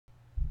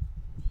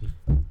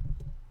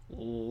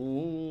Wow,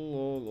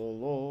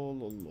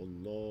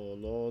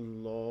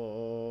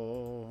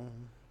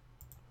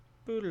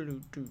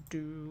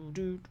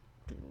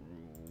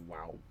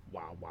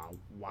 wow, wow,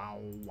 wow,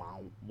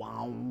 wow,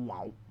 wow,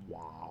 wow,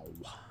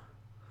 wow.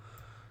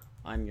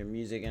 I'm your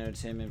music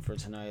entertainment for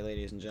tonight,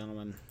 ladies and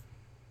gentlemen.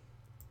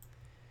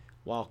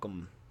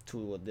 Welcome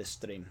to this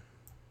stream.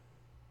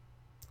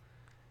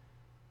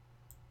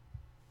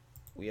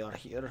 We are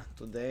here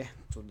today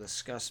to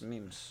discuss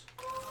memes.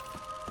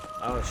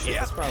 Oh shit,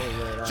 that's probably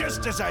right.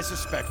 Just as I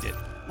suspected.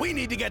 We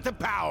need to get the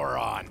power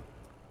on.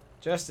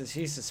 Just as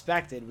he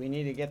suspected, we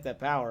need to get the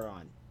power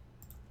on.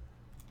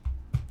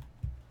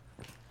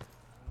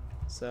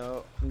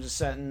 So I'm just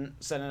setting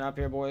it up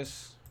here,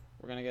 boys.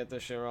 We're gonna get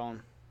this shit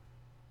rolling.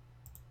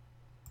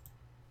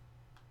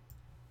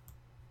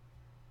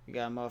 You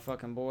got a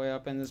motherfucking boy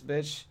up in this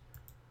bitch.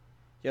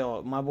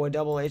 Yo, my boy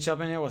Double H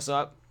up in here. What's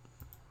up?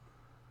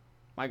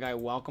 My guy,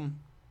 welcome.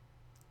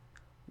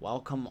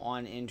 Welcome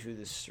on into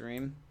the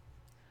stream.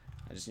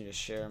 I just need to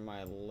share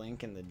my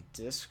link in the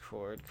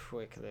Discord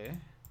quickly.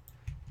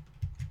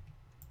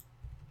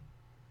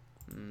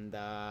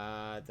 Treyarch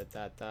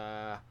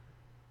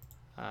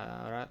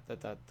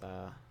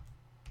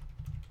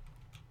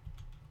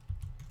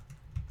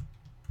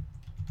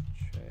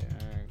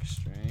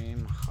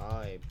stream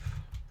hype.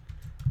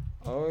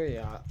 Oh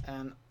yeah,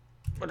 and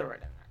whatever.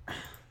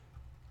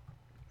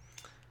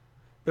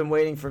 Been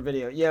waiting for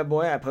video. Yeah,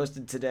 boy, I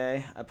posted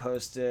today. I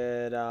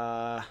posted.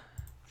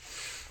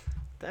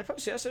 Did I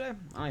post yesterday?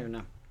 I don't even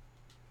know.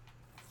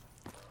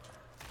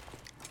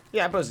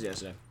 Yeah, I posted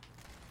yesterday.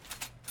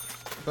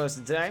 I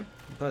posted today.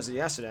 I posted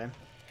yesterday.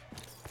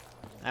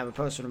 I have a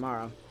post for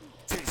tomorrow.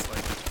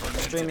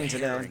 Streaming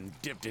today. I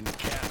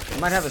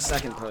might have a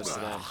second post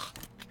today.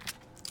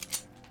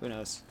 Who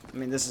knows? I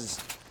mean, this is.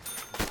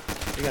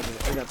 We got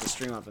the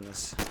stream up in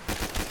this.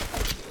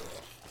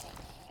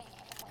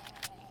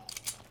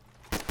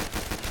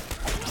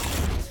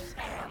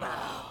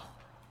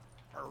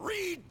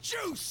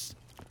 Juice.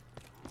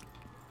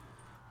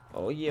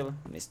 Oh yeah,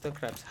 Mr.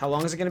 Krabs. How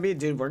long is it gonna be,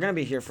 dude? We're gonna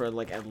be here for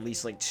like at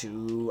least like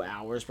 2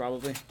 hours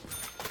probably.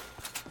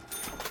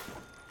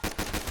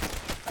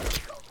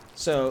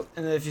 So,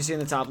 and then if you see in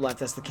the top left,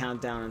 that's the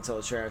countdown until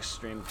the Treyarch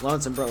stream.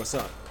 Lonesome bro, what's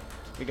up?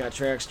 We got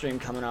Treyarch stream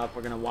coming up.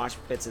 We're gonna watch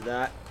bits of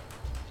that.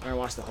 We're gonna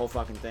watch the whole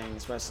fucking thing,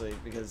 especially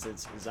because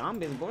it's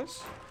zombies,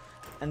 boys.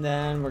 And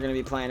then we're gonna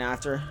be playing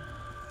after.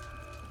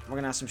 We're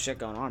gonna have some shit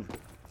going on.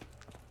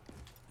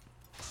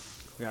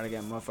 We gotta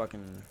get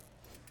motherfucking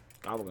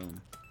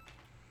gobblegum.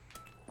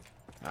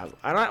 Why do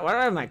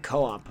I have my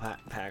co-op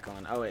pack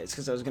on? Oh wait, it's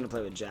because I was gonna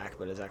play with Jack,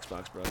 but his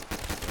Xbox broke.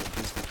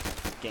 His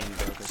game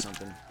broke or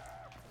something.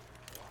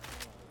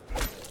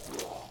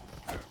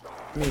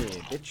 Me,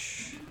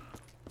 bitch.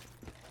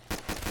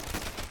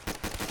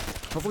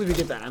 Hopefully we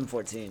get that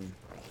M14.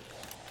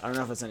 I don't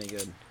know if it's any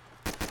good.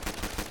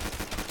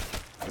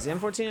 Is the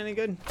M14 any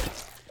good?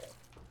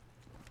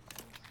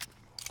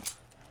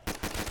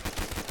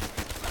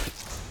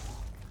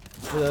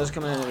 For those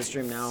coming into the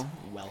stream now,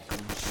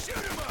 welcome.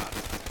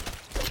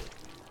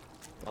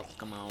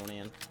 Welcome on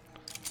in.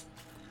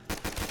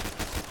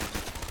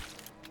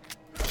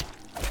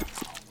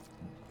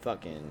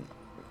 Fucking,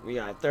 we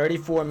got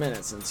 34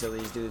 minutes until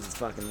these dudes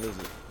fucking lose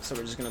it. So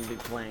we're just gonna be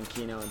playing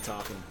Kino and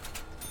talking.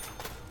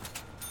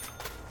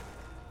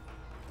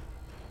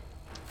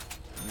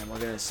 And then we're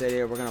gonna sit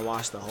here, we're gonna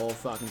watch the whole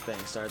fucking thing,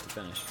 start to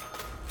finish.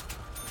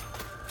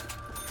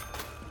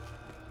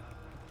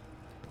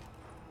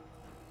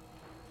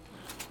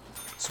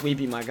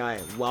 Sweepy, my guy,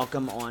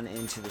 welcome on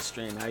into the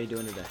stream. How you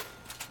doing today?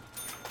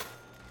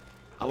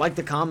 I like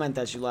the comment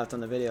that you left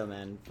on the video,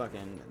 man.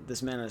 Fucking,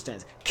 this man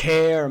understands.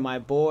 Care, my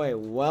boy,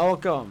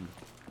 welcome.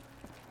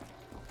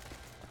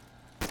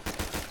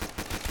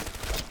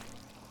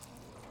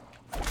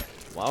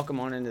 Welcome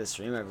on into the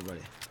stream,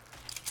 everybody.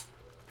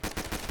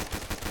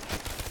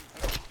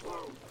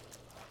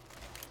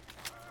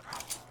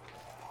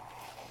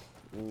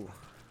 Ooh.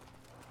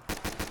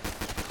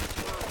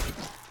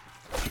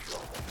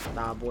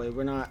 Nah, boy,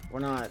 we're not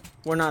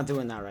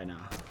doing that right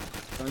now.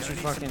 Don't you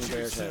fucking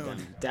dare try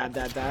that. Dab,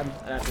 dab, dab.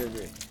 I have to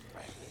agree.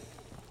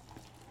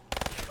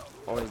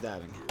 Always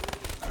dabbing.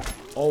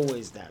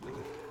 Always dabbing.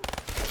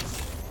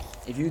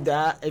 If you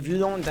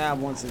don't dab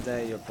once a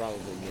day, you're probably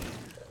getting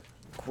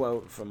a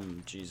quote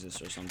from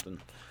Jesus or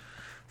something.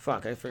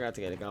 Fuck, I forgot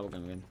to get a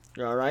gobblegum again.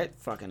 You're alright?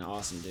 Fucking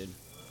awesome, dude.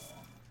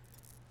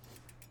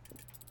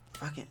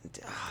 Fucking,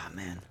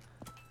 man.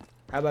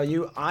 How about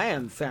you? I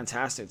am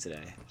fantastic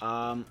today.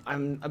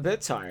 I'm a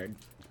bit tired.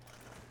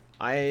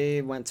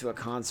 I went to a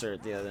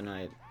concert the other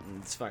night,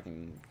 and it's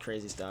fucking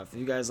crazy stuff. If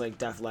you guys like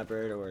Def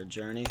Leppard or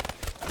Journey,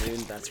 dude,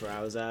 that's where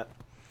I was at.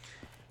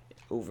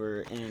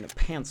 Over in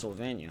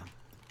Pennsylvania.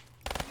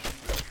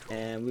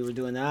 And we were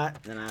doing that,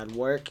 and then I had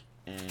work,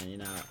 and you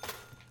know,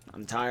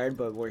 I'm tired,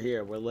 but we're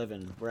here, we're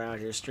living. We're out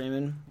here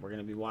streaming. We're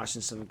gonna be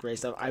watching some great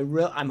stuff.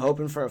 I'm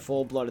hoping for a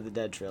full Blood of the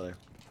Dead trailer.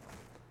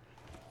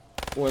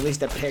 Or at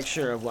least a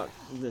picture of what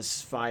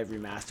this 5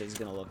 remastered is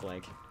gonna look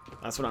like.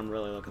 That's what I'm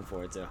really looking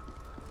forward to.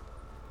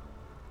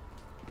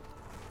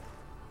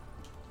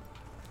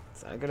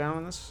 Did I go down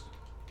on this?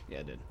 Yeah,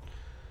 I did.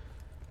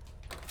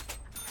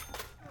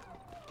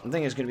 I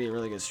think it's gonna be a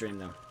really good stream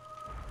though.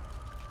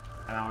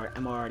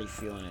 I'm already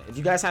feeling it. If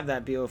you guys have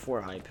that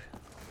BO4 hype,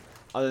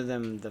 other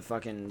than the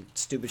fucking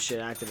stupid shit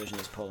Activision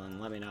is pulling,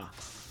 let me know.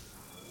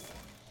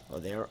 Oh,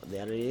 there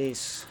it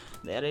is.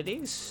 There it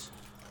is.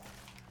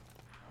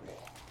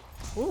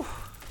 Woo.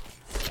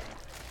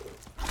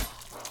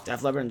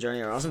 Def Leppard and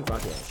Journey are awesome.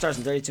 Fuck yeah. Starts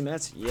in 32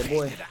 minutes. Yeah,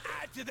 boy.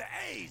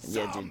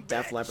 Yeah, dude.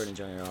 Def Leppard and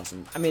Journey are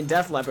awesome. I mean,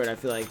 Def Leppard, I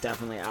feel like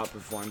definitely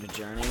outperformed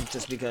Journey,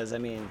 just because, I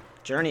mean,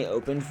 Journey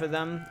opened for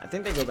them. I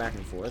think they go back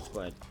and forth,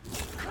 but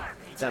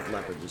Def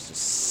Leppard was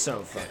just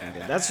so fucking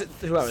good. That's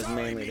who I was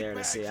mainly there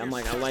to see. I'm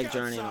like, I like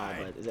Journey and all,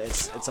 but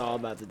it's all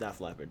about the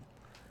Def Leppard.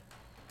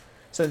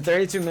 So in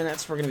 32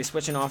 minutes, we're gonna be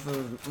switching off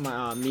of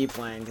my, me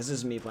playing, because this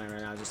is me playing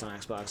right now, just on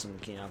Xbox and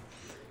Kino.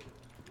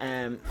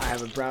 And I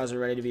have a browser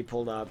ready to be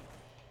pulled up.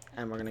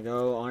 And we're going to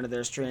go onto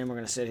their stream. We're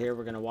going to sit here.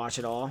 We're going to watch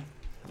it all.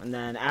 And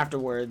then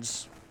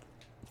afterwards,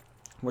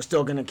 we're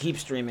still going to keep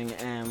streaming,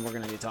 and we're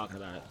going to be talking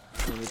about it.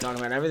 We're going to be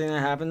talking about everything that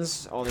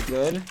happens, all the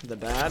good, the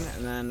bad,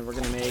 and then we're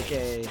going to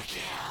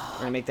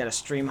make that a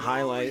stream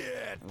highlight,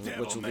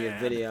 which will be a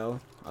video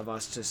of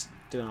us just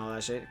doing all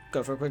that shit.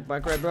 Go for a quick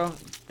bike ride, bro?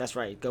 That's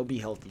right. Go be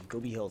healthy.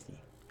 Go be healthy.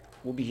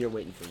 We'll be here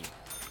waiting for you.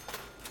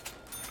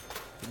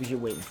 We'll be here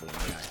waiting for you,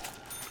 my guy.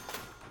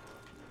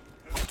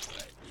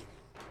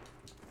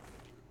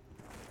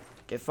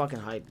 Get fucking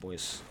hype,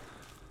 boys.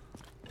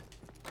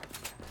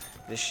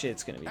 This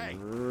shit's gonna be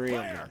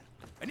real good.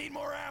 I need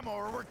more ammo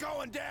or we're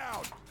going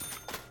down.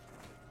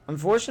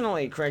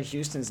 Unfortunately, Craig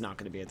Houston's not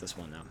gonna be at this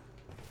one now.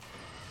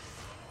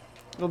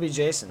 It'll be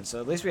Jason,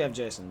 so at least we have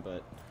Jason,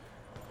 but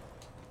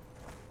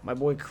my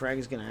boy Craig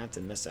is gonna have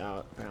to miss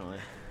out, apparently.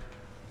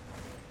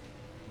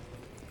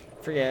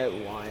 Forget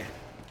why.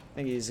 I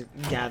think he's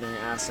gathering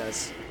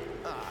assets.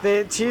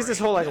 They tease this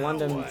whole like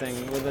London thing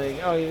where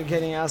they, oh, you're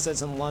getting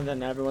assets in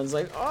London. And everyone's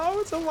like, oh,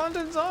 it's a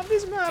London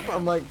Zombies map.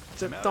 I'm like,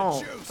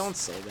 don't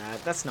say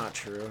that. That's not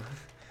true.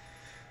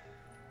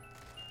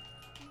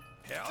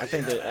 I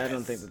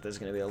don't think that there's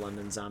gonna be a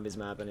London Zombies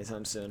map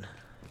anytime soon,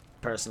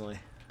 personally.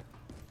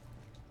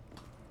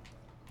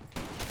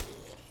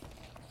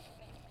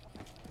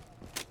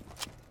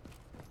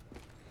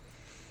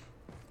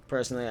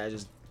 Personally, I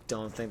just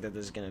don't think that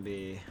there's gonna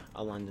be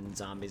a London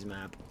Zombies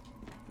map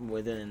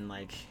within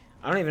like.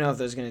 I don't even know if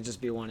there's gonna just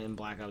be one in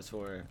Black Ops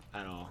 4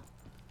 at all.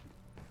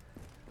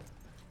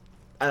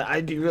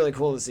 I'd be really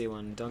cool to see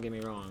one, don't get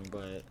me wrong,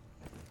 but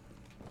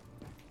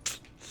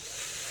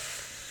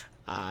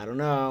I don't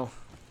know.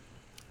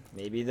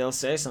 Maybe they'll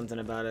say something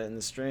about it in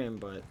the stream,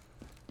 but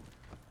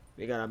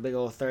we got a big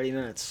old 30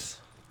 minutes.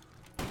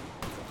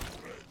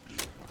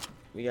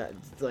 We got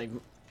like,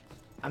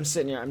 I'm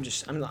sitting here,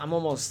 I'm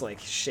almost like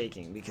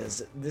shaking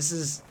because this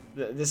is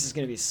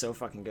gonna be so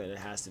fucking good. It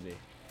has to be.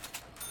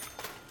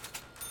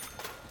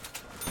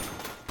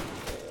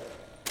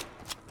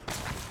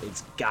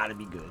 It's gotta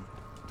be good.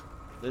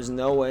 There's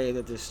no way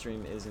that this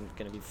stream isn't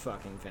gonna be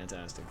fucking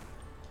fantastic.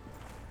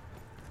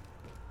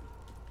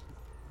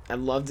 I'd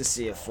love to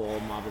see a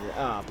full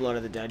Blood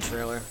of the Dead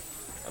trailer.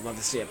 I'd love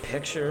to see a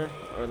picture,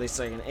 or at least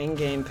like an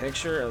in-game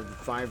picture of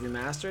 5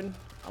 Remastered.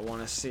 I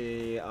want to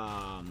see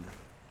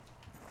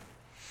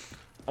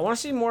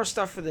more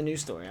stuff for the new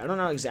story. I don't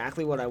know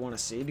exactly what I want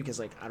to see because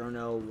like I don't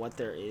know what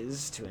there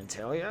is to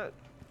entail yet.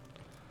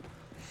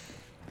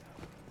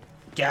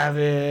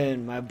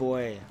 Gavin, my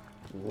boy.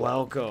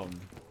 Welcome.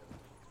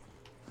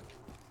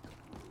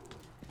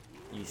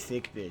 You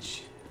thick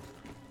bitch.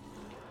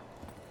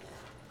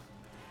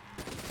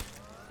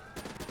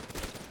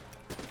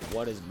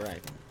 What is bright?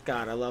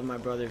 God, I love my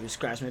brother who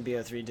scratched my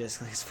BO3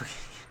 disc like it's fucking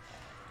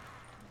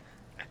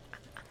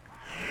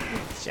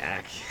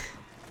Jack.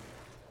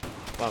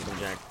 Welcome,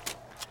 Jack.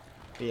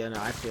 But yeah, no,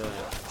 I feel it.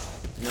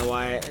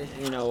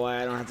 You know why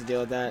I don't have to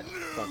deal with that?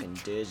 Fucking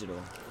digital.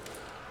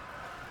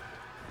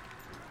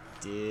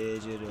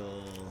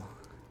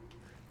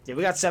 Yeah,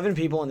 we got 7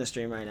 people in the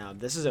stream right now.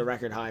 This is a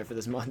record high for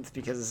this month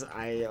because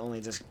I only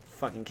just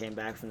fucking came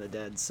back from the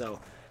dead. So,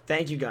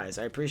 thank you guys.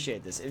 I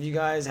appreciate this. If you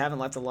guys haven't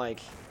left a like,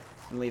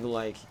 leave a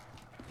like.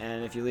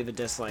 And if you leave a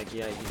dislike,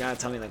 yeah, you gotta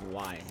tell me like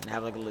why and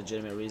have like a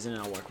legitimate reason,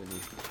 and I'll work with you.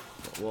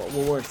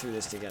 We'll work through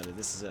this together.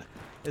 This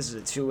is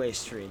a two-way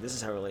street. This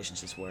is how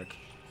relationships work.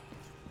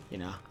 You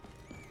know.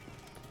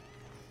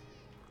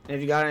 And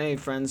if you got any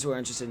friends who are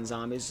interested in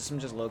zombies, just some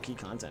low-key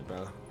content,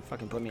 bro.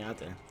 Fucking put me out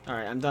there. All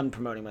right, I'm done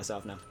promoting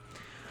myself now.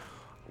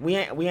 We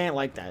ain't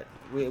like that.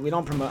 We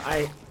don't promote.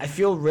 I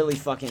feel really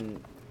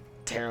fucking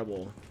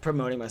terrible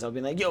promoting myself,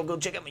 being like, yo, go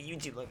check out my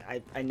YouTube. Like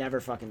I never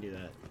fucking do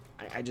that.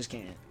 I just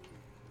can't.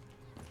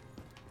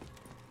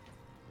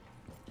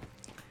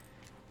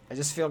 I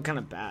just feel kind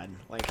of bad.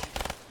 Like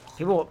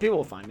people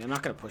will find me. I'm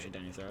not gonna push it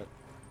down your throat.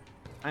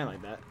 I ain't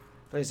like that.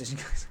 PlayStation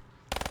guys.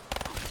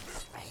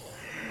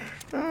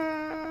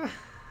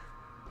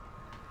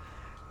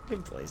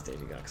 Big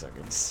PlayStation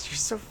cocksuckers. You're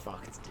so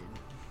fucked, dude.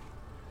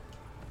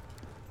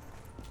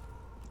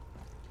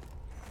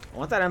 I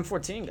want that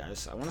M14,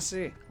 guys. I want to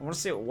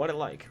see what it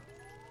like.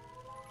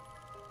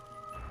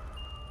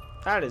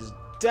 That is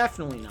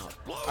definitely not.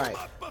 Alright,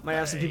 might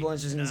have some people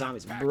interested in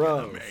zombies.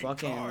 Bro,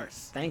 fucking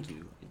thank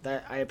you.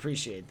 That I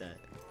appreciate that.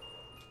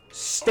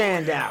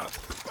 Stand out.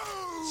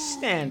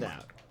 Stand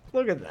out.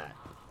 Look at that.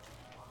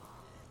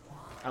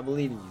 I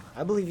believe in you.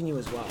 I believe in you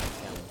as well,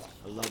 Kevin.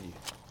 I love you.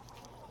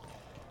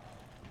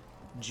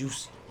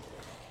 Juicy.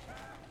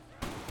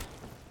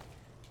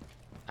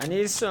 I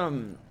need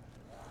some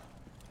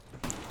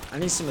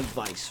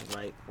advice,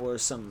 right? Or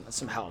some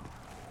help.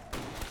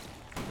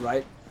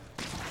 Right?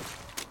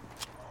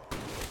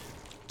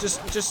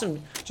 Just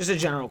a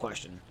general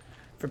question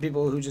for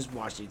people who just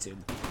watch YouTube.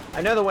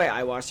 I know the way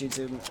I watch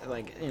YouTube,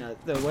 like, you know,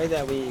 the way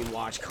that we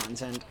watch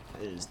content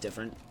is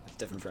different. It's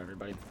different for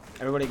everybody.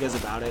 Everybody goes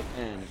about it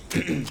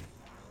in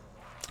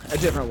a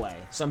different way.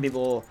 Some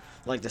people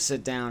like to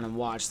sit down and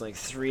watch like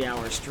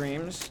 3-hour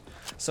streams.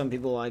 Some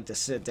people like to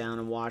sit down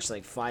and watch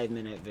like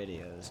 5-minute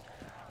videos.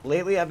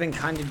 Lately, I've been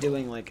kind of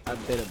doing like a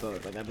bit of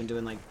both. Like, I've been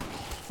doing like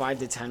 5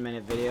 to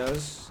 10-minute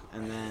videos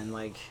and then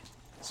like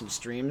some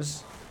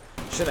streams.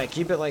 Should I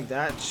keep it like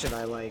that? Should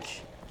I like...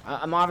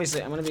 I'm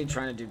gonna be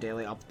trying to do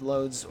daily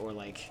uploads, or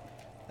like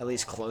at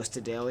least close to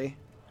daily.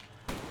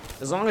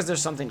 As long as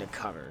there's something to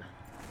cover.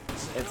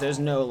 If there's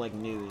no like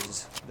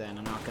news, then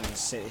I'm not gonna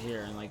sit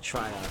here and like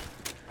try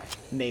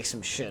to make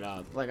some shit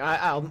up. Like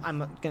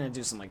I'm gonna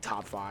do some like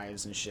top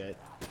 5s and shit,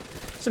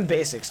 some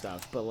basic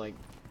stuff. But like,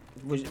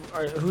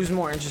 who's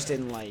more interested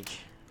in like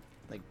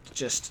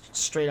just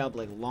straight up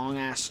like long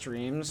ass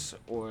streams,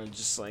 or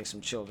just like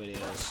some chill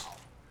videos?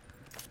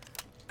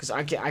 Because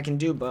I can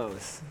do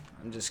both.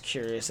 I'm just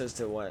curious as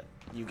to what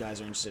you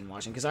guys are interested in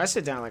watching. Because I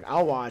sit down, like,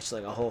 I'll watch,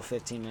 like, a whole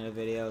 15-minute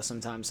video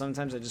sometimes.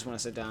 Sometimes I just want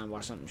to sit down and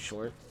watch something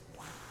short.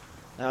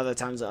 And other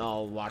times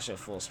I'll watch a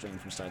full stream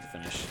from start to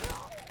finish.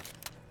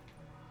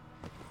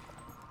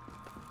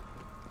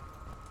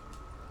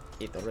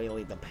 It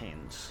really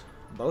depends.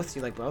 Both?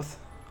 You like both?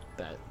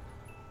 Bet.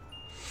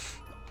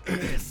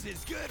 This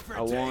is good for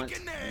I want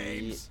taking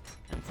names.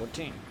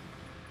 M14.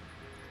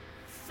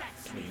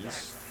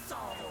 Please.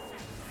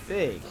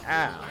 Big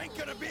ow. Ain't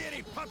gonna be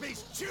any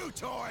puppy's chew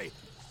toy.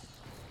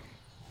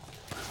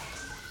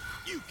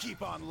 You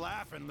keep on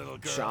laughing, little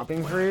girl.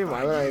 Shopping free?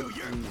 Why would I?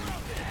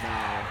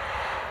 No.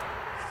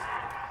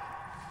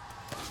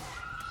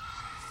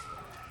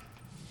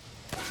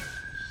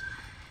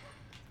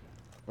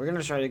 We're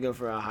gonna try to go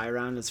for a high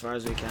round as far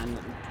as we can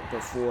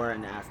before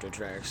and after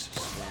Treyarch's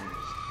swing.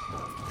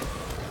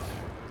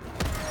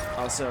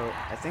 Also,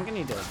 I think I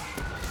need to...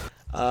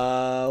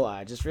 Oh,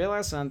 I just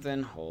realized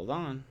something. Hold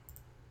on.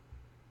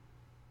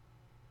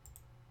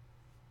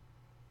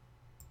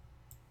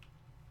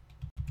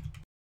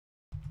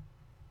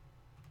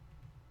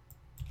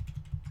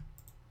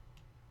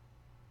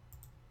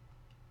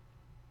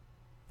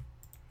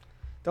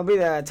 Don't be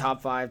that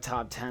top 5,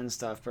 top 10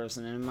 stuff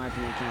person. In my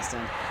opinion, you can't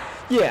stand.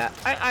 Yeah,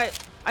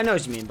 I know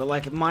what you mean, but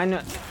like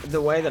mine,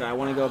 the way that I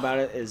want to go about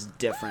it is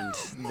different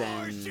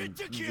than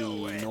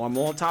the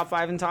normal top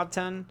 5 and top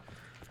 10.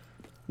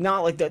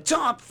 Not like the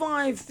top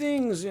 5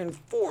 things in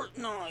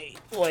Fortnite.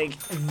 Like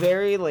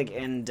very like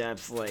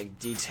in-depth, like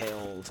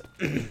detailed.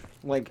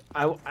 Like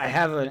I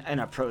have an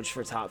approach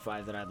for top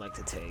 5 that I'd like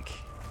to take.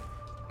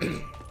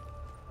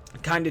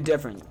 Kind of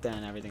different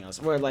than everything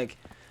else. Where like.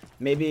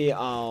 Maybe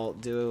I'll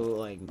do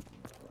like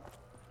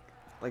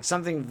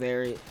something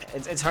very...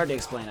 It's hard to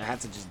explain. I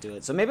have to just do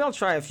it. So maybe I'll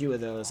try a few of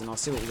those, and I'll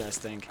see what you guys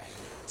think.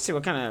 See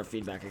what kind of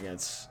feedback it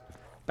gets.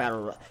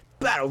 Battle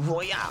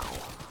Royale.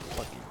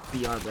 Fucking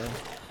BR, bro.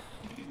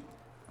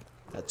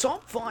 The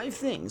top 5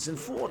 things in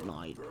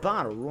Fortnite.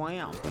 Battle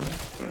Royale.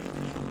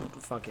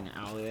 Fucking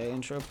Allier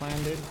intro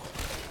plan, dude.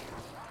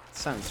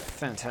 Sounds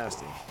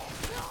fantastic.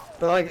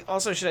 But like,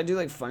 also, should I do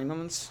like funny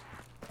moments?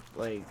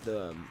 Like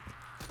the...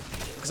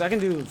 Because I can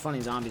do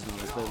funny zombies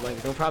moments, but like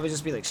they'll probably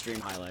just be like stream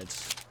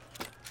highlights.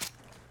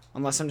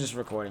 Unless I'm just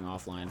recording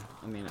offline.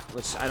 I mean,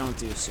 which I don't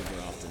do super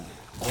often.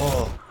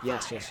 Oh,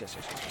 yes.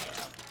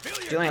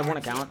 Do only have one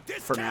account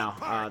for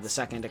now. The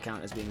second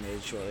account is being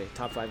made shortly.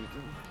 Top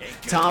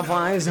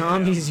 5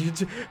 zombies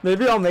YouTube.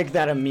 Maybe I'll make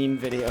that a meme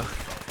video.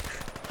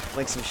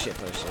 Like some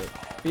shitpost shit.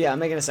 But yeah, I'm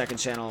making a second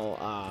channel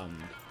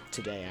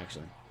today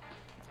actually.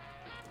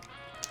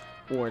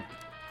 Or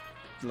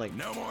like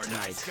no more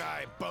tonight. nice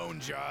guy, bone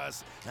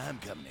jaws. I'm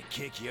coming to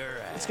kick your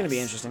ass. It's gonna be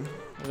interesting.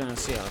 We're gonna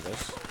see how it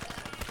goes.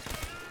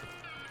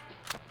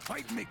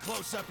 Fighting me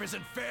close up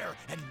isn't fair,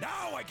 and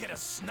now I get a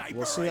sniper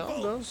We'll see how rifle.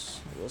 it goes.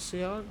 We'll see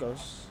how it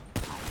goes.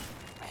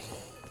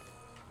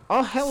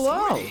 Oh,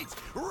 hello!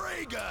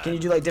 Ray gun. Can you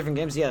do like different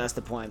games? Yeah, that's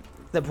the point.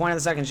 The point of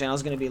the second channel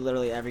is gonna be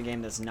literally every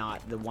game that's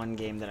not the one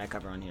game that I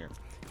cover on here.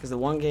 Because the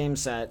one game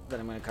set that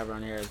I'm gonna cover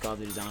on here is Call of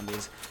Duty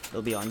Zombies.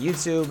 It'll be on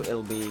YouTube.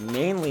 It'll be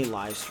mainly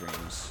live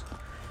streams.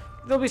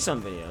 There'll be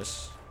some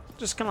videos.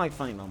 Just kind of like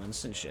funny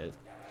moments and shit.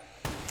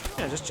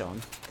 Yeah, just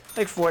chilling.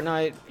 Like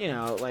Fortnite, you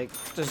know, like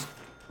just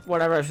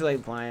whatever I feel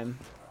like playing.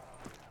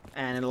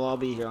 And it'll all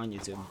be here on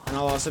YouTube. And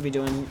I'll also be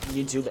doing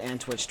YouTube and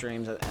Twitch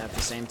streams at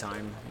the same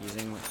time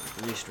using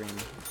Restream.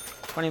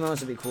 Funny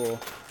moments would be cool.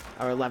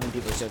 Or 11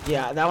 people so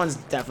yeah, that one's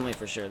definitely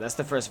for sure. That's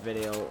the first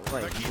video,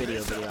 like video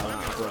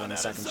I'll upload on the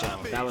second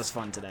channel. That was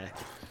fun today.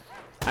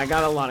 I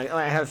got a lot of,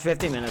 I have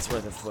 50 minutes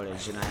worth of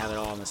footage, and I have it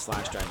all on this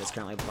flash drive that's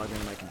currently plugged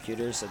into my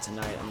computer, so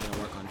tonight I'm going to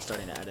work on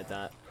starting to edit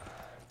that.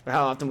 But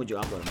how often would you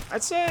upload them?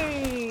 I'd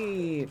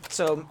say,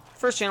 so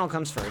first channel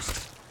comes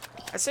first.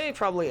 I'd say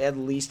probably at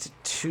least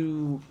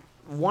 1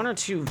 or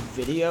 2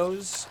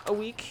 videos a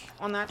week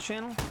on that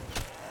channel.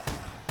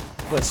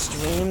 But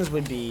streams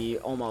would be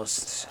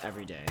almost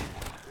every day.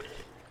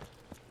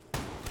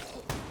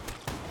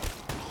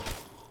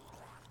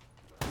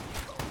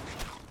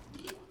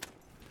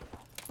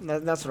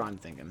 That's what I'm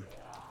thinking.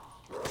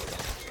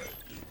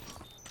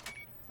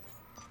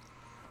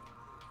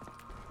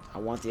 I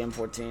want the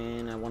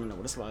M14. I want to know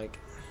what it's like.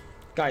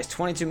 Guys,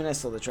 22 minutes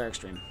till the Treyarch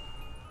stream.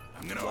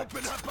 I'm gonna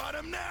open up on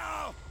him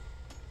now.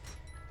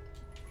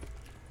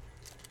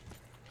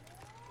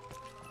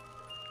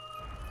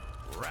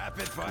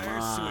 Rapid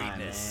fire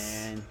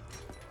sweetness. Man.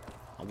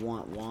 I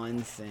want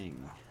one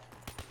thing.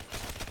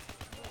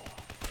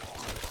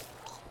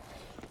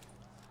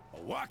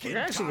 Walking, We're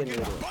actually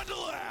getting talking,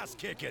 bundle of ass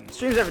kicking.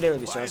 Streams every day would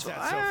be Why is stressful.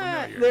 that so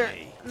familiar to They're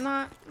me?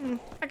 not.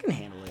 I can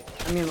handle it.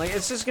 I mean, like,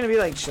 it's just gonna be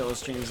like chill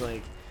streams.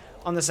 Like,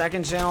 on the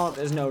second channel,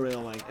 there's no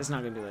real like. It's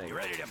not gonna be like You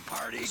ready to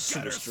party?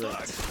 super Gutter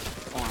strict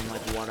slug. on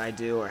like what I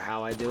do or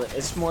how I do it.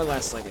 It's more or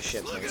less like a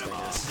shit Look post, at 'em I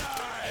all guess.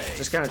 die.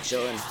 Just kind of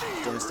chilling,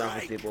 doing stuff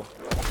with people.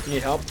 You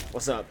need help?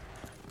 What's up?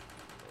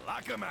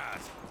 Lock 'em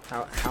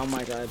out. How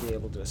might I be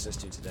able to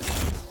assist you today?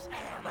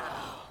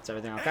 Is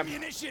everything okay?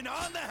 Ammunition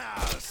on the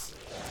house.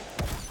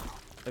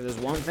 If there's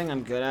one thing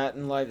I'm good at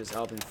in life, is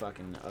helping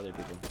fucking other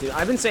people. Dude,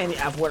 I've been saying the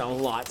F word a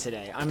lot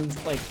today. I'm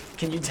like,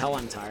 can you tell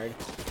I'm tired?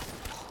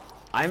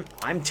 I'm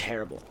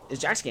terrible. Is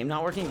Jack's game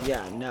not working?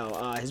 Yeah, no.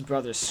 His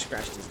brother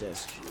scratched his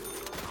disc.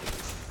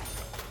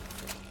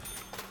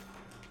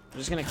 I'm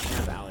just gonna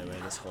camp alleyway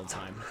this whole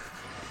time.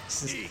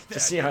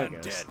 just see how it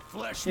goes.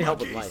 Need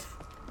help with life.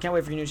 Can't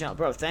wait for your new channel,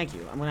 bro. Thank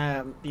you. I'm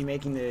gonna be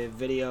making the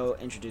video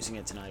introducing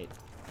it tonight,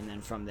 and then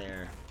from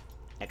there,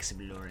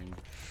 exploring.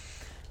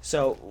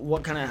 So,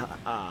 what kind of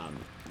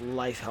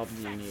life help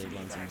do you need,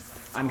 Linton?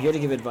 I'm here to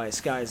give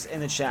advice. Guys, in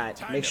the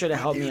chat, make sure to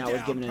help me out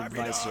with giving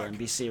advice here and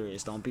be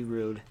serious. Don't be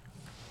rude.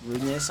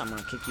 Rudeness, I'm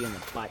going to kick you in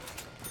the butt.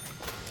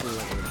 Feel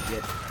like a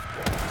legit.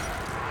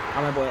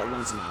 How my boy at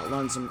Lonesome out?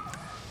 Lonesome.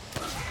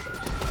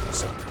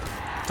 So,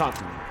 talk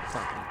to me.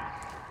 Talk to me.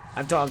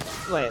 I've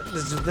talked, like,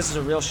 this is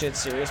a real shit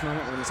serious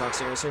moment. We're going to talk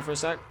serious here for a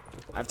sec.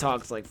 I've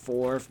talked like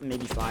 4,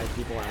 maybe 5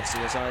 people out of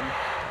suicide.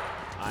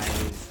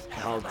 I've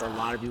helped a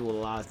lot of people with a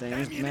lot of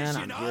things. Man,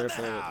 I'm here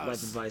for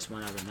life advice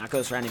whenever. And that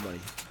goes for anybody.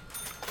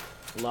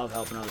 Love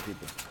helping other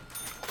people.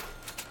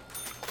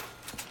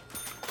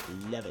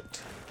 Love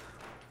it.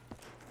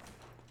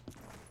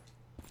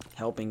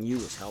 Helping you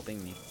is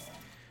helping me.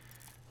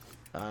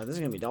 This is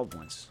gonna be double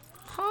points.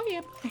 Oh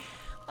yeah, boy.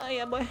 Oh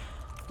yeah, boy.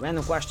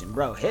 Random question,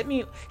 bro. Hit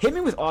me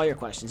with all your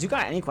questions. You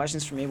got any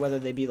questions for me, whether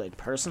they be like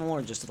personal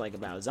or just like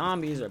about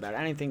zombies or about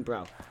anything,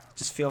 bro?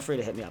 Just feel free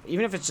to hit me up,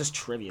 even if it's just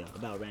trivia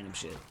about random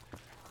shit.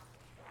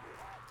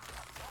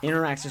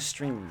 Interactive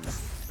streamer.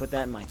 Put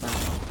that in my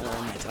thumbnail or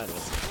in my title.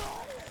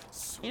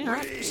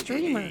 Interactive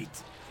streamer.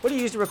 What do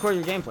you use to record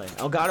your gameplay?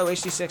 Elgato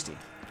HD60.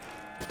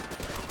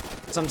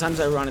 Sometimes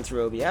I run it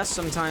through OBS.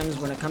 Sometimes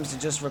when it comes to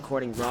just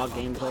recording raw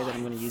gameplay that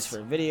I'm going to use for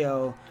a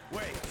video,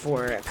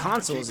 for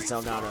consoles it's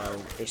Elgato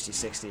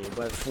HD60.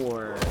 But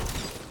for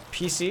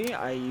PC,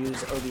 I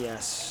use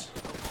OBS,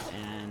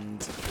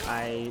 and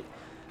I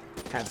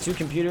have 2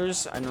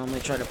 computers. I normally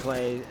try to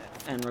play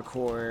and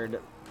record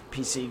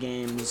PC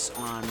games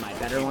on my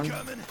better one,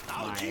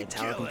 my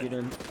tower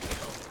computer.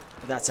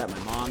 That's at my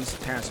mom's.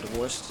 Parents are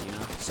divorced, you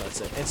know, so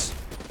it's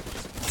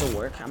a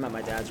work. I'm at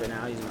my dad's right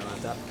now using my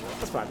laptop.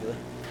 That's popular.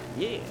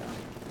 Yeah.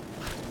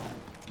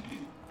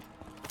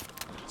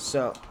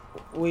 So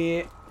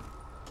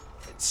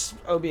it's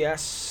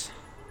OBS.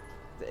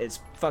 It's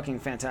fucking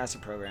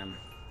fantastic program,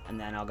 and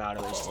then Elgato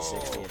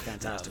HD60, a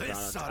fantastic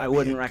product. I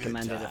wouldn't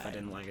recommend it if I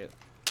didn't like it.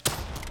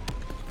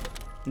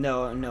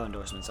 No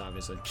endorsements,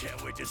 obviously.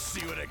 Can't wait to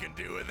see what I can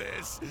do with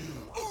this.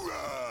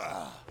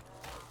 Hoorah!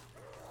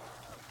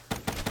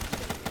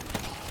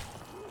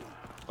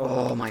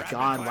 Oh my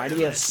god, why do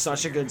you have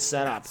such a good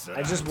setup?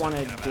 I just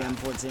wanted the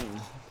M14.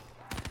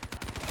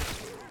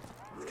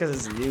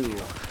 Because it's you.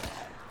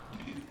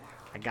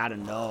 I gotta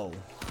know.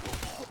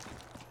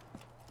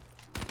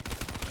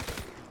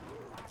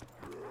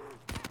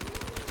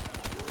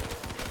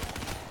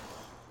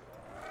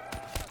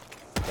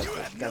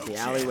 Got the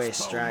alleyway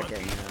strat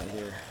getting out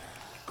here.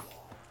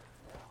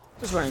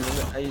 Just running.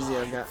 I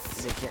usually got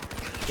the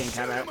King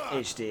Cat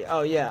HD.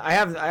 Oh yeah, I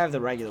have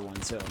the regular one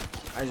too.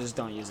 I just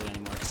don't use it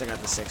anymore because I got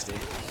the 60.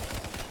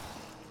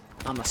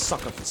 I'm a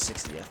sucker for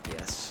 60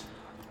 FPS.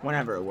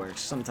 Whenever it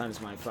works.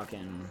 Sometimes my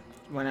fucking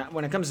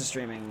when it comes to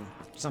streaming,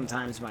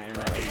 sometimes my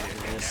internet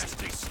is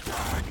just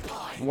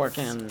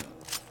working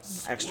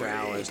extra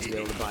hours to be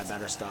able to buy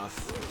better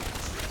stuff.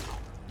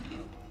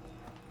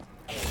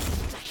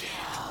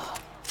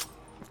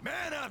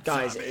 Man up,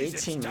 Guys, zombies, 18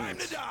 it's time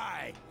minutes. to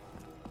die.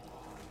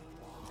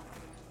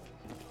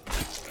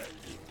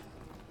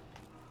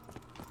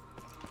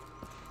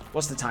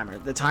 What's the timer?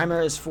 The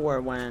timer is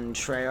for when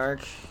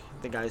Treyarch,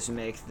 the guys who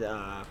make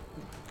the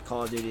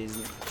Call of Duty's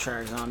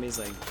Treyarch Zombies,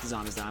 like the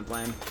zombies that I'm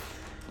playing,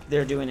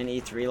 they're doing an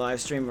E3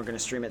 live stream. We're gonna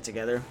stream it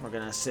together. We're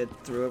gonna sit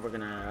through it. We're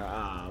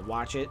gonna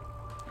watch it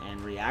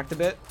and react a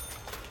bit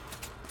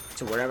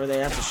to whatever they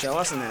have to show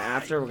us, and then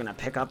after we're gonna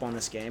pick up on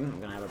this game.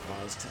 I'm gonna have it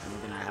paused and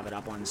we're gonna have it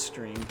up on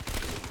stream.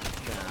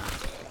 We're gonna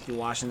be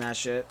watching that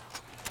shit.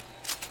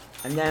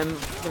 And then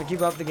we're gonna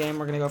keep up the game.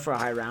 We're gonna go for a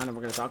high round and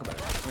we're gonna talk about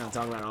it. We're gonna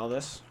talk about all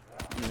this,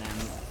 and then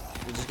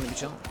we're just gonna be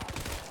chilling.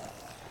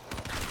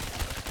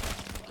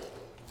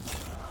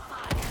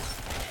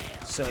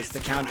 So it's the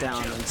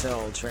countdown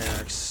until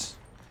Treyarch's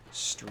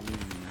stream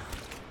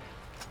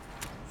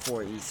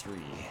for E3.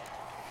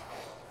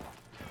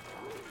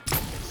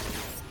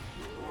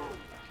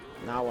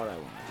 Not what I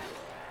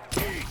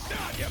wanted. Eat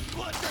down, you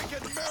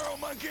blood-drinking marrow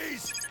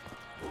monkeys!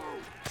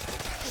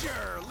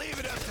 Sure, leave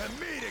it up to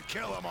me to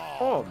kill them all.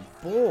 Oh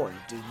boy,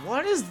 dude,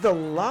 what is the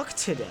luck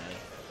today?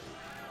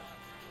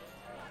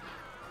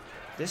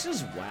 This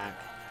is whack.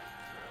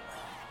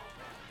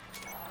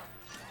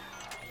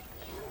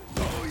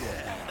 Oh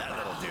yeah, that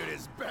little dude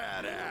is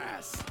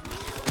badass.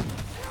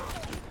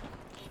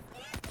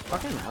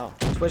 Fucking hell.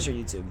 Twitch or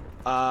YouTube?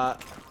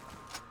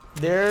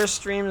 Their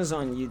stream is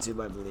on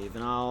YouTube, I believe,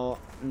 and I'll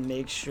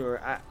make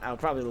sure I'll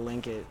probably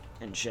link it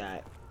in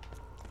chat.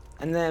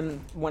 And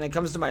then when it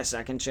comes to my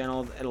second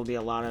channel, it'll be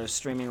a lot of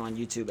streaming on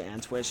YouTube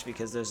and Twitch,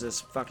 because there's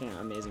this fucking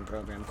amazing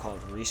program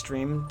called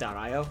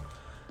Restream.io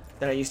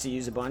that I used to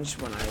use a bunch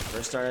when I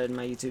first started in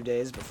my YouTube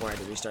days, before I had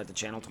to restart the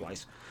channel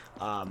twice.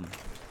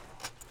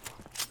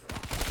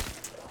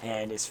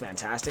 And it's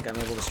fantastic. I'm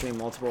able to stream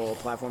multiple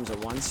platforms at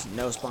once.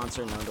 No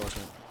sponsor, no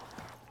endorsement.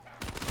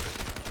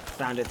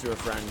 Found it through a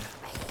friend,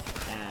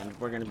 and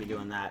we're gonna be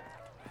doing that.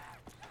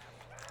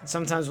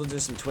 Sometimes we'll do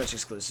some Twitch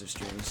exclusive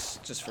streams,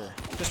 just for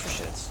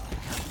shits.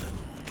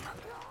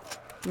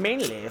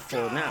 Mainly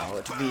for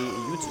now to be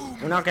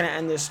YouTube. We're not gonna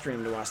end this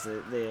stream to watch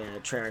the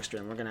Treyarch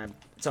stream.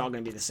 It's all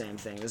gonna be the same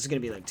thing. This is gonna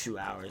be like 2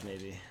 hours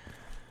maybe.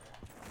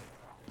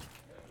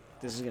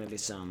 This is gonna be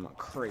some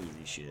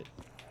crazy shit.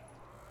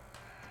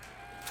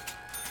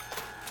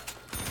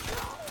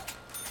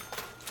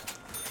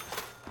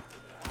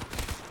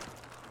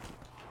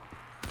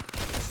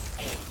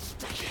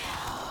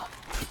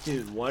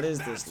 Dude, what is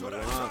this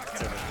lock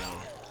today?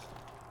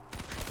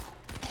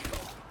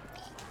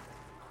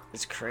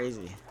 It's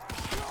crazy.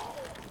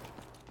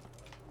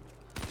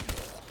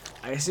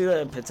 I see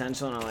the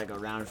potential in like a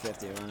round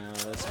 50 run out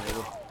of this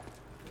maybe.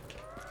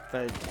 If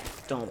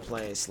I don't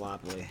play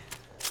sloppily.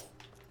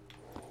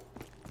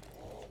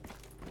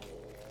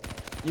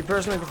 You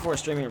personally prefer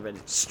streaming or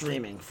video?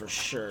 Streaming for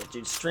sure.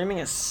 Dude, streaming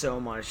is so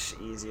much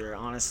easier,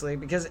 honestly,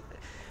 because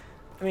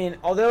I mean,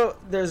 although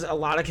there's a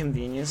lot of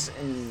convenience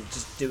in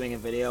just doing a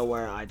video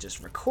where I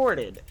just record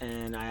it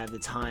and I have the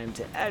time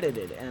to edit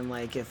it, and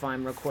like if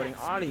I'm recording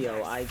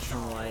audio, I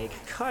can like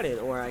cut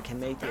it, or I can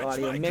make the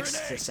audio mix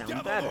to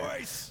sound better.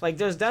 Like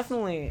there's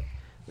definitely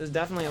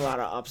a lot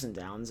of ups and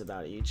downs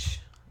about each.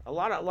 A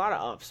lot of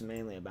ups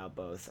mainly about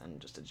both, and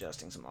just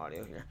adjusting some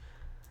audio here.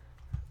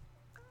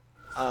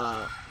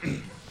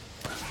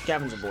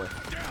 Gavin's a boy,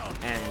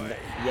 and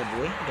yeah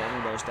boy,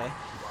 Gavin better stay.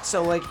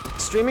 So like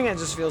streaming, it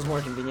just feels more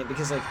convenient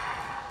because like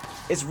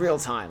it's real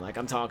time. Like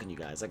I'm talking to you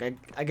guys. Like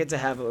I get to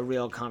have a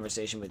real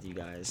conversation with you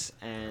guys,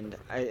 and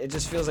it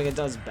just feels like it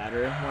does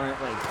better more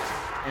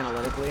like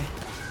analytically.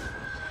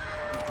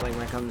 Like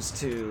when it comes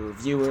to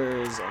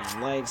viewers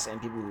and likes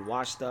and people who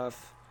watch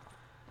stuff.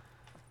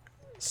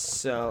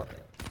 So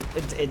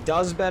it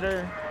does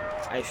better.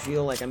 I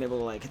feel like I'm able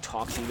to like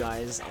talk to you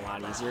guys a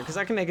lot easier, because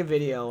I can make a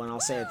video and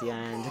I'll say at the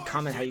end,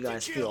 comment how you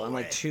guys feel, and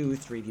like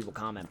 2-3 people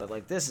comment. But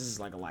like this is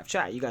like a live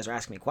chat. You guys are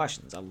asking me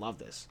questions. I love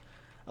this.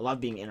 I love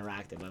being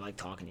interactive. I like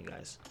talking to you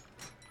guys.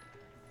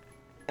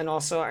 And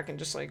also I can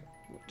just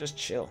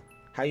chill.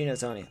 How you know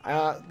Tony?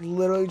 I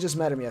literally just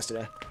met him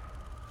yesterday.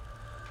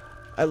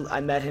 I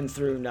met him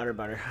through Nutter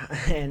Butter,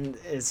 and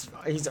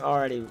he's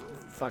already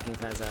fucking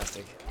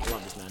fantastic. I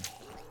love this man.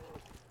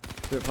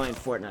 We were playing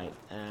Fortnite,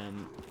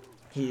 and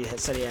he had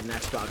said he had an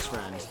Xbox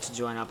friend to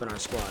join up in our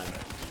squad,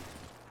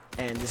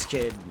 and this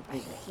kid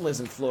lives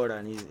in Florida,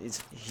 and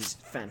he's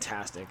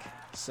fantastic.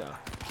 So,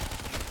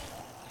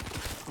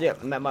 yeah,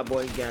 met my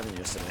boy Gavin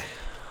yesterday.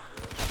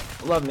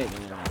 I love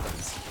making my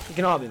friends. You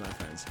can all be my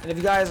friends. And if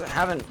you guys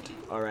haven't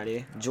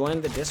already, join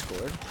the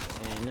Discord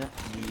in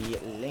the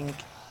link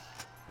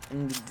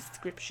in the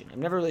description. I've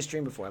never really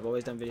streamed before. I've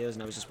always done videos,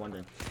 and I was just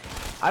wondering.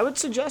 I would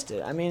suggest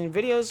it. I mean,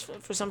 videos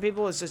for some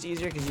people it's just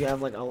easier because you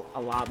have like a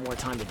lot more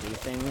time to do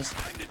things.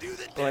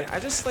 But like, I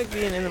just like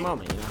being in the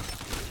moment, you know.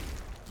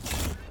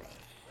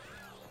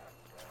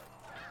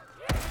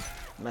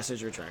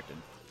 Message retracted.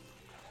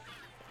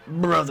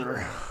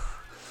 Brother.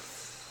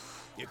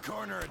 You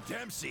corner a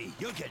Dempsey,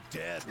 you'll get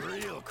dead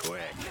real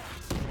quick.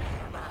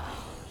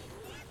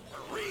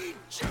 Reed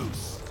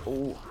juice.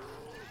 Ooh.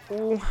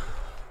 Ooh.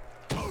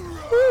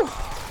 Ooh.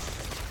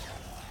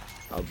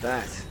 Oh,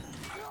 that.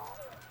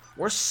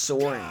 We're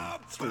soaring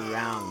through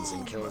rounds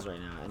and kills right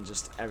now, and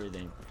just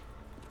everything.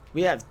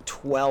 We have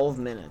 12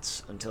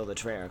 minutes until the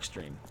Treyarch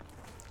stream.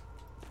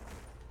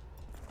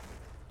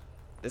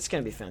 It's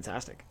gonna be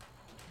fantastic.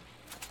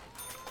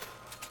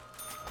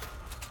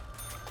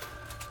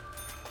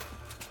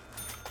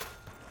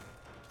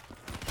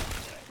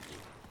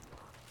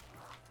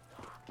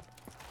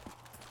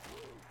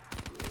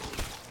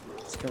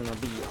 It's gonna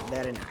be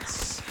very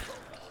nice.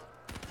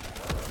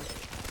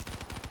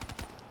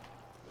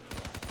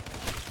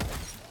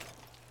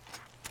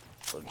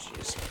 Oh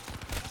jeez.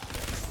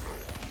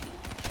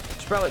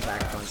 Should probably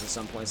back a punch at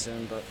some point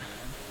soon, but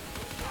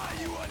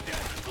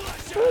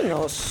who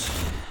knows?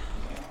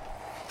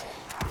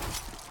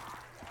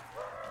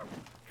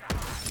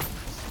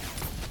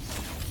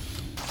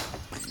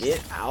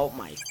 Get out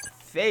my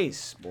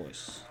face,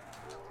 boys.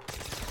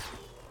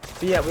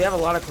 But yeah, we have a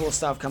lot of cool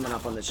stuff coming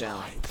up on the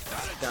channel.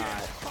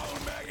 Got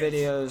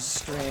videos,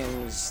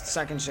 streams,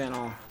 second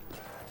channel.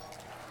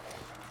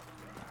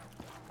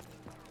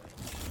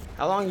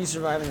 How long are you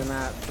surviving the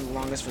map for the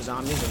longest for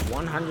zombies?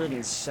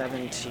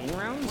 117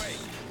 rounds? Wait,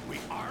 we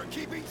are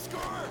keeping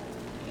score.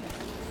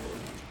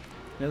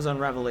 It was on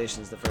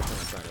Revelations the first time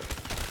I tried it.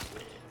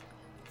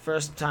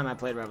 First time I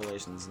played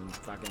Revelations, and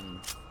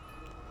fucking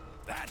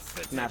That's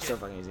the map's so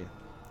fucking easy.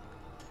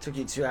 Took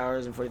you 2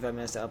 hours and 45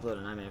 minutes to upload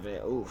a 9-minute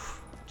video.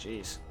 Oof,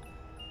 jeez.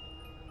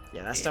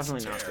 Yeah, that's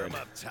definitely not good.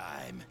 Up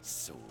time.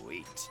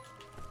 Sweet.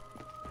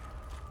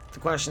 The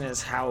question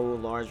is, how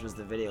large was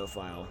the video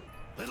file?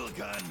 Little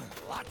gun,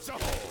 lots of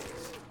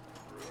holes.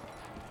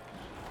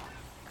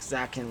 Because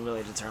that can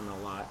really determine a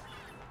lot.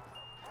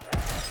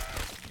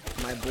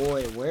 My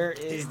boy, where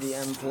is the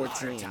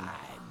M14?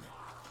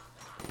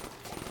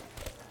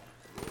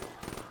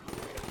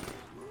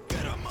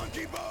 Get a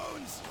monkey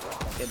bones.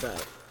 Get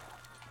that.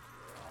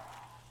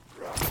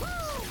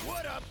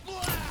 What a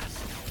blast!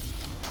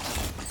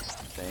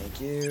 Thank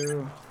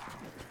you.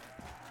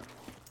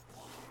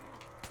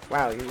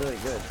 Wow, you're really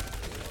good.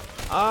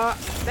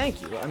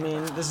 Thank you. I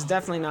mean, this is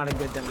definitely not a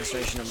good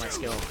demonstration of my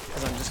skill,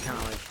 because I'm just kind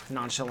of like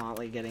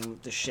nonchalantly getting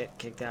the shit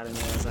kicked out of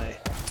me as I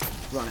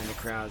run into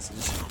crowds and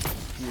just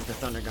use the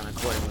thunder gun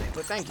accordingly.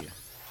 But thank you.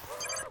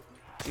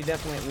 We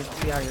definitely,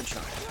 we out here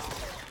trying.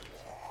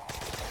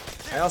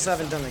 I also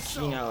haven't done the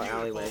Kino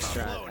alleyway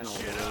strat in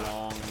a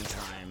long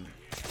time.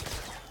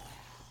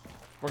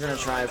 We're gonna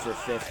try for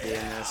 50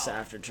 in this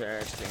after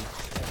Treyarch stream.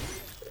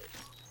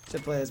 To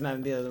play this map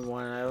and be the other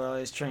one, I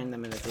always train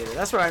them in the theater.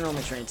 That's where I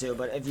normally train too,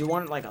 but if you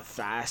want like a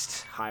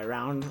fast, high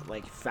round,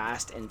 like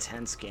fast,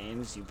 intense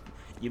games,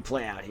 you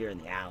play out here in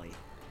the alley.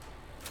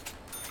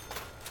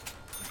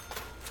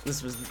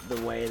 This was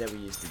the way that we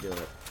used to do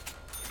it.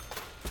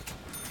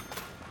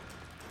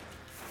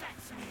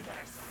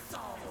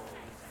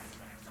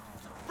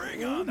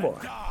 Bring Oh on the boy.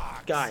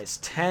 dogs. Guys,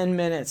 10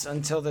 minutes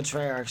until the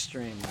Treyarch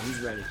stream.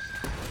 Who's ready?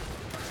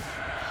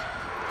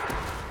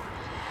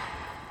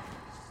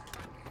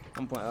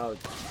 1.0.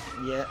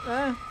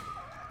 Yeah.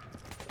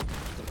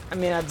 I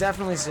mean, I've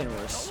definitely seen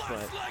worse, but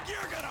Like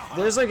you're gonna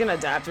there's like an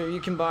adapter you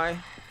can buy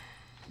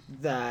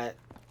that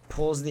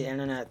pulls the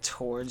internet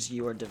towards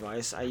your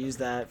device. I use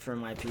that for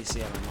my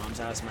PC at my mom's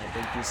house, my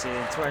big PC.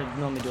 That's where I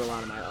normally do a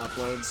lot of my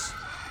uploads.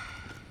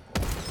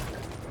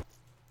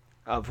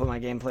 I'll put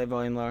my gameplay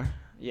volume lower.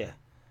 Yeah.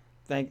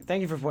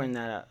 Thank you for pointing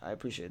that out. I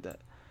appreciate that.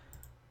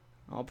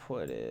 I'll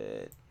put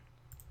it.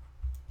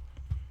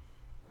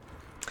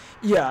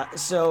 Yeah,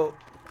 so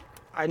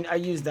I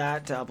use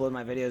that to upload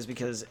my videos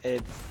because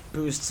it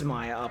boosts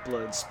my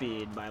upload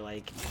speed by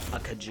like a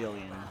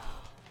kajillion.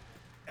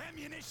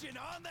 ammunition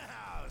on the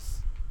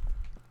house.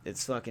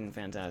 It's fucking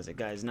fantastic.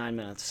 Guys, 9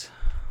 minutes.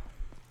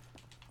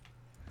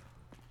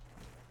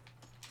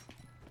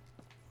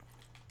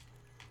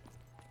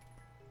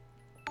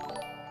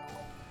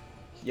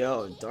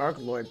 Yo, Dark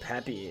Lord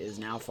Peppy is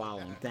now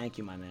following. Thank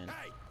you, my man.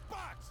 Hey,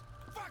 Box!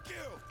 Fuck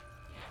you!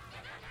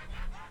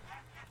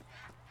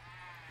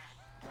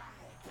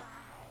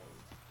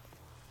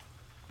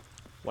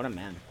 What a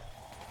man.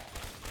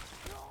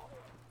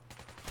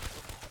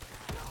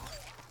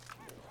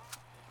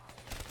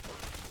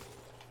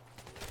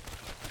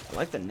 I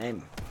like the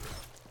name.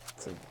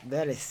 It's a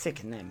very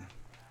thick name.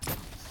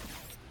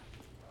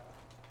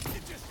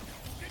 It just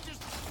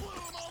flew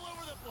him all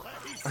over the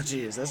place. Oh,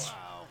 jeez, that's... Wow.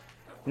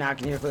 Now I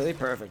can hear clearly.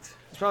 Perfect.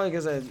 It's probably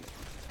because I...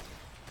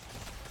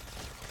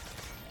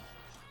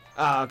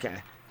 Oh,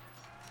 okay.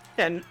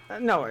 Yeah,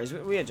 no worries.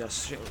 We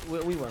adjust.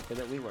 We work with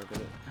it. We work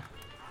with it.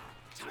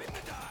 Time to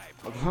die.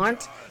 I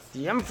want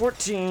the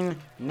M14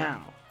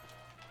 now.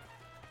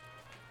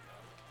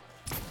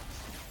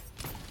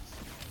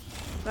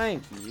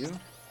 Thank you.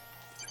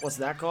 What's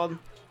that called?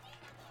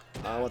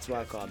 What's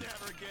that called?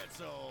 Never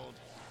gets old.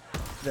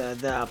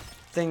 The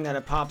thing that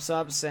it pops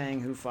up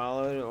saying who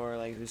followed or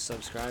like who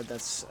subscribed.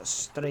 That's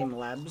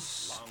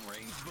Streamlabs. Long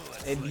range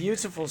bullets. A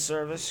beautiful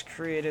service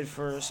created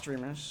for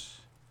streamers.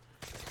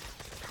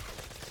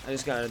 I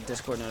just got a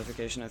Discord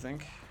notification, I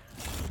think.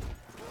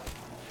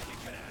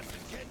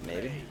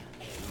 Maybe.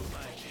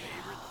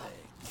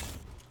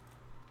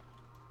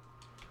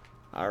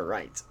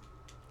 Alright.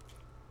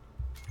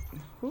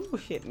 Who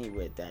hit me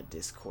with that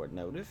Discord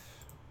notif?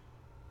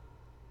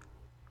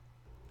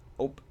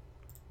 Dope.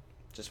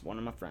 Just one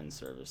of my friends'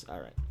 servers.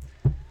 Alright.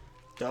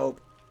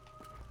 Dope.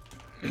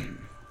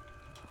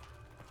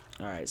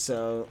 Alright,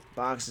 so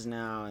box is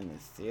now in the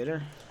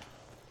theater,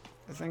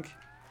 I think.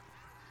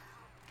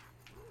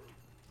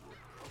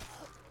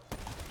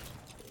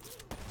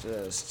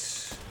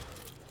 Just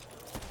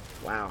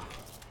wow.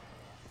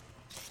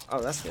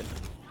 Oh, that's good.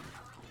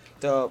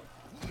 Dope.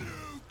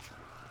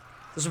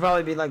 This will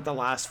probably be like the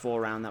last full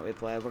round that we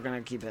play. We're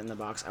gonna keep hitting the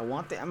box. I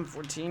want the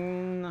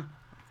M14.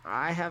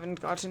 I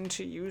haven't gotten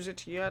to use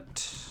it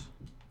yet.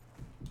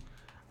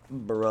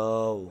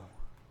 Bro,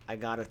 I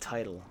got a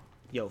title.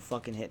 Yo,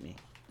 fucking hit me.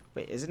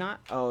 Wait, is it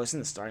not? Oh, it's in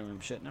the starting room.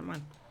 Shit, never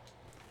mind.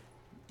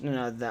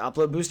 No, the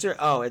upload booster.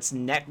 Oh, it's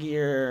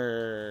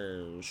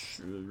Netgear.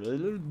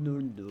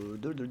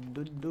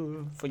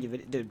 For you,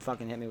 dude,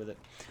 fucking hit me with it.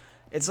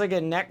 It's like a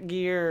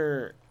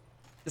Netgear.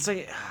 It's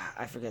like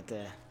I forget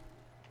the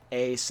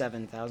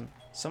A7000.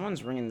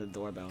 Someone's ringing the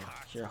doorbell.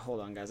 Here, hold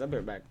on, guys. I'll be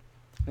right back.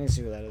 Let me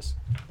see who that is.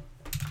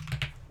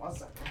 One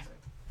sec.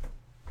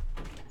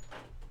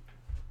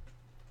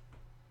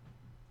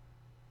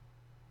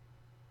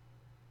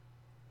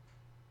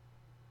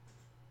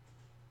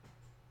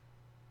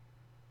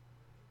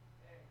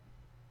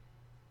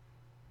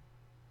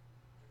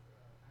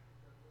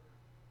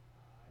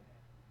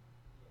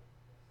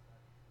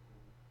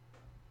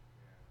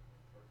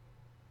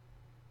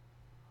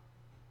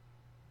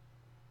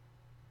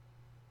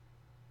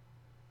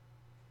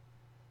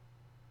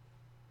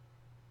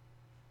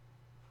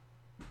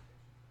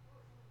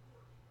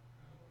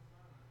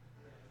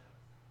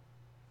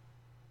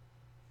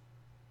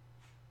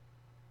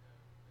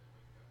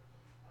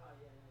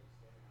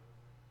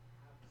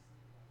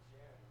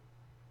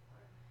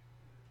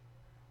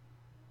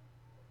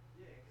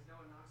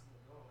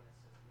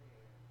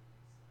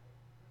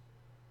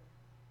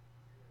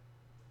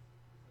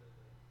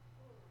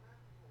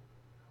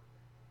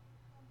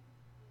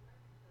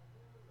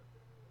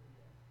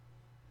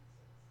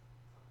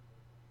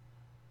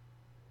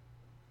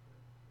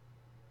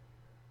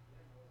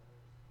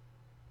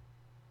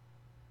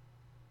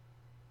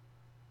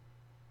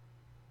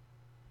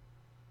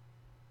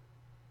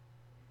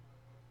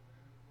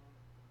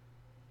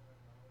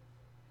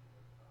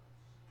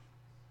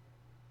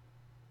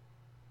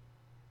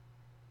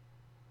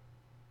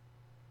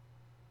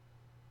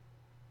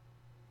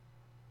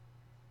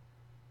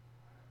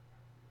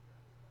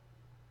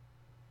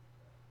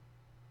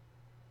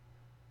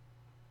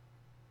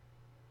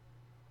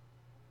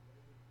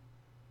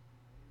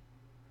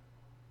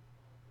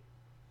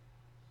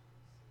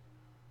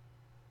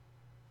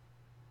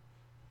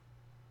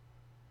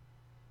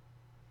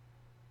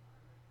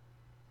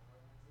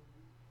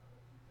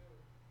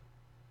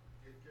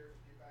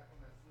 Get back on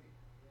that sleep.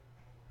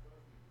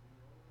 Trust me, when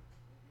you're older,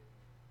 you'll get me.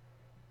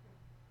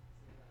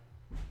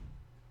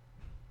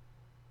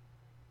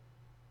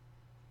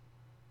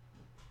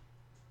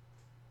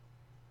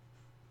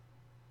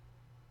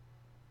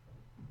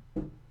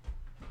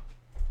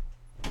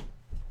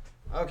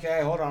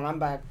 Okay, hold on. I'm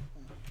back.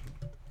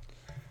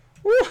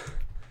 Woo!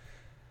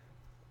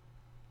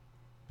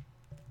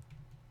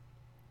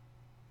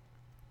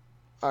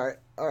 All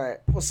right.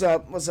 What's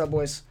up? What's up,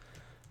 boys?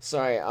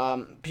 Sorry,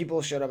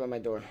 people showed up at my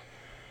door.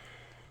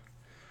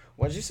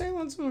 What did you say,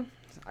 Lonesome?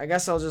 I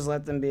guess I'll just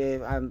let them be,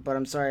 but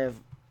I'm sorry if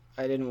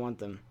I didn't want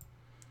them.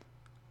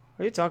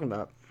 What are you talking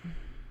about?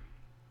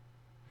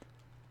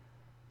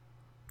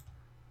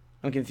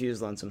 I'm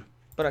confused, Lonesome.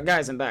 But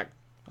guys, I'm back.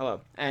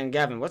 Hello. And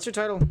Gavin, what's your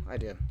title?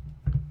 Idea.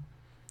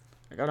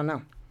 I gotta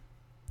know.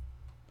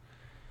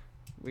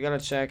 We gotta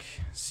check,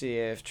 see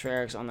if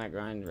Treyarch's on that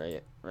grind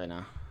right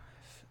now.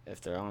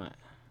 If they're on it.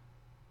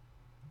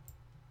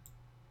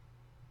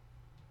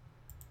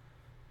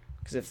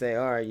 Because if they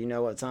are, you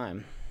know what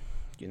time.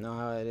 You know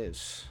how it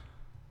is.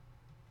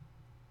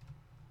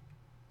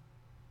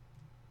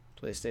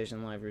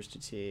 PlayStation Live Rooster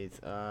Teeth.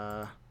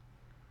 They're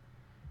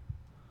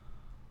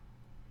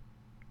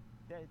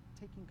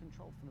taking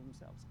control for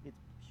themselves.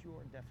 It's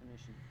pure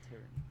definition of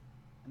tyranny.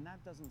 And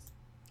that doesn't...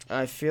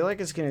 I feel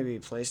like it's going to be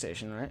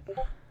PlayStation, right?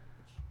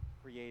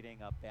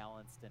 Creating a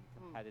balanced and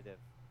competitive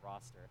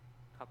roster.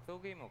 格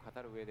闘ゲームを語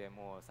る上で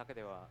もう避け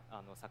ては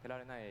避けら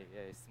れない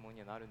質問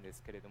にはなるんで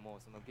すけれども、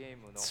そのゲー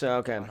ムの So,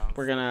 okay,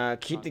 we're gonna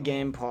keep the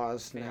game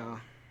paused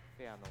now.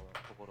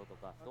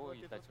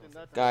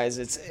 Guys,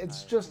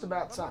 it's just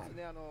about time.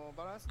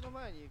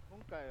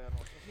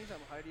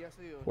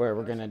 Where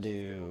we're gonna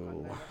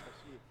do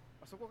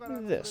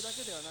this.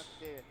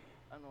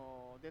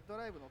 デッド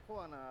ライブの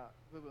コアな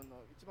部分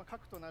の一番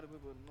核となる部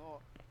分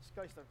のしっ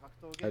かりした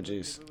格闘ゲーム Oh,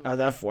 jeez. Oh,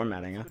 that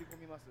formatting, huh?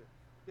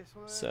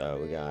 So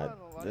we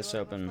got this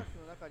open.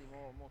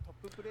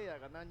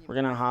 We're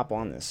gonna hop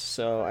on this.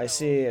 So I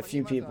see a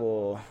few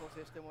people.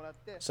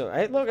 So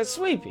hey, look, it's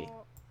Sweepy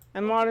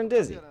and Modern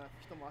Dizzy.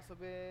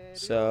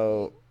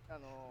 So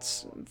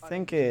I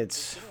think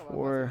it's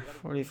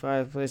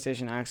 4:45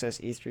 PlayStation Access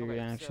E3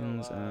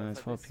 reactions.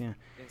 12 p.m.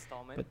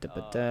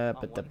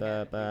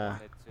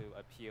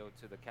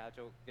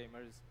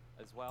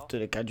 To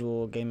the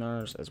casual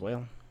gamers as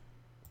well.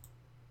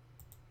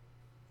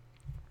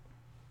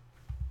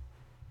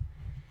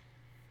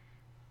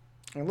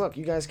 And look,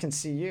 you guys can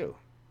see you.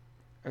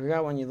 I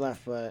forgot when you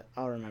left, but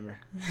I'll remember.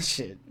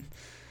 Shit.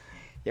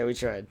 Yeah, we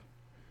tried.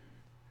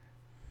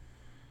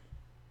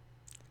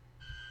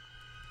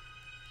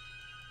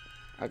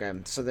 Okay,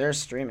 so they're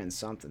streaming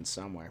something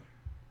somewhere.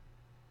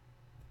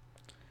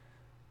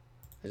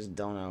 I just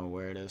don't know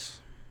where it is.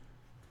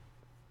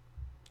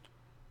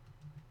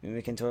 I mean,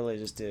 we can totally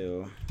just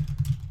do...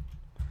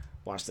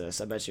 Watch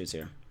this. I bet you it's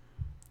here.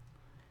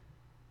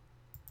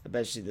 I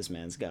bet you this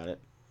man's got it.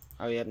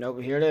 Oh, yep.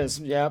 Nope. Here it is.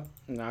 Yep.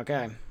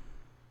 Okay.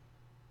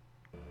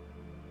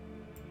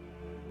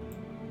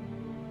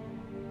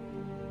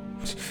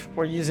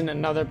 We're using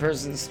another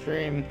person's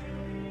stream.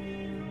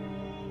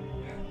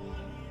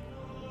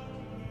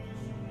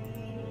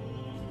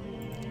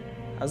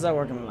 How's that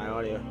working with my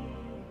audio?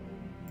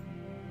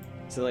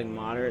 Is it like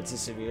moderate to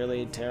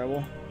severely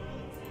terrible?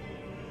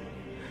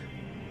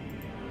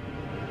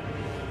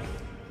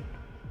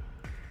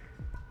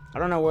 I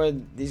don't know where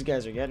these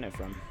guys are getting it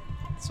from.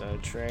 So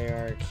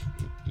Treyarch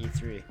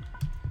E3.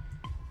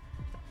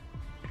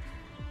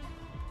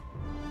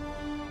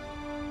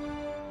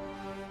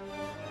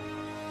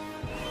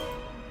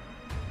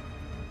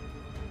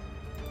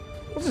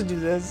 We'll just do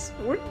this.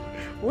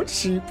 We're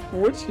cheap.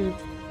 We're cheap.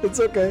 It's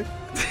okay.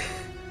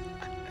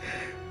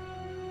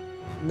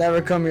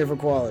 Never come here for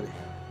quality.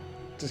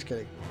 Just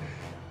kidding.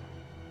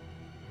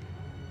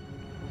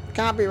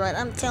 Copyright.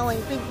 I'm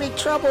telling big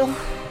trouble.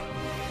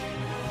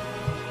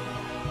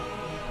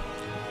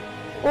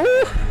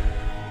 Ooh.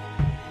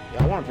 Yeah,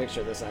 I want a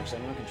picture of this actually.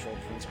 I'm gonna control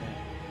print screen.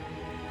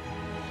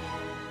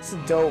 It's a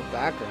dope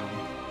background.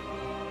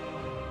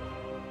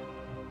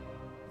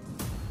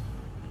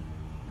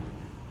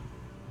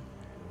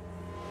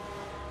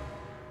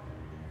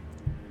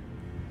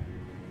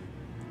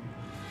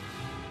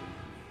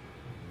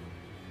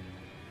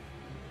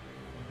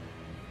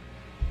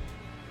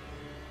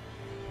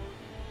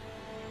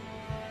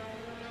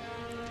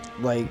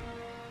 Like,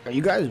 are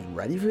you guys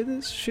ready for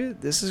this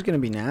shit? This is gonna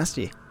be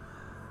nasty.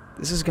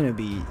 This is gonna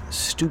be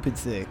stupid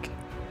thick.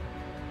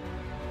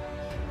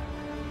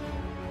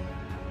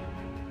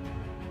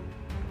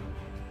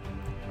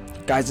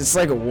 Guys, it's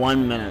like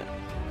 1 minute.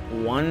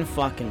 1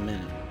 fucking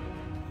minute.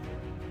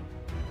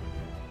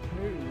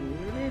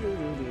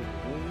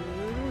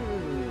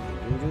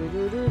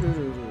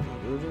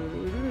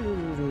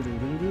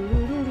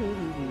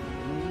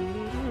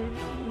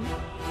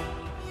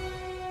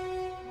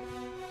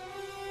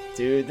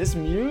 Dude, this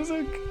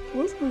music?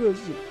 Listen to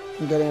this shit.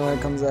 I'm getting when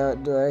it comes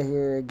out. Do I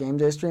hear a game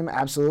day stream?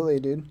 Absolutely,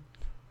 dude.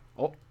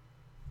 Oh.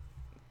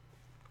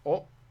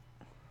 Oh.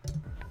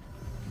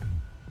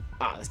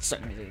 Ah, let's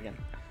start music again.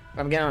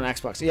 I'm getting on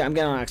Xbox. Yeah, I'm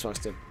getting on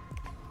Xbox too.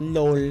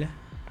 LOL.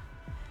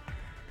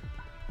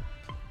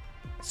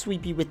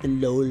 Sweepy with the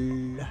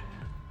LOL.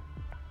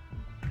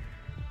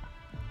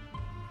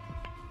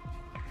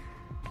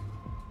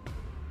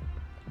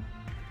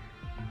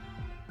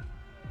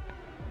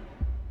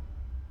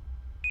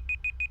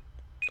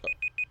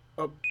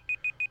 Oh.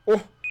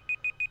 Oh.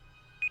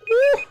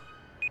 Oh.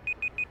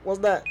 What's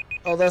that?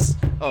 Oh, that's...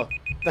 Oh.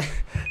 That's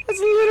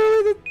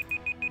literally the...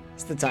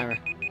 It's the timer.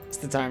 It's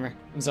the timer.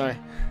 I'm sorry.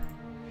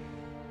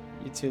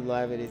 YouTube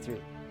Live 83.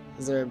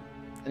 Is there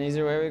an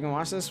easier way we can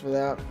watch this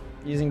without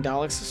using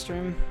Dalek's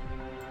stream?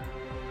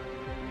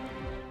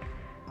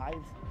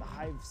 The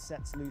hive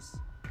sets loose.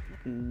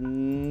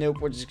 Nope,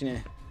 we're just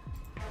gonna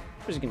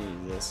use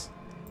this.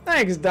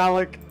 Thanks,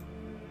 Dalek.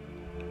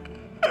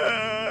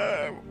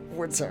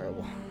 We're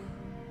terrible.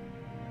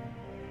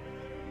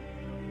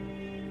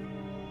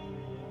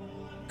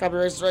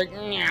 Copyright strike.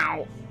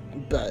 Meow.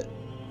 But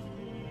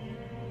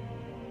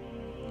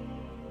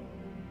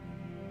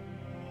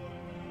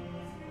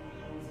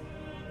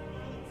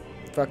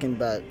fucking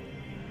bet.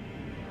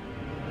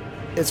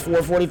 It's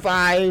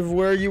 4:45.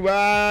 Where you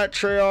at,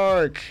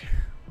 Treyarch?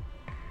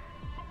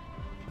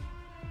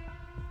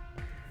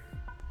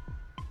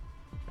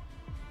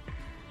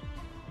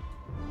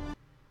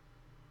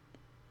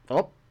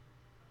 Oh.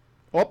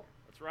 Oh.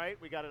 That's right.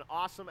 We got an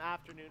awesome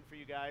afternoon for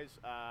you guys.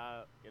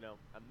 You know,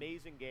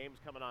 amazing games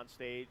coming on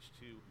stage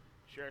to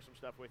share some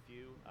stuff with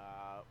you.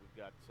 We've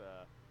got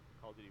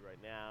Call of Duty right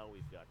now.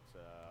 We've got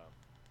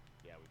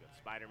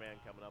Spider-Man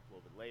coming up a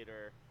little bit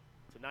later.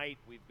 Tonight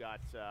we've got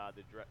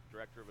the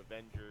director of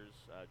Avengers,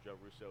 Joe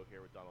Russo,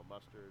 here with Donald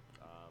Mustard.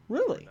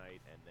 Really?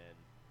 Tonight, and then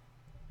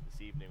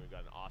this evening we've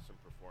got an awesome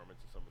performance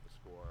of some of the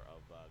score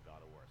of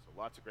God of War. So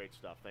lots of great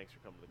stuff. Thanks for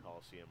coming to the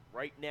Coliseum.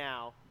 Right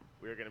now,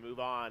 we're going to move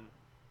on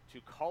to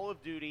Call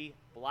of Duty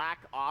Black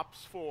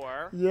Ops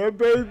 4. Yeah,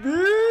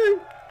 baby.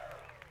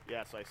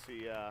 Yes, I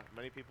see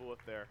many people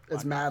with their.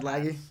 It's Black mad Ops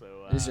laggy. hats,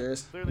 so, Are you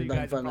serious? Clearly, you We've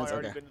guys done 5 have minutes, probably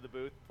already okay. been to the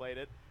booth, played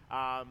it.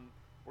 We're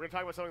going to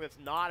talk about something that's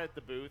not at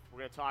the booth. We're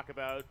going to talk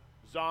about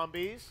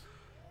zombies.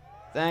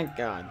 Thank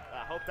God.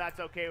 I hope that's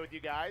okay with you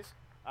guys.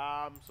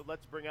 So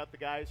let's bring out the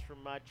guys from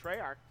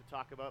Treyarch to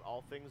talk about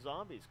all things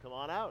zombies. Come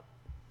on out.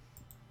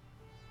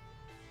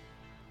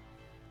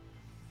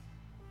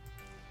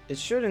 It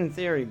should, in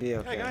theory, be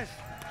okay. Hey, guys.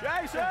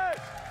 Jason!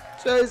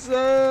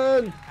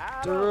 Jason!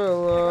 Adam!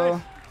 Derulo.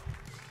 Hey, guys.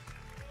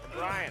 And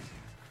Brian.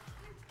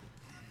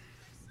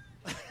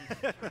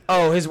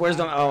 Oh, his words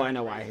don't. Oh, I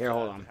know why. Great, Here,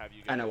 hold to on. have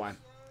you I know guys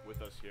why.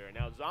 With us here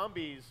now,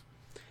 zombies.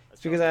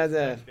 It's because I had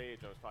to. Stage,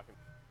 I was talking.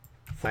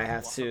 I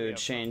have Well, to yeah,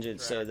 change it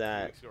Treyarch so 2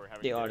 that weeks ago, we're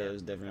having the dinner, audio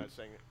is and I different. was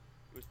saying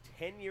it was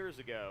 10 years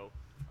ago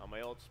on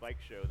my old Spike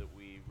show that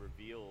we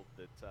revealed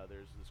that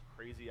there's this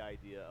crazy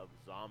idea of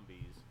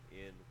zombies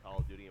in Call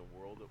of Duty and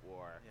World at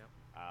War. Yep.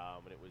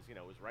 And it was, it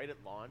was right at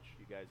launch.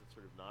 You guys had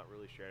sort of not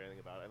really shared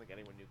anything about it. I don't think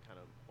anyone knew kind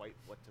of quite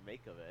what to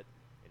make of it.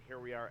 And here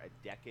we are a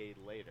decade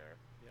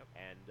later. Yep.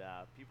 And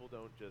people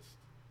don't just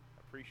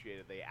appreciate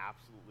it; they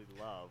absolutely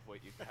love what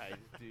you guys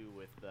do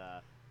with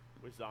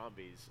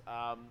zombies.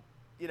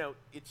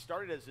 It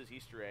started as this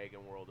Easter egg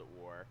in World at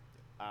War.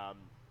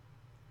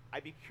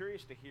 I'd be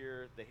curious to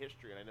hear the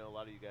history, and I know a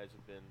lot of you guys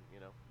have been,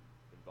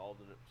 involved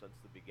in it since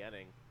the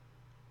beginning.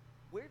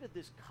 Where did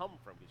this come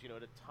from? Because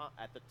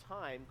at the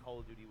time, Call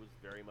of Duty was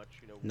very much,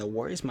 No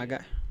worries, my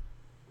guy.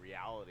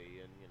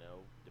 reality, and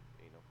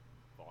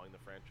following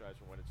the franchise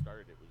from when it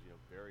started, it was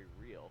very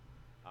real,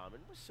 and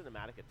it was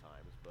cinematic at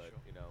times, but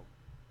Sure.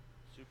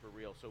 super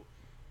real. So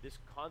this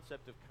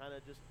concept of kind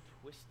of just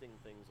twisting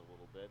things a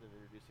little bit and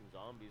introducing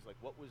zombies, like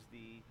what was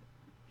the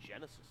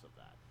genesis of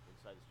that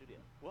inside the studio?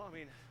 Well, I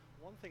mean,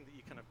 one thing that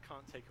you kind of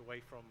can't take away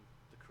from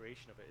the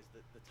creation of it is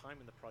that the time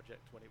in the project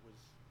when it was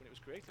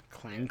created.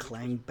 Clang, which was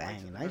clang, right bang.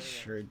 at the Nice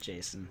very shirt, end.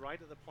 Jason. Right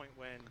at the point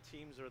when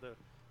teams are the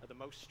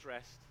most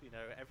stressed,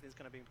 everything's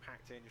going to be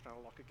packed in, you're trying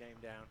to lock a game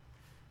down.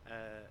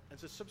 And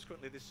so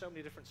subsequently, there's so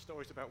many different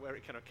stories about where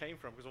it kind of came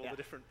from, because all the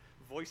different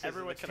voices.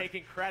 Everyone's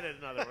taking credit,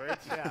 in other words.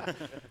 Yeah.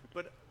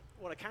 But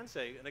what I can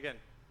say, and again,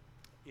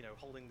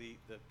 holding the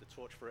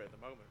torch for it at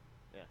the moment,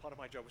 part of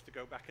my job was to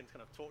go back and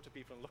kind of talk to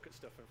people and look at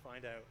stuff and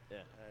find out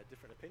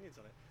different opinions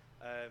on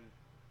it.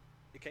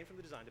 It came from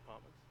the design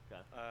department.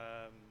 Okay.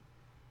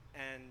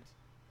 And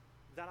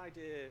that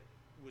idea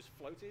was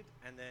floated,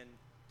 and then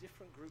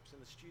different groups in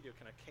the studio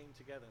kind of came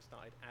together and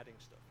started adding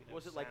stuff.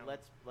 Was it like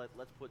sound.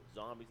 let's put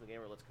zombies in the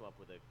game, or let's come up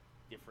with a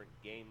different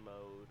game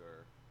mode,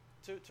 or?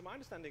 To my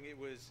understanding, it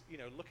was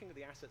looking at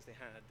the assets they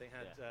had. They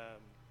had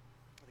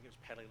I think it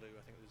was Peleliu.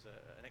 I think it was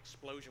an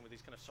explosion with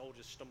these kind of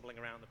soldiers stumbling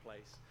around the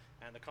place,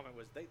 and the comment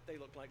was they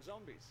look like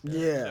zombies. So Yeah,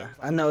 it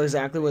was like I know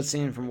exactly what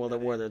scene from World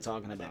at War they're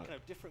talking and then about. kind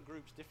of different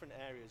groups, different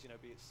areas.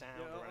 Be it sound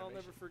Yeah, or I'll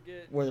animation. never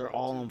forget. Where they're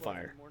all 2 on o'clock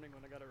fire. in the morning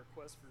when I got a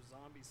request for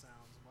zombie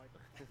sounds. I'm like,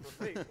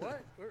 wait,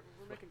 what? We're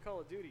making Call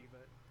of Duty,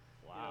 but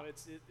Wow.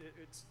 it's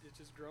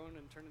just grown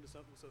and turned into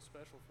something so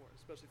special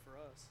especially for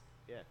us.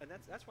 Yeah. And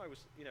that's why it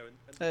was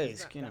and Hey,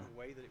 that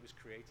way that it was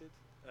created.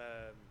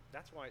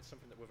 That's why it's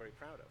something that we're very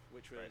proud of,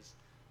 which was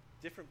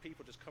different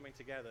people just coming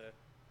together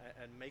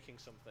and making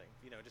something.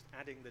 Just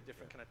adding the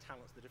different kind of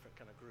talents, the different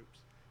kind of groups.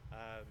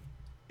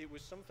 It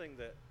was something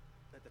that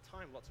at the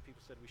time lots of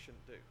people said we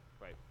shouldn't do.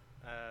 Right.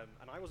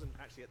 And I wasn't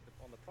actually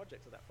on the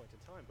project at that point in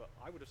time, but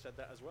I would have said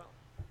that as well.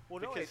 Well,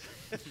 no, Because-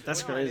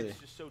 That's well, and crazy.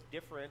 It's just so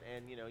different,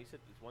 and he said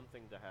it's one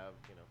thing to have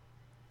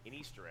an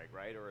Easter egg,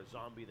 right, or a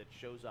zombie that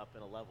shows up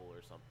in a level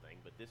or something,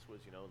 but this was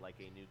like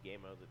a new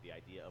game mode, that the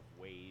idea of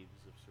waves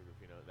of sort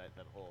of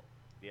that whole.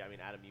 Yeah, I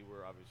mean, Adam, you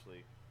were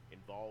obviously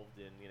involved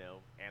in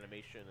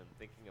animation and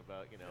thinking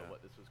about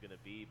what this was going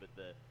to be, but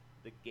the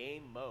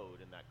game mode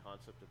and that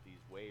concept of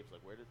these waves,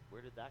 like where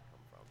did that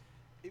come from?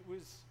 It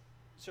was,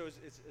 so as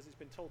it's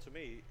been told to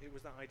me, it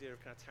was that idea of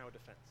kind of tower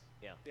defense.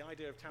 Yeah. The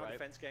idea of tower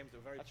defense games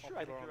that were very That's true.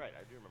 popular I think you're right.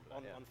 I do remember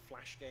that. on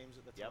Flash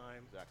games at the Yep,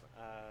 time. exactly.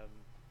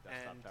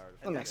 And, tower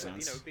That makes then,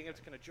 sense. being able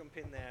to kind of jump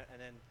in there and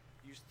then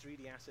use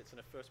 3D assets and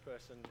a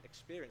first-person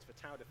experience for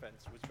tower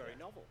defense was very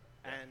novel.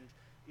 Yeah. And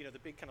the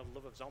big kind of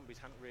love of zombies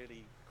hadn't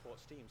really caught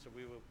steam, so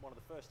we were one of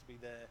the first to be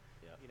there.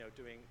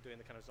 Doing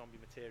the kind of zombie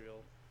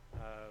material,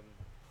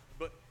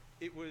 but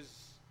it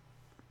was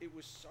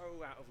so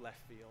out of left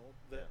field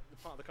that the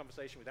part of the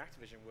conversation with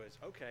Activision was,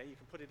 okay, you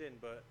can put it in,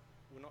 but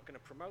we're not going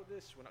to promote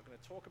this. We're not going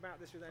to talk about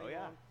this with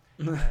anyone.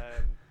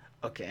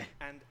 Okay.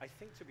 And I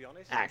think, to be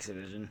honest,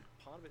 Activision.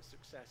 part of its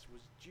success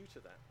was due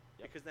to that,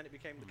 because then it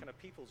became the kind of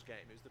people's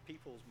game. It was the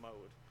people's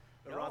mode,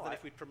 rather than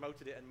if we'd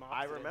promoted it and marketed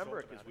I it.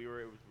 remember it because we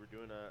were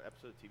doing an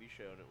episode of TV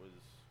show, and I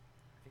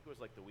think it was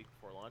like the week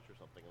before launch or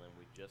something, and then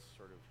we just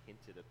sort of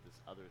hinted at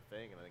this other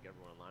thing, and I think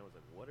everyone online was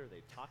like, "What are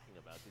they talking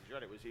about?" Because you're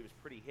right, it was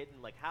pretty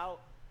hidden. Like, how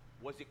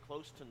was it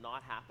close to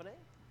not happening?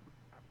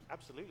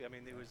 Absolutely. I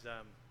mean, there was.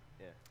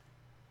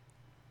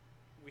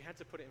 We had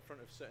to put it in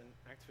front of certain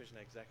Activision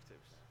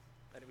executives.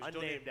 And it was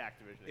Unnamed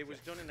Activision. It was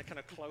done in a kind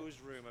of closed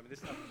room. I mean,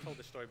 I've told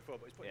this story before,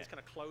 but it's put in this kind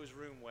of closed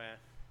room where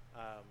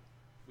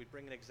we'd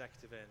bring an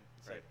executive in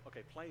and say,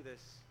 okay, play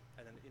this,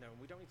 and then,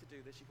 we don't need to do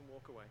this, you can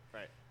walk away.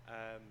 Right.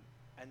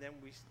 And then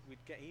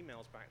we'd get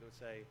emails back that would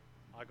say,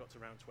 I got to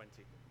round 20.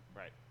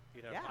 Right.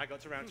 I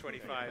got to round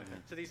 25.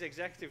 So these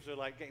executives were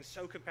like getting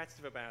so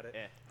competitive about it.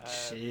 Yeah.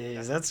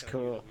 Jeez, that's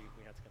cool.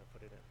 We had to kind of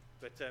put it in.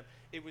 But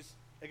it was,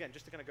 again,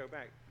 just to kind of go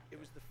back, it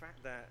was the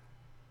fact that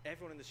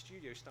everyone in the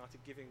studio started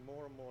giving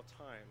more and more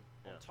time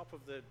on top of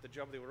the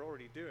job they were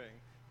already doing,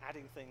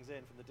 adding things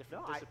in from the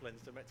different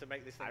disciplines to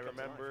make this thing I come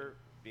to life. remember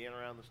being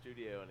around the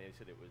studio, and they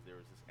said there was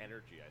this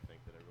energy, I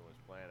think, that everyone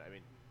was playing. I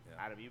mean,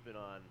 Yeah. Adam, you've been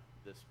on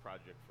this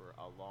project for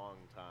a long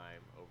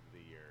time over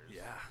the years.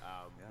 Yeah.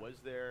 Was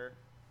there?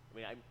 I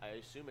mean, I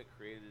assume it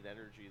created an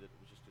energy that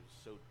was just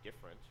so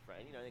different.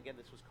 And you know, again,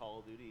 this was Call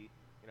of Duty.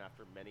 You know,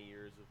 after many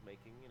years of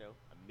making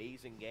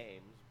amazing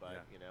games,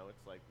 but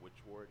it's like, which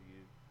war do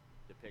you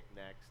depict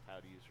next?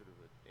 How do you sort of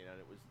and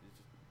it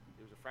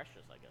was a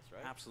freshness, I guess,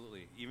 right?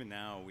 Absolutely. Even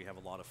now, we have a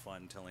lot of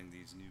fun telling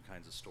these new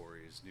kinds of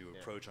stories, new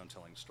approach on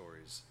telling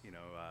stories.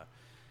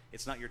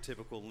 It's not your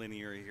typical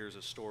linear, here's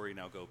a story,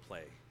 now go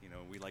play.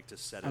 We like to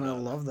set it up. And I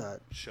love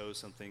that. Show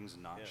some things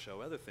and not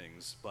show other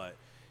things. But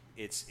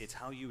it's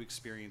how you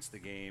experience the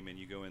game, and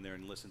you go in there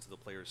and listen to the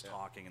players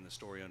talking, and the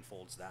story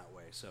unfolds that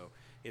way. So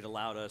it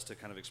allowed us to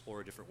kind of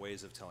explore different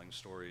ways of telling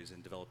stories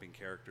and developing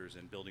characters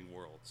and building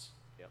worlds.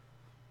 Yep.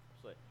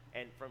 Absolutely.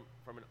 And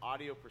from an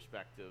audio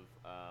perspective,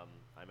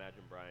 I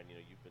imagine, Brian,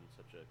 you've been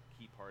such a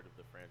key part of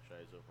the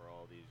franchise over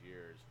all these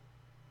years.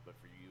 But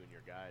for you and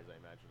your guys, I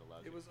imagine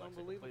allows It you was to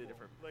play unbelievable.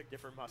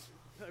 different muscle.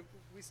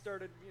 We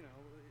started,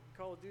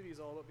 Call of Duty is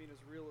all about being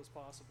as real as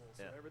possible.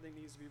 So Yeah. everything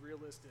needs to be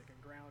realistic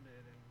and grounded,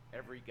 and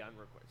Every gun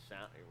records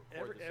sound.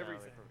 Record the sound,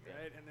 everything, yeah.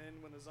 right? And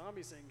then when the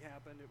zombie thing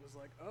happened, it was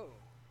like, oh,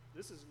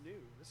 this is new.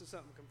 This is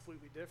something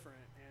completely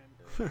different, and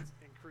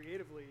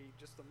creatively,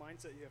 just the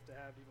mindset you have to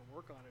even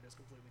work on it is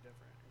completely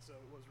different. And so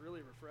it was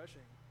really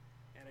refreshing,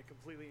 and it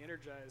completely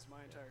energized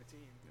my entire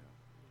team.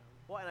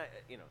 Well, and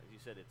as you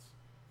said,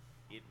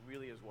 it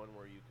really is one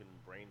where you can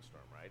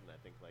brainstorm, right? And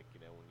I think, like,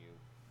 when you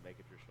make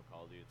a traditional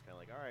Call of Duty, it's kind of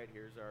like, all right,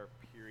 here's our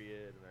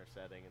period and our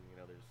setting, and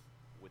there's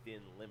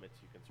within limits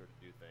you can sort of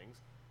do things.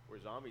 Where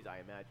zombies, I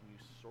imagine you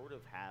sort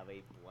of have a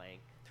blank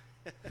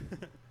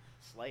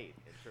slate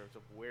in terms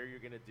of where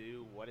you're going to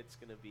do, what it's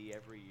going to be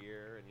every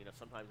year, and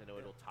sometimes I know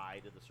it'll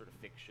tie to the sort of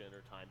fiction or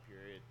time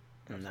period.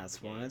 And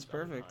that's why it's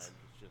Other perfect. times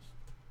it's just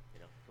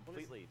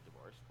completely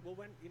divorced. Well,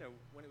 when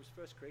it was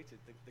first created,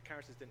 the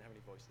characters didn't have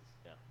any voices.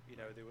 Yeah.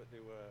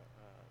 They were,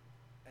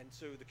 and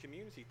so the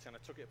community kind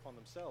of took it upon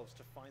themselves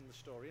to find the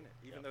story in it,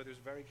 even though there was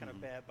very kind of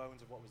bare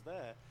bones of what was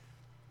there.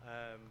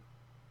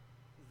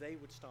 They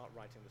would start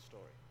writing the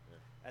story.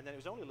 And then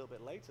it was only a little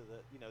bit later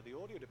that the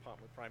audio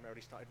department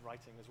primarily started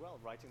writing as well,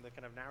 writing the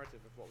kind of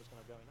narrative of what was kind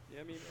of going on.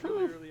 Yeah, I mean,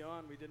 really early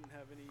on, we didn't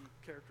have any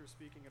characters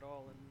speaking at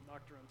all in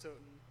Nocturne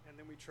Toten, and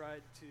then we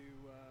tried to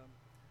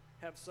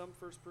have some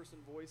first-person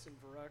voice in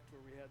Verrect,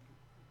 where we had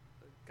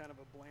kind of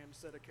a bland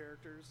set of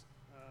characters.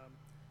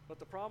 But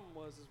the problem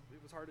was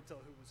it was hard to tell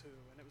who was who,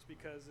 and it was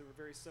because there were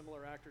very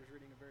similar actors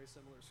reading a very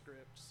similar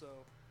script.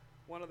 So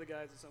one of the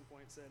guys at some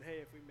point said, "Hey,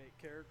 if we make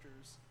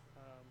characters,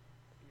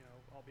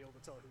 I'll be able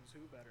to tell who's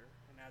who better,"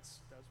 and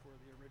that's where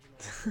the original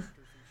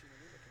characters from Shin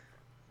Onuma came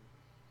from.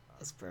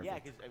 That's perfect.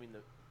 Yeah, because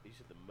you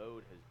said the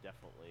mode has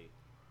definitely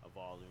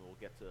evolved, and we'll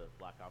get to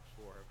Black Ops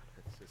 4.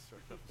 But it's just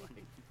sort of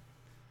like,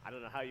 I don't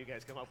know how you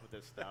guys come up with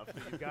this stuff.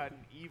 But you've gotten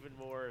even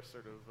more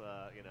sort of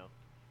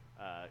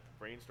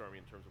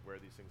brainstorming in terms of where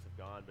these things have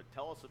gone. But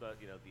tell us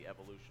about the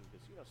evolution,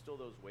 because still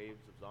those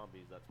waves of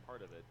zombies, that's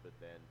part of it. But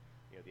then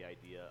the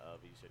idea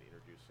of, you said,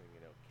 introducing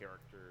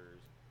characters,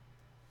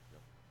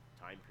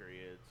 time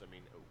periods. I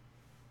mean,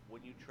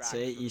 when you track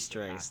Say sort of Easter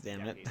the eggs, past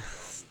damn it. decade of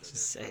zombies, are Just there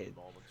say sort it. of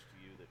moments to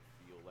you that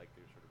feel like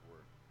there sort of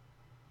were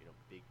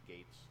big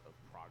gates of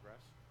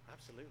progress?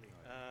 Absolutely.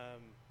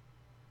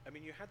 I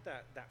mean, you had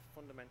that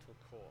fundamental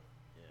core,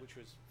 which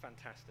was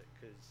fantastic,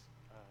 because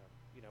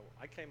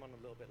I came on a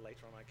little bit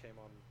later on. I came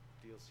on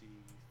DLC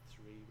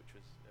 3, which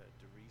was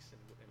Derice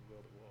in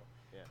World at War.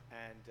 Yeah.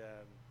 And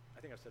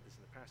I think I've said this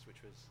in the past,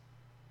 which was,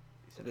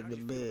 he said, Look "How at did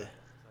you the feel bear." about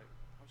it?" I was like,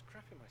 I was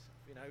crapping myself.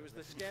 It was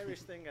the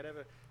scariest thing I'd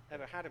ever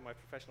had in my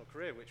professional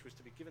career, which was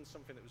to be given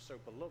something that was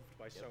so beloved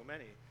by so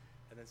many,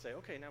 and then say,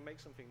 okay, now make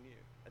something new.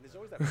 And there's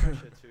always that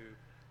pressure to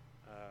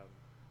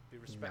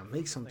be respectful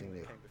make of the something thing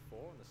new. that came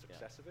before and the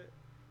success of it,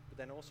 but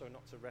then also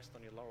not to rest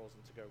on your laurels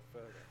and to go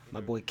further.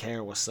 My boy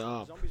Care, what's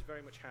up? Zombies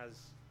very much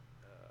has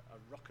a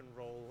rock and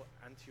roll,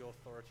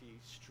 anti-authority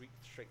streak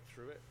straight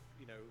through it.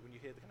 When you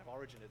hear the kind of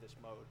origin of this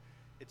mode,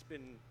 it's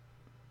been.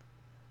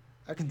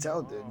 I can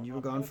tell, dude. You were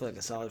our gone for like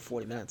a purpose is to solid keep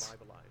 40 that minutes.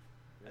 vibe alive.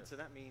 And so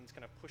that means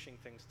kind of pushing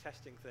things,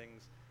 testing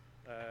things,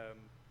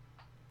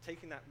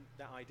 taking that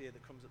idea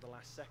that comes at the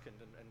last second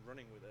and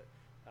running with it.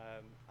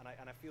 And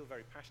I feel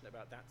very passionate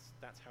about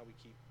that's how we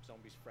keep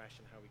zombies fresh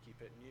and how we keep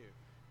it new.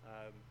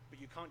 But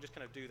you can't just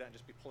kind of do that and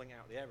just be pulling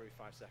it out the air every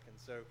 5 seconds.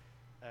 So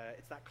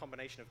it's that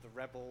combination of the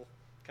rebel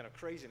kind of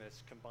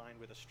craziness combined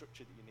with a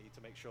structure that you need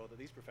to make sure that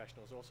these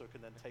professionals also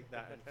can then take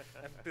that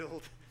and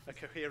build a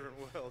coherent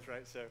world,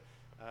 right? So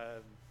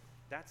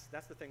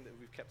that's the thing that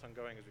we've kept on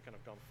going as we've kind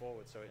of gone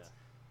forward. So it's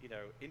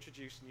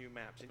introduce new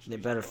maps. They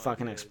better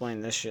fucking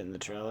explain this shit in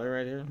the trailer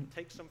right here.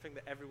 Take something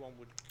that everyone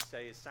would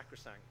say is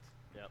sacrosanct,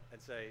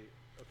 and say,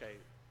 okay,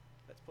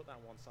 let's put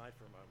that on one side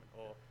for a moment,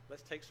 or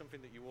let's take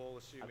something that you all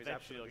assume is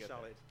Eventually absolutely you'll get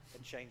solid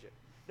and change it.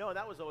 No,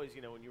 that was always,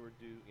 when you were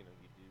you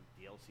do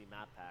DLC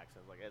map packs,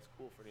 I was like, that's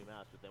cool for new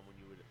maps, but then when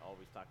you would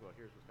always talk about,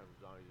 here's what's coming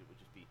from zombies, it would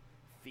just be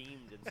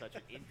themed in such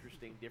an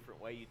interesting,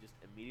 different way. You just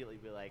immediately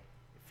be like,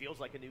 it feels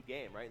like a new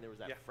game, right? And there was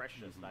that Yeah.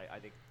 freshness, and I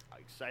think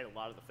excited a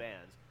lot of the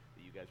fans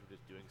that you guys were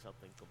just doing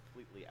something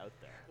completely out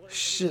there. Well,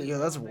 Shit, yo,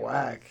 that's the thing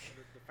whack.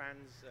 is, the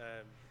fans,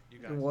 you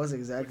guys It was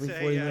exactly would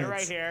say, 40 uh, minutes.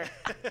 Right here.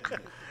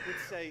 would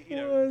say, you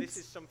know, What? this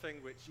is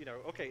something which, you know,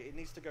 okay, it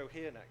needs to go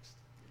here next.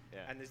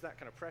 Yeah. And there's that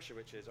kind of pressure,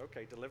 which is,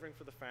 okay, delivering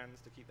for the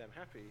fans to keep them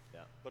happy,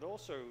 Yeah. but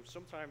also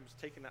sometimes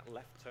taking that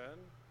left turn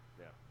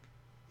Yeah.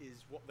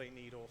 is what they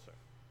need also.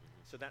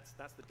 So that's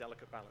the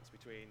delicate balance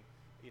between,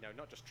 you know,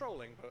 not just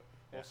trolling, but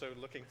also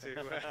looking to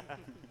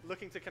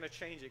kind of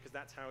change it, because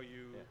that's how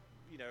you,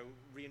 you know,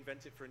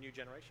 reinvent it for a new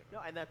generation.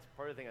 No, and that's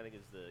part of the thing I think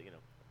is the, you know,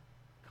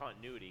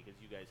 continuity, because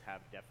you guys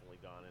have definitely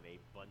gone in a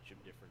bunch of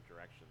different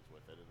directions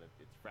with it, and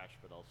it's fresh,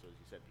 but also, as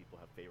you said, people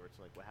have favorites,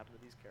 like what happened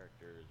to these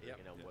characters, or, Yep.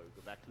 you know, what,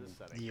 go back to this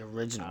setting. The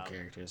original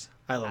characters.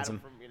 I love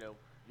Adam, them. from, you know,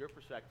 your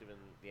perspective in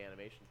the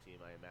animation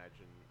team, I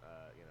imagine,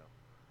 you know,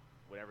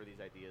 whenever these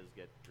ideas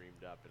get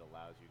dreamed up, it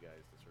allows you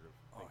guys to sort of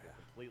think of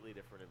completely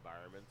different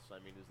environments. I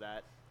mean, is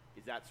that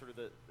sort of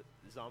the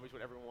Zombies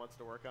what everyone wants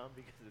to work on,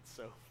 because it's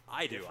so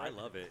I do. I different?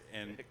 love it.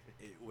 And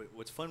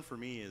what's fun for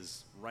me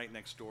is right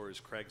next door is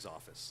Craig's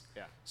office.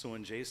 Yeah. So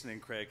when Jason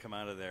and Craig come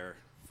out of there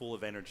full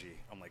of energy,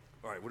 I'm like,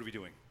 all right, what are we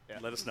doing? Yeah.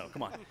 Let us know.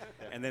 Come on.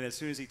 And then as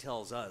soon as he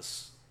tells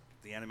us,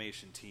 the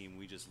animation team,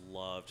 we just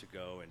love to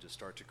go and just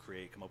start to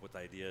create, come up with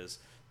ideas,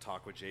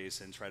 talk with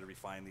Jason, try to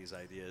refine these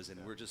ideas.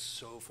 And we're just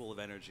so full of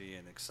energy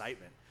and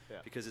excitement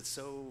because it's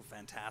so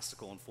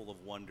fantastical and full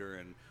of wonder.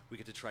 And we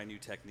get to try new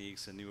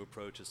techniques and new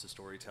approaches to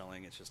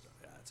storytelling. It's just,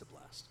 it's a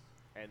blast.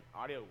 And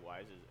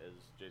audio-wise, as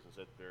Jason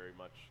said, very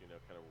much, you know,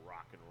 kind of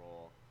rock and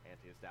roll,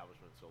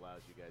 anti-establishment, so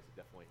allows you guys to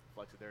definitely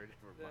flex a very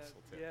different muscle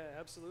too. Yeah,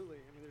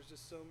 absolutely. I mean, there's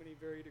just so many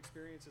varied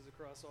experiences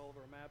across all of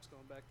our maps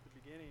going back to the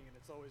beginning, and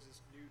it's always this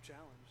new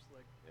challenge.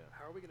 Like,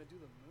 how are we going to do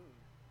the moon?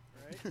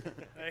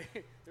 Right?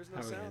 There's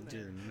no sound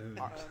there.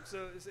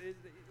 So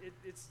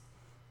it's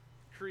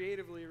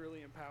creatively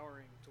really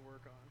empowering to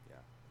work on.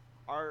 Yeah.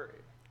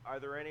 Are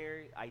there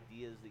any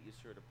ideas that you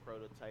sort of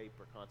prototype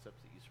or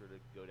concepts that you sort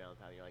of go down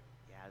and you're like,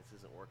 yeah,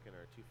 this isn't working,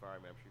 or too far? I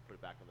mean, I'm sure you put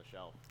it back on the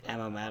shelf.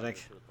 Ammo-matic.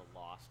 Sort of the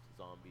lost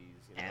zombies.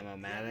 You know,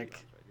 Ammo-matic.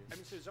 I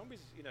mean, so zombies,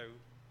 you know,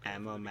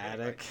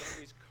 Ammo-matic.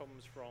 zombies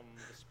comes from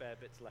the spare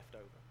bits left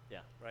over.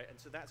 Yeah. Right, and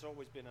so that's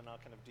always been in our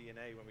kind of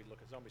DNA when we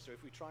look at zombies. So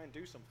if we try and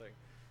do something,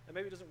 and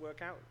maybe it doesn't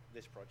work out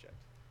this project,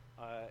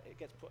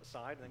 it gets put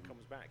aside and then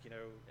comes back. You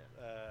know,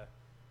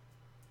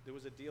 there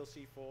was a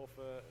DLC for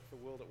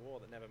World at War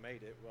that never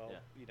made it. Well,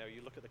 you know, you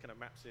look at the kind of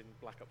maps in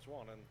Black Ops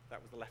 1, and that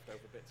was the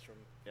leftover bits from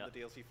the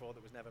DLC 4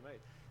 that was never made.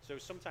 So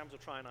sometimes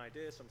we'll try an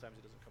idea, sometimes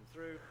it doesn't come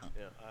through.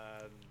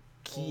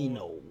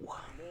 Kino.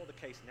 More the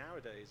case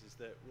nowadays is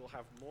that we'll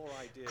have more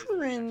ideas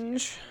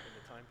Cringe. in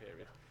the time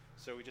period.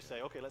 So we just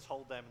say, okay, let's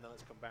hold them and then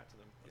let's come back to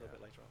them a little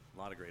bit later on.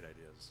 A lot of great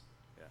ideas.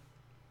 Yeah.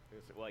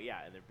 Well,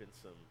 yeah, and there've been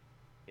some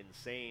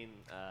insane,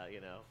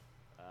 you know,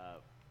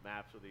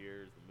 maps over the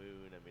years, the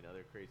moon, I mean,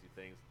 other crazy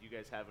things. Do you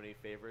guys have any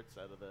favorites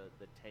out of the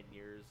 10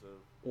 years of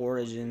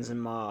Origins and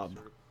Mob.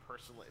 Sort of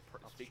personally,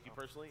 speak to you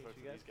personally,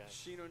 you guys?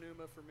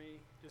 Shinonuma for me,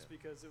 just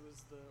because it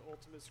was the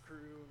Ultimus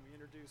crew and we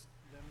introduced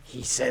them.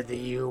 He said the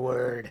U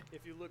word.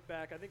 If you look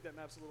back, I think that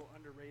map's a little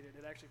underrated.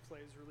 It actually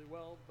plays really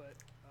well, but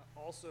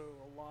also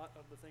a lot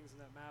of the things in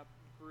that map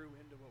grew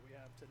into what we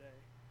have today.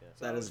 Yeah.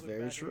 So That I is always look very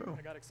back and true.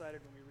 I got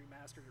excited when we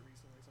remastered it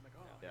recently. So I'm like,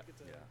 oh, I get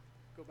to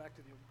go back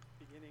to the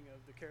beginning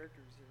of the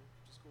characters here,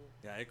 which is cool.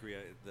 Yeah, I agree.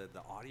 The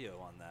audio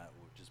on that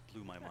just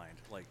blew my mind.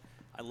 Like,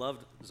 I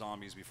loved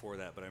Zombies before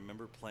that, but I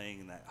remember playing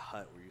in that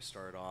hut where you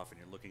start off and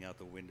you're looking out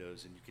the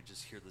windows and you could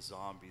just hear the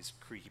zombies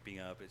creeping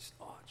up. It's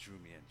it drew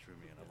me in.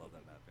 I love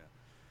that map. Yeah.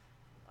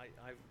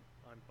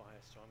 I'm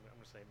biased, so I'm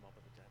going to say Mob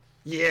of the Dead.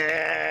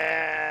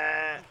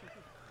 Yeah.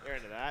 They're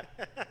into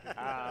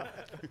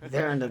that.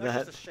 They're into That's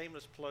that. just a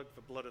shameless plug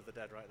for Blood of the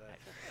Dead right there.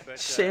 But,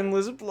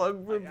 Shameless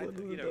plug for Blood of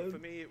the you know, Dead. for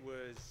me it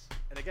was,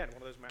 and again,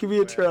 one of those maps Give me a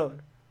where, trailer.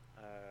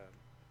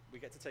 we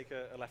get to take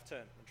a left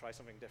turn and try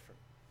something different.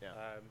 Yeah.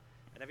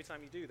 And every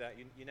time you do that,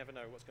 you never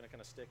know what's going to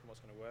kind of stick and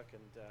what's going to work.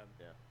 And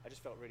I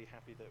just felt really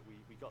happy that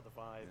we got the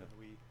vibe and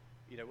we,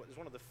 you know, it was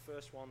one of the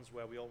first ones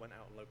where we all went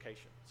out on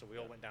location. So we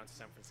all went down to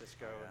San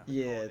Francisco. And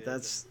Yeah, recorded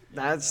that's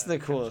the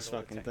captured coolest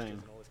all the fucking textures thing.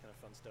 And all this kind of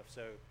fun stuff.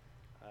 So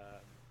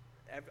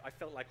I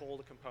felt like all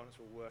the components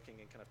were working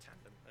in kind of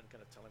tandem and kind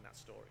of telling that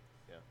story.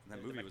 Yeah. And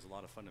that movie was a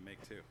lot of fun to make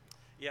too.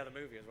 Yeah, the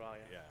movie as well.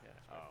 Yeah.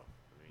 Yeah. Oh,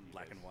 I mean, you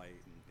Black guys- and white,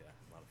 and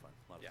a lot of fun.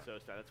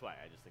 So that's why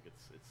I just think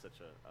it's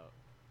such a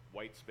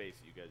white space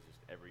that you guys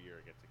just every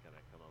year get to kind of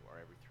come up, or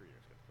every 3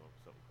 years get to come up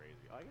with something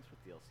crazy. I guess with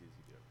DLCs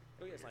you do.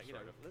 Oh yeah, it's like, you know,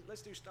 sort of.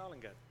 let's do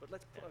Stalingrad, but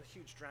let's put a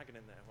huge dragon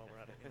in there while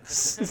we're at it. You know?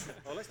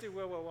 Or let's do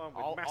World War I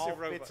with all massive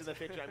robots. fits in the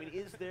picture. I mean,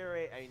 is there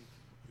a? I mean,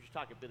 we should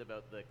talk a bit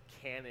about the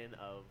canon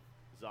of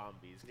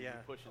zombies. Yeah.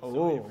 You push in so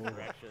many different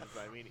directions.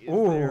 I mean, is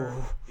there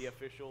the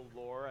official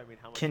lore? I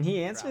mean, how much? Can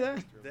he answer that?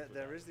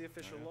 There is the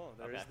official law.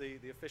 There is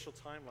the official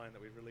timeline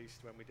that we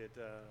released when we did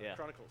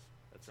Chronicles.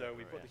 That's So right,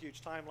 we put yeah. the huge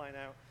timeline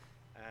out.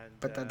 And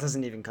But that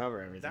doesn't even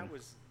cover everything.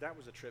 that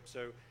was a trip.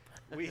 So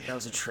we That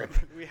was a trip.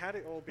 we had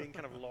it all being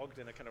kind of logged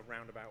in a kind of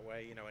roundabout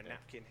way, you know, a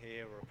napkin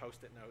here or a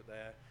post-it note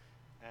there.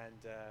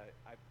 And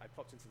I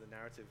popped into the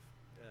narrative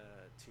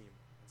team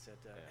and said,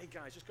 "Hey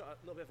guys, just got a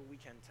little bit of a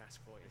weekend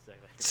task for you.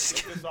 Make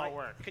this all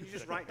work. Can you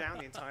just write down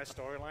the entire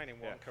storyline in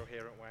one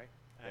coherent way?"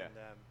 And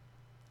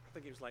I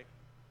think it was like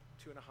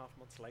 2.5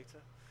 months later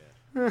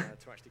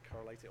to actually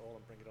correlate it all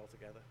and bring it all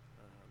together.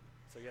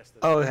 So yes.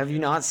 Oh, have you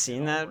not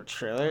seen that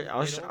trailer?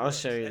 I'll It all I'll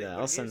show you works. that. But I'll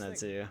here's send the that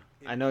to thing, you.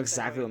 in I know the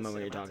same exactly way what in the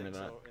moment you're talking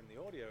cinematics about. or in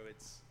the audio,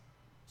 it's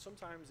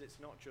sometimes it's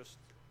not just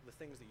the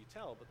things that you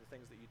tell, but the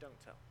things that you don't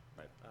tell.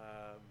 Right.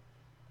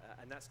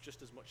 And that's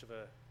just as much of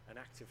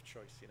an active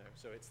choice, you know.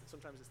 So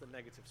sometimes it's the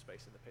negative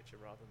space in the picture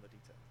rather than the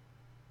detail.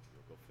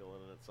 We'll go fill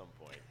in at some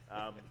point.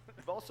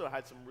 We've also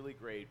had some really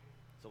great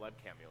celeb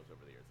cameos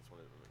over the years. It's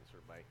one of the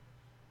sort of my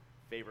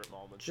favorite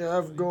moments.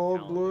 Jeff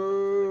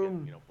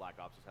Goldblum. You know, Black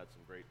Ops has had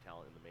some great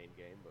talent in the main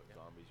game, but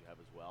Zombies you have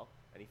as well.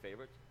 Any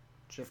favorites?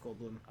 Jeff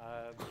Goldblum.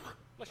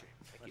 Bless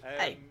you.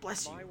 Hey,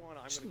 bless you. My one,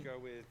 I'm going to go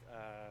with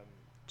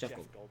Jeff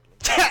Goldblum.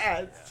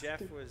 Yes.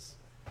 Jeff was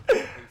a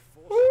force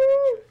of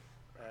nature.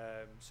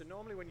 So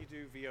normally when you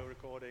do VO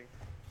recording,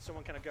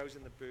 someone kind of goes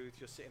in the booth,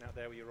 you're sitting out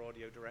there with your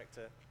audio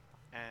director,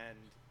 and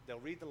they'll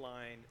read the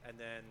line, and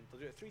then they'll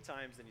do it 3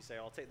 times, then you say,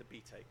 I'll take the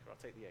B take, or I'll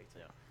take the A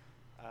take.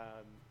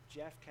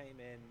 Jeff came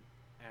in,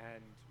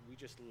 and we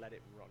just let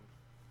it run.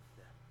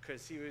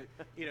 Because he was,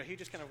 you know, he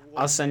just kind of.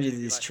 I'll send you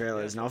these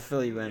trailers, and I'll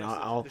fill you in.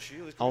 I'll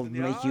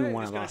make you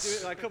one of us.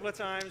 Do it like a couple of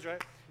times,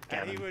 right?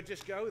 And he would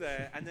just go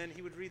there, and then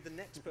he would read the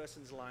next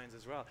person's lines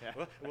as well.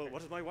 Yeah. Well,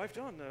 what has my wife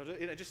done?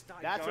 You know, just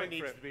started That's going what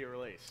for needs it. to be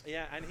released.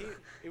 Yeah, and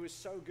it was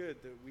so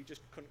good that we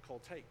just couldn't call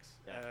takes.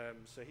 Yeah.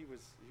 So he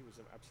was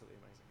absolutely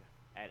amazing.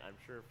 Yeah. And I'm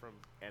sure from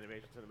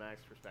Animation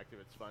Cinematic's perspective,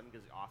 it's fun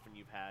because often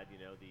you've had, you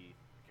know, the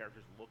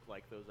characters look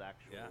like those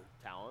actual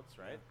talents,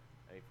 right?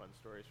 Any fun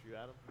stories for you,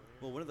 Adam?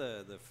 Well, one of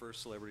the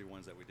first celebrity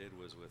ones that we did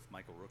was with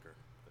Michael Rooker.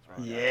 That's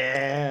right.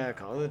 Yeah,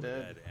 Call of the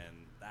Dead. And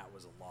that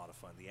was a lot of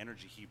fun. The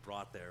energy he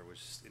brought there was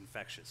just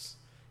infectious.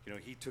 You know,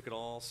 he took it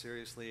all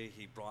seriously.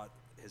 He brought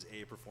his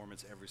A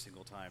performance every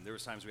single time. There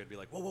was times we had to be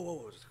like,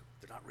 whoa,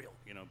 they're not real,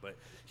 you know, but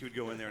he would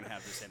go in there and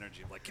have this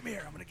energy of like, come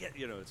here, I'm going to get,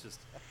 you know, it was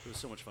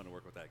so much fun to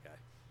work with that guy.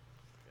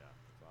 Yeah,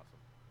 that's awesome.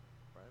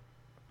 Brian?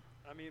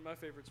 I mean, my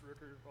favorite's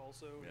Rooker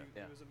also.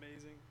 Yeah. He was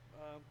amazing.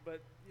 But,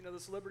 you know, the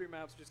celebrity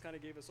maps just kind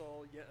of gave us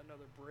all yet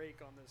another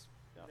break on this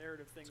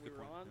narrative thing That's a we good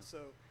were point, on. yeah.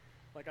 So,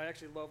 like, I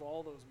actually love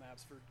all those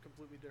maps for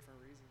completely different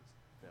reasons.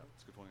 Yeah.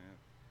 That's a good point, yeah.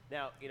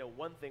 Now, you know,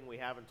 one thing we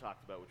haven't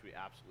talked about, which we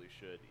absolutely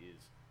should, is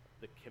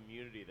the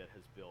community that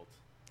has built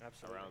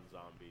around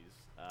zombies.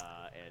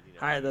 And, you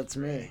know, Hi, that's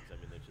me. I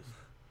mean,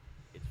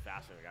 it's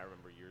fascinating. I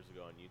remember years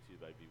ago on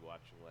YouTube, I'd be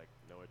watching like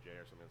Noah J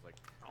or something. It's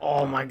like,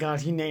 Oh my God,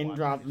 he name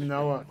dropped watching his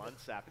Noah. stream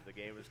months after the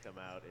game has come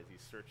out, as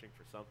he's searching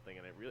for something,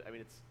 and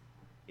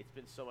it's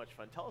been so much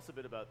fun. Tell us a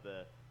bit about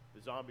the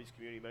zombies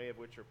community, many of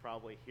which are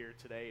probably here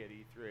today at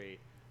E3.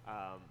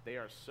 They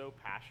are so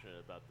passionate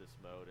about this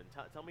mode, and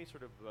tell me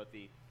sort of about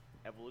the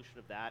evolution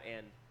of that,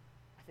 and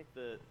I think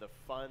the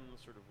fun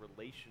sort of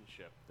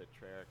relationship that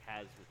Treyarch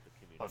has with the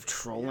community. Of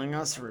trolling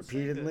us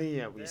repeatedly,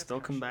 yet we Their still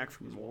come passion back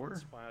for is what more.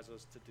 inspires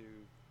us to do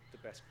the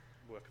best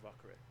work of our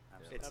career.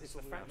 Absolutely. It's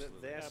the fact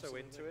that they're so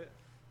into it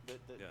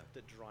Yeah.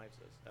 that drives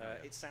us.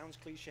 It sounds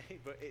cliche,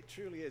 but it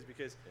truly is,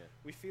 because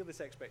we feel this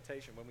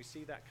expectation. When we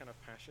see that kind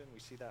of passion, we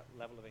see that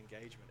level of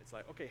engagement. It's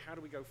like, okay, how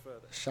do we go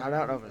further? Shout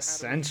out of How a do we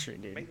century,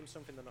 dude. Make them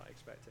something they're not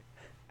expecting.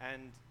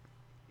 And,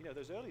 you know,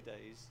 those early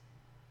days,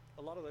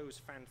 a lot of those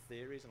fan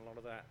theories and a lot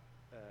of that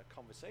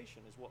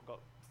conversation is what got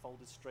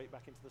folded straight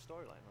back into the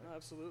storyline, right? No,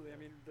 absolutely. I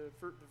mean, the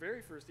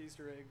very first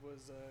Easter egg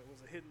was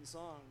a hidden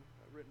song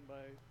written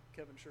by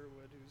Kevin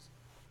Sherwood,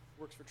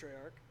 who works for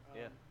Treyarch.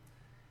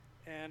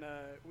 And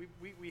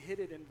we hid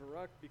it in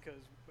Varuk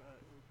because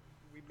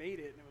we made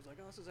it, and it was like,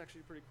 oh, this is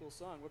actually a pretty cool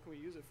song. What can we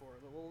use it for?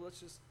 Well, let's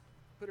just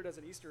put it as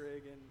an Easter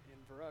egg in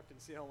Varuk and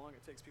see how long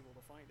it takes people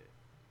to find it.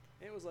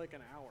 And it was like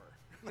an hour.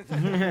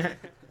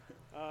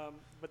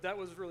 But that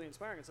was really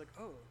inspiring. It's like,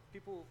 oh,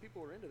 people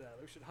are into that.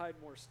 We should hide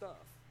more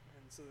stuff.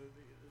 And so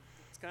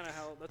it's kind of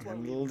how, that's why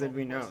And we little did called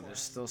we the know, quest there's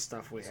line still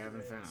stuff we Easter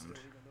haven't egg found. still,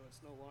 even though it's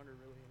no longer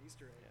really an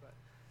Easter egg. But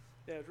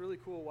yeah, it's really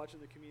cool watching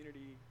the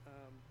community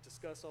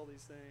discuss all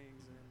these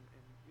things, and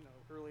you know,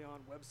 early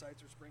on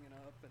websites are springing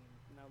up, and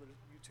now there's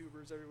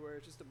YouTubers everywhere.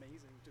 It's just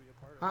amazing to be a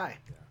part of. Hi.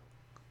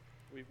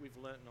 We've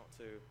learned not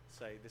to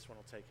say this one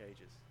will take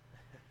ages.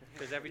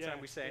 Because every time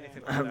we say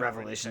anything Yeah. like that,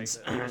 Revelations.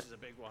 this is a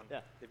big one.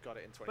 Yeah. They've got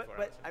it in 24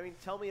 hours. But I mean,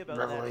 tell me about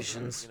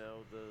Revelations. that. You know,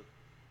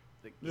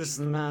 the This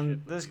gamesmanship man-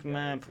 of this you guys,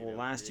 map you will know,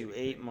 last you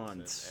creating 8 things,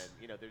 months.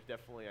 And you know, there's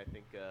definitely, I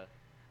think,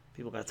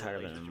 People got there's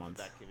tired of it in a relationship month.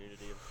 with that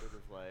community of sort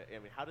of like, I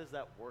mean, how does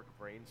that work?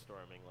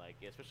 Brainstorming, like,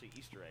 especially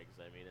Easter eggs.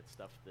 I mean, it's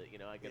stuff that, you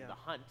know, again, the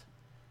hunt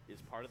is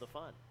part of the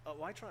fun.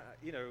 I try,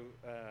 you know,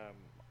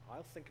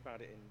 I'll think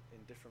about it in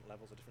different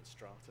levels or different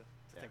strata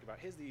to think about,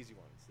 here's the easy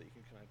ones that you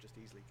can kind of just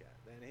easily get.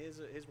 Then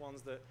here's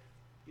ones that,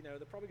 you know,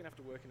 they're probably going to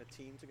have to work in a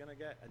team to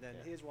get, and then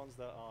here's ones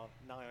that are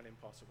nigh on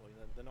impossible. You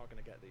know, they're not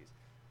going to get these.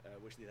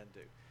 which they then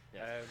do.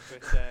 Yes.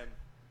 But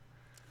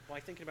by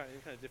thinking about it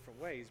in kind of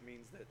different ways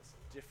means that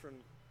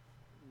different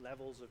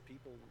levels of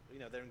people,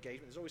 their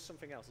engagement, there's always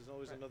something else. There's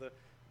always another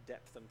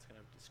depth them to kind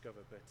of discover.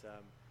 But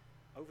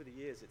over the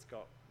years, it's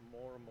got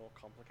more and more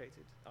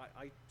complicated.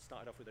 I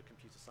started off with a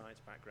computer science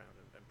background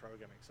and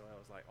programming, so I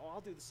was like,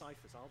 I'll do the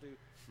ciphers.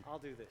 I'll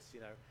do this.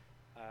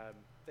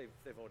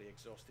 They've already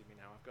exhausted me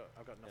now.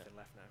 I've got nothing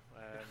left now.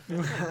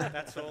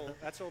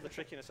 That's all the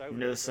trickiness over.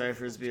 No it.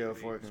 ciphers It's really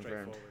BO4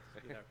 confirmed.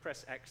 straightforward.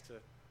 Press X to.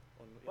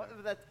 Well,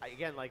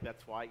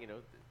 that's why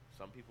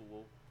some people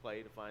will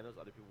play to find those,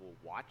 other people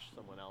will watch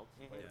someone else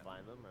play to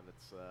find them, and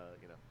it's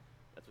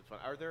that's what's fun.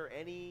 Are there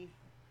any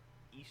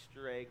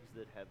Easter eggs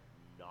that have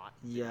not?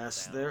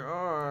 Yes, been there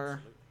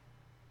are.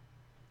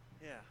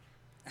 Yeah.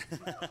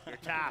 Your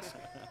task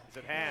is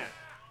at hand.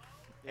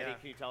 Yeah.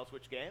 Can you tell us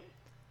which game?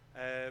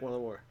 World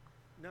of War.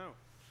 No.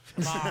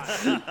 Come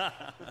on.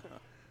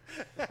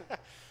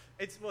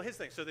 Well, here's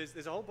the thing. So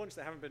there's a whole bunch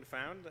that haven't been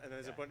found, and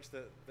there's a bunch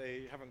that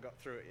they haven't got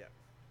through it yet.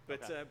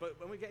 But but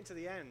when we get into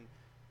the end,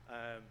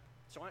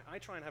 so I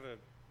try to have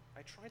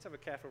a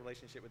careful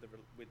relationship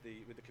with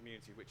the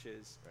community, which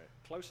is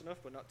close enough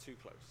but not too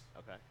close.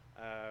 Okay.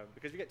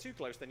 Because if you get too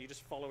close, then you're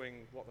just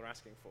following what they're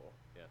asking for.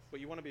 Yes.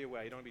 But you want to be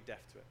aware. You don't want to be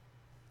deaf to it.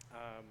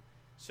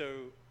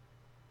 So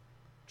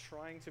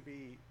trying to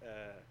be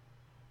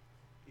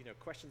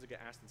questions that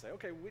get asked and say,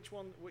 okay, which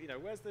one?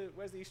 Where's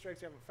the Easter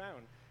eggs you haven't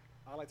found?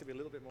 I like to be a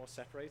little bit more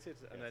separated,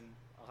 and then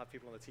I'll have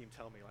people on the team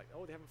tell me like,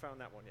 oh, they haven't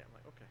found that one yet. I'm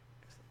like, okay,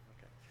 excellent,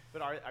 okay.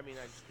 But I'm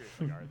just curious.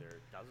 Like, are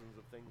there dozens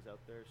of things out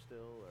there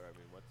still, or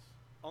what's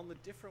on the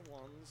different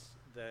ones?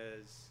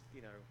 There's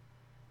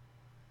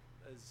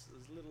as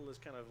little as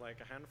kind of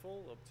like a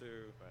handful up to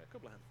a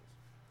couple of handfuls.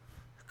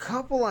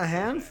 Couple of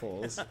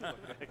handfuls?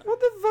 What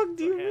the fuck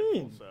do you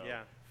mean? So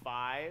Yeah.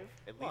 5?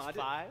 At least 5?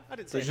 I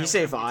didn't Did say he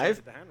say how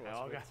 5? the hand was,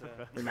 Oh,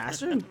 but,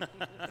 Remastered?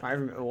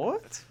 5?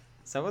 What?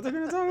 Is that what they're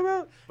going to talk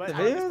about? But the I-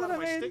 video That's that part I of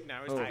my made? stick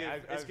now is Oh. to I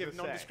give, was is give gonna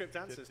say, nondescript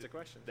answers to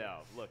questions. No,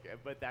 look,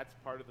 but that's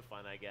part of the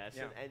fun, I guess.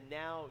 Yeah. And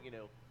now,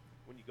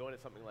 when you go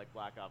into something like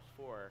Black Ops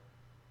 4,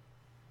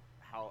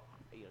 how,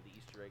 the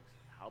Easter eggs,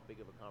 how big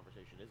of a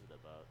conversation is it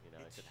about,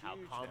 It's how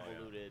huge.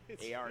 convoluted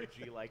It's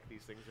ARG-like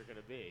these things are going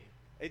to be?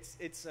 It's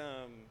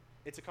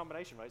a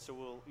combination, right? So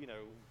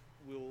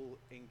we'll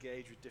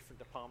engage with different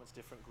departments,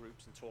 different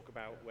groups, and talk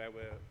about where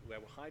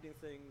we're hiding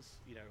things.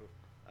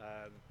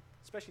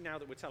 Especially now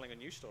that we're telling a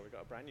new story. We've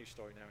got a brand new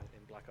story now in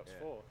Black Ops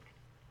 4.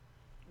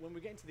 When we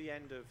get into the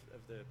end of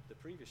the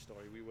previous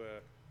story, we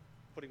were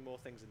putting more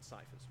things in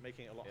ciphers,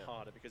 making it a lot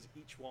harder because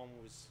each one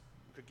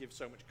could give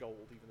so much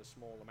gold, even a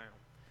small amount.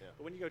 Yeah.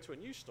 But when you go to a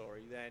new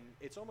story, then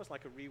it's almost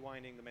like a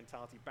rewinding the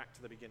mentality back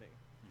to the beginning,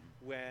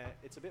 where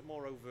it's a bit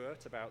more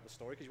overt about the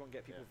story because you want to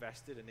get people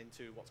vested and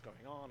into what's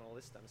going on, all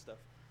this kind of stuff.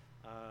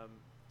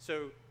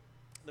 So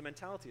the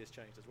mentality has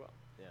changed as well.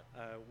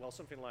 Yeah. While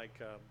something like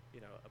a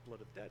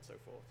Blood of the Dead, so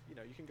forth,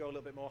 you can go a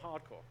little bit more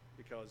hardcore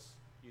because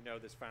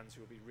there's fans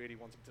who will be really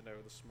wanting to know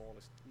the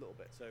smallest little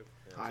bit. So,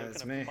 Hi, so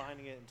that's kind of me.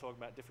 combining it and talking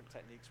about different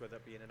techniques, whether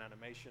it be in an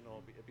animation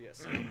or be a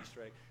sound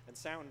Easter egg. And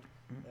sound,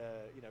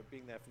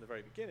 being there from the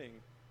very beginning,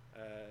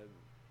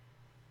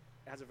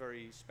 has a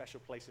very special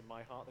place in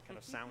my heart. The kind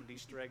of sound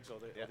Easter eggs or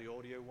the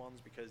audio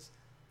ones, because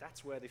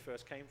that's where they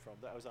first came from.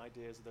 Those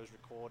ideas, those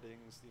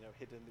recordings,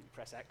 hidden that you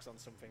press X on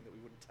something that we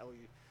wouldn't tell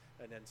you,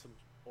 and then some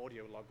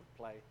audio log would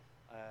play.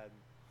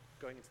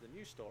 Going into the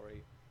new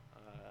story,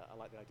 I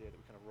like the idea that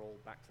we kind of roll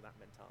back to that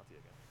mentality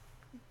again.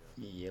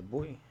 Yeah,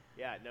 boy.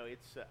 Yeah, no,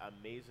 it's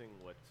amazing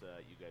what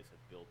you guys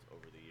have built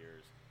over the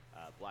years.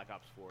 Black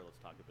Ops 4, let's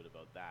talk a bit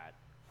about that.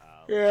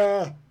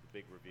 Yeah. The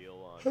big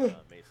reveal on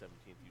May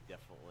 17th, you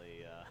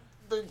definitely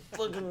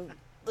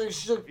They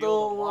shook the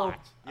revealed whole a world.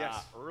 lot.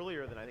 Yes.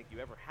 Earlier than I think you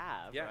ever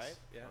have, Yes, right?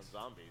 yes. On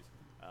Zombies.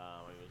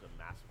 It was a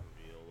massive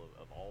reveal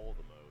of all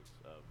the modes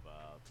of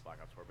Black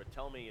Ops 4. But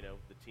tell me,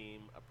 the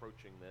team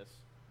approaching this,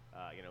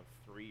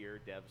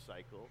 3-year dev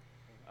cycle.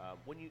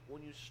 When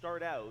you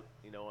start out,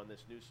 on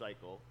this new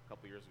cycle a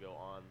couple years ago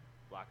on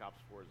Black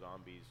Ops 4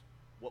 Zombies,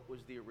 what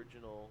was the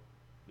original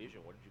vision?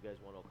 What did you guys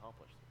want to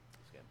accomplish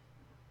this game?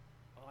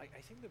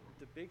 I think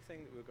the big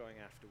thing that we were going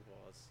after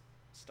was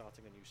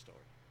starting a new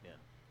story. Yeah.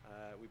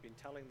 We've been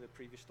telling the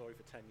previous story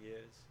for 10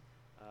 years,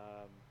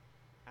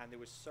 and there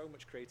was so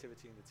much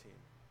creativity in the team.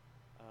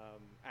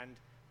 And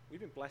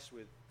we've been blessed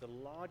with the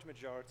large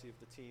majority of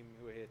the team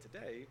who are here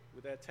today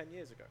were there 10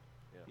 years ago.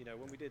 Yeah.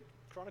 When we did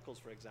Chronicles,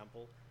 for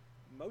example,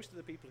 most of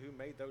the people who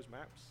made those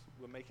maps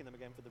were making them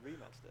again for the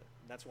remaster.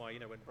 And that's why,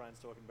 when Brian's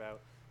talking about,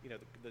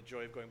 the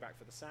joy of going back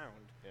for the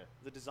sound,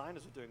 the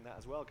designers were doing that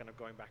as well, kind of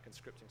going back and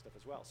scripting stuff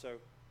as well. So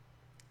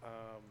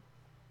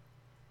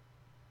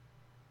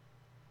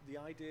the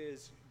idea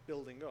is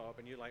building up,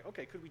 and you're like,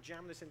 okay, could we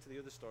jam this into the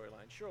other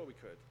storyline? Sure, we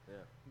could. Yeah.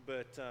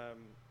 But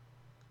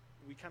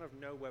we kind of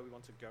know where we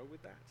want to go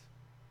with that.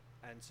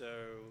 And so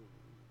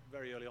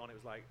very early on, it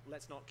was like,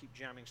 let's not keep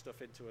jamming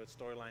stuff into a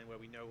storyline where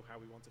we know how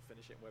we want to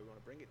finish it and where we want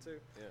to bring it to.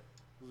 Yeah.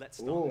 Let's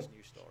start this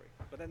new story.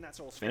 But then that's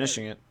all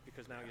Finishing scary, it.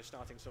 because now you're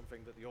starting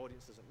something that the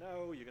audience doesn't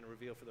know, you're going to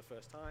reveal for the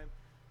first time.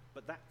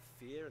 but that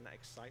fear and that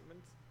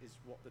excitement is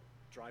what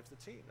drives the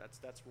team.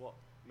 That's what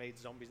made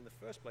zombies in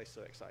the first place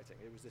so exciting.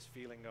 It was this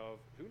feeling of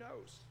who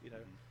knows, you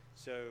know.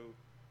 So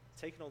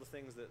taking all the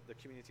things that the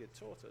community had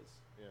taught us,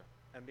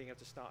 and being able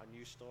to start a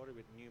new story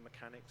with new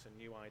mechanics and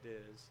new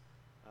ideas,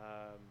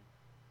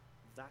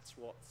 that's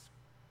what's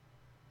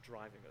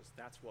driving us.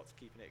 That's what's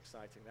keeping it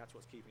exciting. That's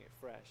what's keeping it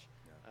fresh,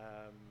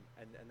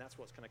 and that's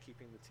what's kind of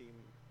keeping the team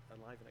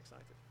alive and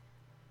excited.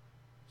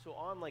 So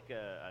on like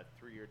a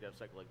 3-year dev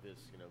cycle like this,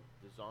 you know,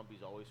 the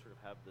zombies always sort of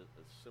have the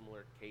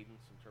similar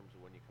cadence in terms of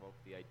when you come up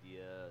with the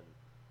idea and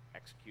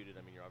execute it.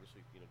 I mean, you're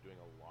obviously, you know,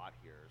 doing a lot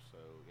here, so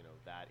you know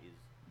that is.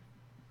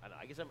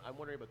 I guess I'm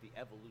wondering about the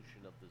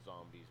evolution of the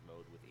zombies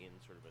mode within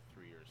sort of a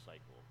 3-year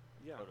cycle,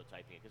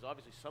 prototyping it, because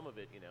obviously some of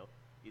it, you know,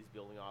 is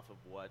building off of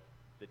what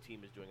the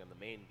team is doing on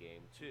the main game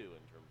too,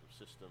 in terms of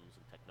systems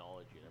and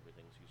technology and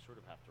everything. So you sort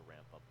of have to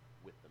ramp up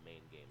with the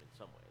main game in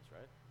some ways,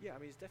 right? Yeah, I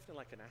mean, it's definitely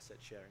like an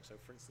asset sharing.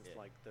 So for instance,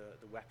 like the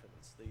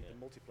weapons, the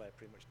multiplayer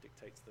pretty much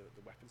dictates the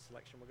weapon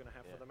selection we're going to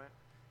have for the map,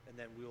 and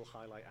then we'll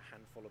highlight a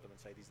handful of them and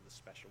say these are the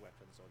special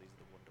weapons or these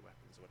are the wonder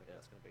weapons or whatever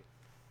that's going to be.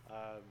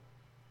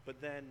 But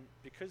then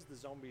because the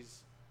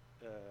zombies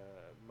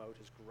mode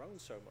has grown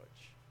so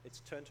much,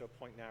 it's turned to a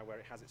point now where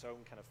it has its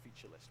own kind of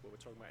feature list where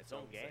we're talking about its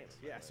own game.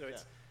 Yeah, so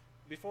it's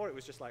before it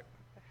was just like,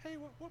 hey,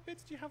 what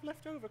bits do you have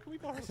left over? Can we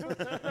borrow some?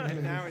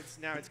 And now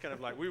it's kind of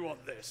like, we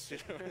want this. You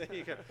know, there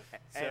you go.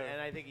 So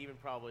And I think even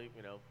probably,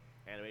 you know,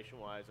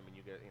 animation-wise, I mean,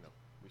 you get, you know,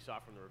 we saw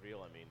from the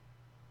reveal, I mean,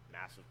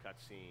 massive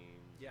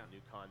cutscenes,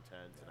 new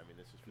content, and I mean,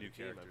 this is for New the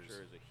team, I'm characters.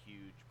 sure is a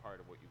huge part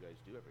of what you guys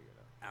do every year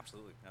now.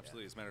 Absolutely,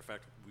 absolutely. As a matter of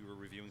fact, we were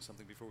reviewing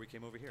something before we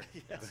came over here.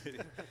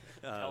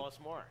 Tell us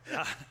more.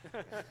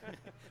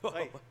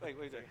 wait.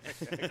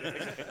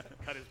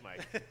 Cut his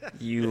mic.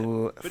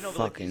 You But no,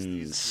 fucking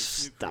these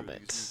stop new crew,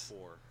 it. These new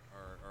 4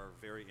 are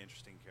very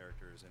interesting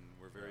characters, and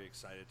we're very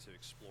excited to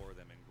explore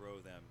them and grow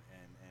them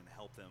and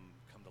help them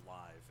come to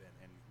life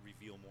and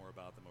reveal more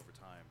about them over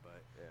time.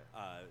 But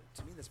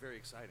to me, that's very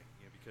exciting,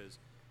 you know, because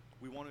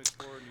we want to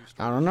explore new stories.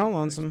 I don't know, we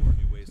wanna Lonesome. explore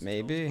new ways to tell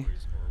Maybe.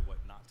 stories or what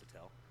not to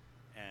tell.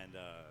 And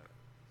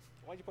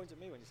Why'd you point at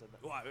me when you said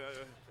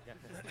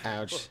that?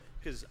 Ouch.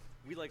 because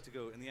we like to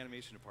go in the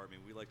animation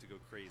department. We like to go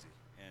crazy,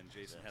 and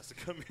Jason has to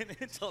come in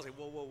and tell us, like,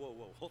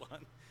 whoa, hold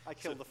on. I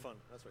killed the fun.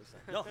 That's what he's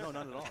saying. No,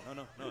 not at all.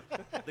 No.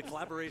 The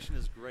collaboration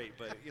is great,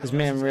 but you know, This that's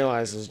man just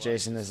realizes one,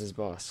 Jason is his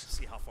boss.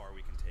 see how far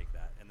we can take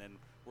that, and then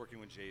working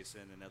with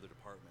Jason and other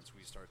departments,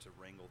 we start to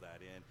wrangle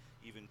that in,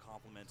 even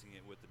complementing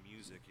it with the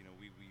music. You know,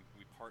 we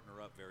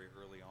partner up very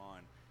early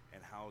on, and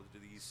how do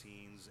these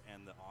scenes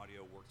and the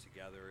audio work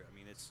together? I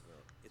mean, it's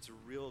a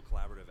real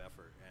collaborative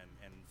effort,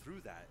 and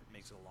through that, it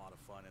makes it a lot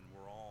of fun, and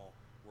we're all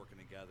working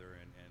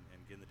together and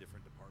getting the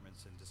different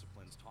departments and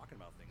disciplines talking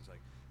about things.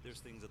 Like,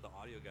 there's things that the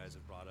audio guys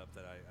have brought up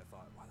that I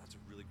thought, wow, that's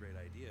a really great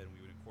idea, and we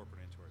would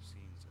incorporate into our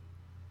scenes and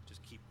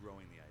just keep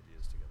growing the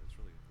ideas together. It's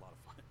really a lot of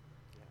fun.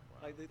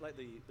 Like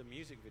the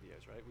music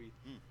videos, right?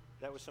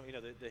 That was something, you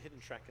know, the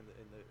hidden track in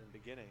the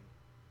beginning.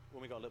 When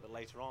we got a little bit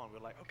later on, we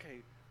were like,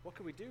 okay, what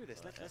can we do with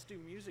this? Let's do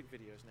music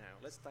videos now.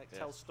 Let's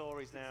tell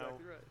stories now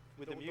Exactly right.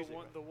 with the music.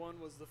 The one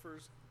was the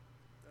first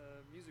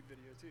music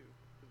video too.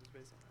 It was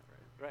based on that,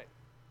 right? Right.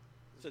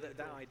 So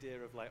that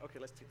idea of like, okay,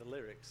 let's take the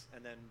lyrics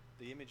and then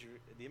the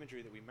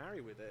imagery that we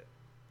marry with it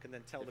can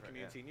then tell the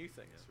community new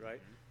things,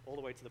 right? All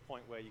the way to the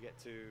point where you get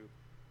to,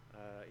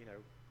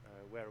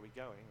 where are we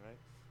going, right?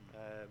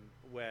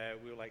 Where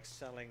we were like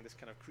selling this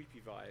kind of creepy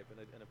vibe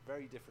and a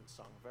very different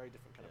song, very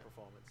different kind of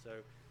performance. So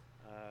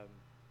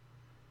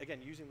again,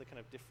 using the kind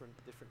of different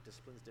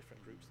disciplines, different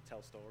groups to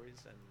tell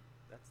stories, and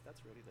that's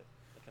really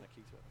the kind of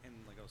key to it. And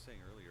like I was saying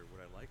earlier, what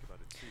I like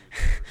about it too is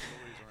that our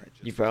stories aren't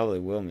just You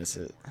probably will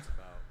miss it. It's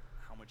about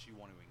how much you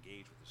want to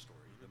engage with the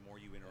story. The more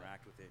you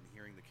interact with it and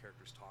hearing the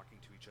characters talking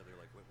to each other,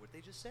 like, what did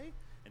they just say?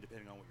 And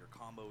depending on what your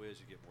combo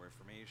is, you get more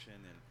information.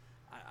 And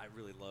I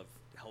really love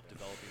help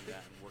developing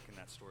that and working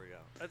that story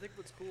out. I think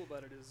what's cool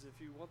about it is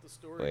if you want the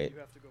story, Wait. you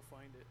have to go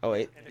find it. Oh,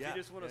 wait. And if you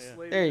just want to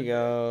slay There you it,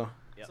 go.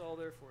 it's all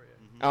there for you.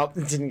 Oh,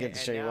 didn't get to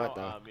And show you now, what,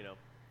 though. you know,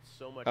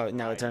 so much. Oh,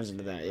 now it turns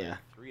variety, into that, yeah.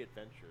 3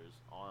 adventures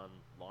on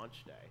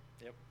launch day.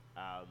 Yep.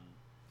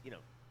 You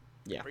know,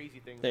 Yeah. crazy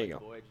things There like you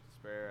go. Voyage of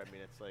Despair. I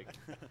mean, it's like,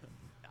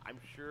 I'm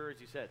sure,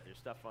 as you said, there's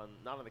stuff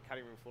not on the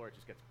cutting room floor. It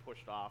just gets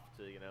pushed off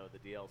to, you know, the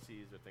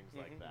DLCs or things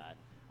like that.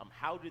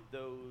 How did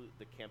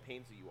the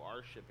campaigns that you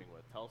are shipping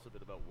with, tell us a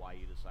bit about why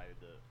you decided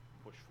to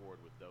push forward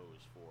with those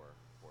for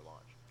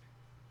launch?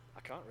 I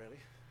can't really.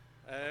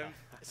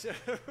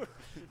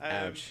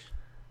 Ouch.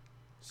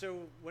 So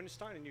when you're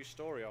starting a new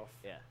story off,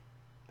 Yeah.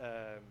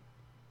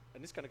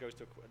 and this kind of goes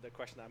to the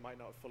question that I might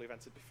not have fully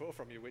answered before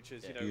from you, which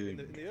is, you know, Yeah. in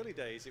the early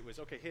days, it was,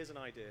 okay, here's an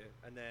idea,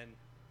 and then,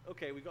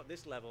 okay, we got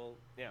this level,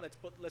 let's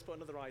put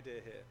another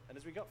idea here. And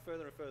as we got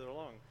further and further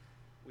along,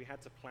 we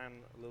had to plan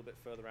a little bit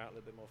further out, a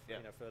little bit more,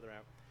 further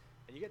out.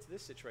 And you get to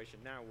this situation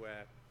now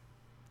where,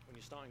 when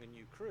you're starting a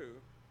new crew,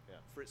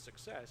 for its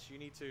success, you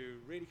need to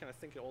really kind of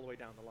think it all the way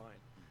down the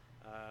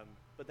line.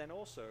 But then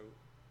also,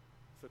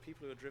 for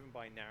people who are driven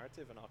by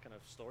narrative and our kind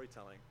of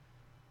storytelling,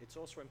 it's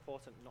also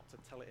important not to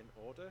tell it in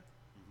order,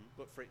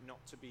 but for it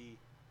not to be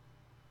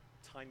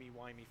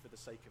timey-wimey for the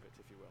sake of it,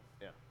 if you will.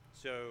 Yeah.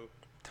 So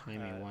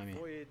Timey-wimey.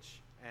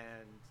 Voyage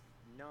and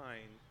 9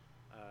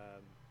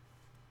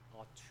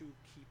 are 2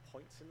 key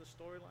points in the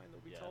storyline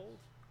that we Yes. told,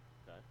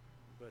 Okay.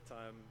 but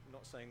I'm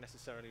not saying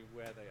necessarily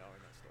where they are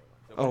in that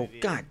storyline. So Oh, what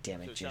is God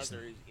damn it, so it sounds Jason.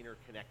 there is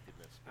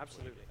interconnectedness. between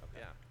Absolutely, it. Okay.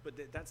 yeah.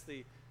 But that's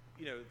the,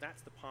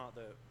 that's the part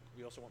that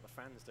we also want the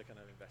fans to kind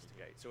of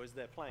investigate. So as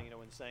they're playing,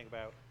 when saying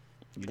about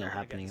you're They're not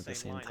gonna get happening at the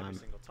same line time. every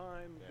single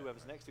time, Yeah,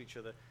 whoever's right. next to each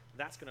other,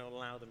 that's going to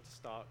allow them to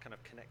start kind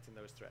of connecting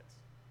those threads.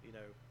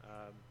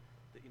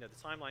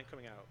 The timeline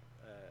coming out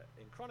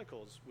in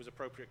Chronicles was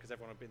appropriate because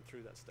everyone had been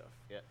through that stuff.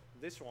 Yeah.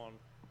 This one,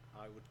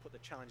 I would put the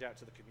challenge out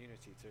to the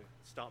community to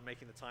start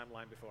making the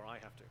timeline before I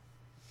have to.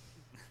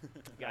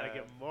 Gotta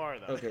get more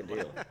though. Okay,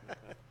 deal.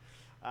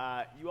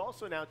 You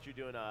also announced you're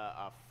doing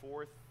a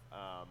 4th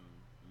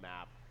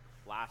map,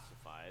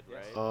 classified, Yes.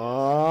 right?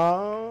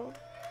 Oh.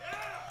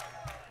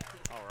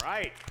 All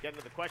right, getting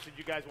to the questions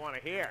you guys want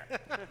to hear.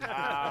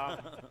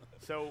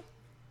 So,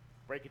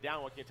 break it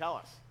down. What can you tell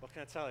us? What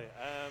can I tell you?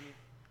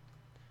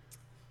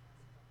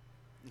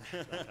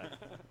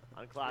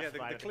 Unclassified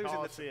the at the clues in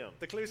Coliseum.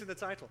 the clues in the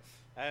title.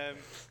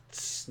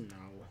 Snow.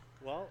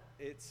 Well,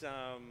 it's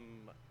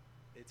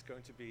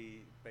going to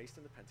be based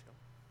in the Pentagon.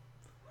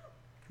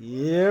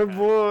 Yeah,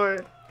 boy.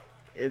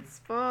 It's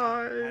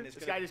fine. And it's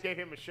This gonna- guy just gave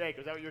him a shake.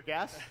 Was that what your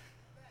guess?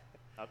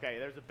 Okay,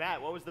 there's a bet.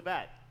 What was the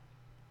bet?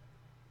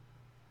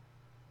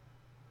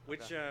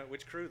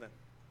 Which crew then?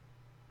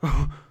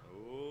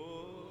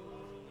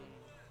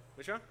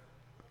 Which one?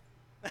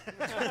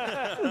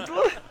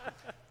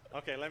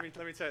 Okay, let me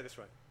tell you this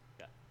way.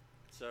 Okay.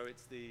 So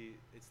it's the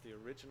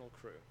original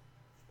crew.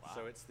 Wow.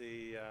 So it's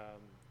the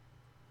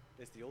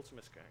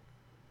Ultimus gang.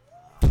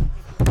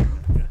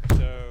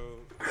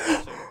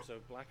 So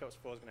Black Ops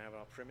 4 is going to have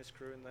our Primus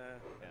crew in there,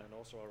 and then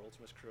also our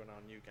Ultimus crew and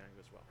our new gang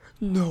as well.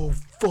 No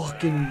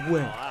fucking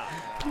way. Wow.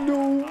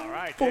 No All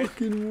right,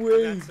 fucking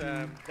way. And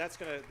that's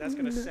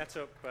gonna set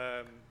up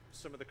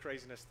some of the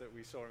craziness that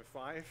we saw in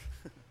 5.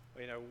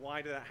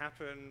 Why did that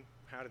happen?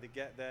 How did they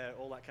get there?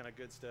 All that kind of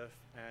good stuff.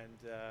 And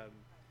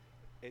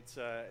it's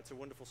a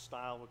wonderful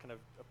style. We're kind of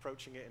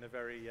approaching it in a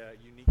very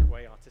unique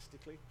way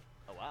artistically.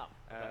 Oh, wow.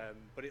 Okay.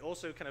 But it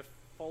also kind of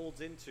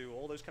folds into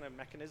all those kind of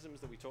mechanisms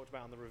that we talked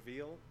about on the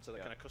reveal. So the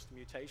Yeah. kind of custom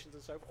mutations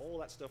and so forth. All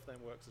that stuff then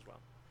works as well.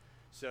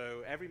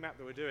 So every map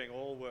that we're doing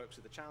all works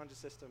with the challenger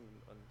system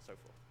and so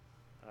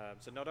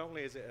forth. So not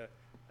only is it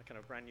a kind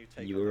of brand new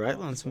take You on were the right,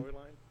 Marvel Lonesome.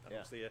 storyline, and Yeah.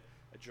 obviously a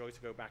joy to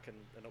go back and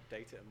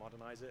update it and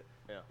modernize it,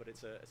 Yeah. but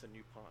it's a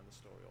new part in the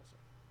story also.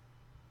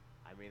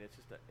 I mean, it's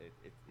just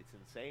it's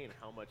insane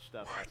how much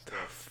stuff has to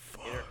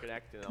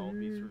interconnect and all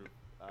be sort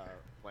of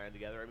planned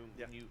together. I mean,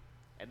 Yeah.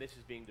 and this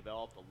is being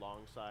developed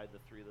alongside the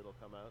 3 that'll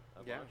come out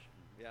at Yeah. launch.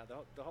 Yeah,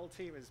 the whole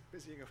team is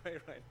busying away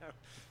right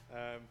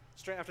now.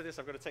 Straight after this,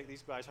 I've got to take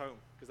these guys home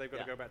because they've got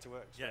Yeah. to go back to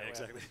work. Yeah,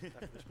 straight away exactly.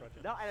 After this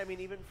project. No, and I mean,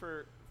 even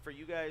for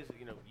you guys,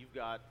 you've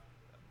got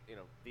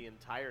the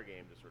entire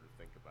game to sort of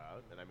think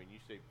about, and I mean, you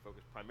stay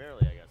focused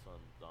primarily, I guess, on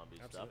zombie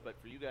stuff. Absolutely.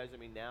 But for you guys, I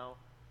mean, now,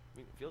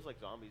 it feels like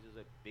zombies is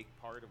a big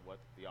part of what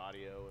the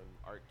audio and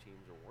art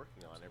teams are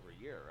working on every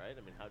year, right?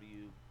 I mean, how do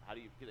you,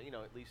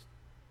 at least,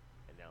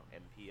 and now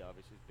MP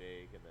obviously is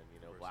big, and then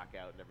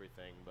Blackout and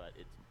everything, but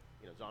it's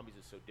zombies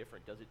is so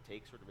different. Does it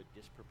take sort of a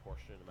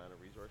disproportionate amount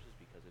of resources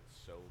because it's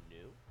so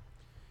new?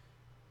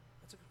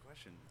 That's a good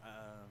question.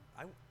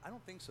 I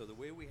don't think so. The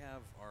way we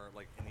have our,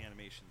 like in the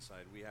animation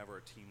side, we have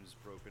our teams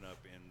broken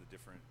up in the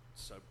different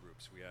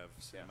subgroups. We have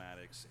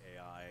cinematics,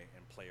 AI,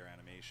 and player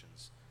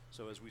animations.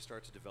 So as we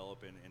start to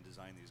develop and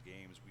design these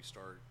games, we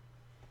start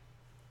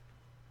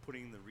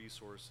putting the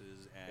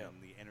resources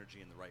and the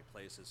energy in the right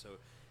places. So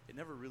it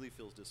never really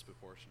feels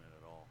disproportionate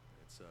at all.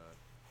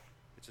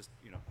 It's just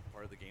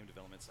part of the game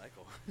development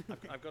cycle.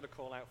 I've got to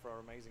call out for our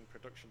amazing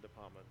production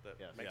department that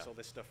Yes. makes Yeah. all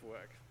this stuff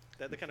work.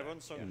 They're the kind of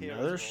unsung Yeah. heroes.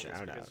 Another of all this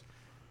shout because,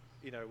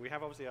 out. we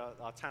have obviously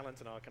our talent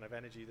and our kind of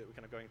energy that we're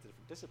kind of going into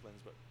different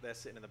disciplines, but they're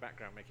sitting in the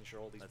background making sure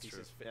all these That's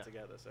pieces true. fit Yeah.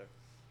 together. So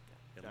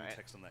Yeah, let me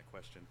text them that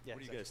question. Yeah,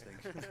 What do you guys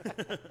think?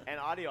 And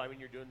audio, I mean,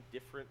 you're doing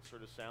different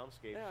sort of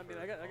soundscapes. Yeah, I mean,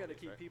 for I got to zombies,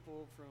 keep right?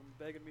 people from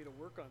begging me to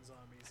work on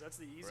zombies.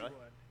 That's the easy Really?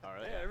 one. Oh,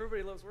 really? Yeah,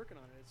 everybody loves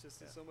working on it. It's just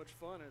it's Yeah. so much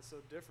fun and it's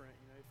so different.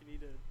 If you need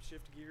to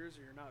shift gears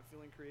or you're not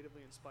feeling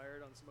creatively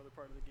inspired on some other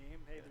part of the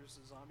game, hey, there's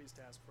a zombies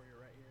task for you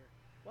right here.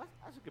 Well,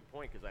 that's a good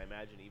point because I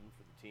imagine even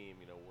for the team,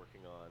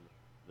 working on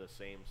the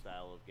same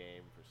style of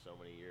game for so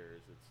many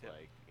years, it's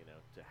like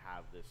to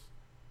have this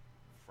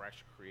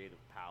fresh creative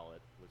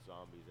palette with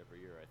zombies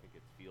every year. I think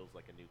it feels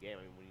like a new game.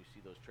 I mean, when you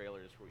see those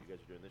trailers for what you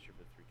guys are doing this year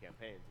for the 3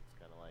 campaigns, it's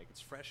kind of like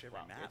It's fresh every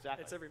wow, map.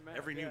 Exactly. It's every map.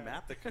 Every new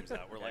map that comes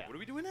out, we're like, Yeah. what are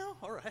we doing now?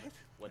 All right.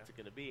 What's it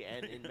going to be?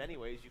 And in many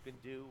ways, you can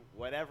do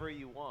whatever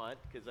you want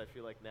because I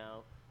feel like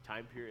now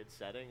time period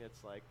setting,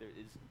 it's like there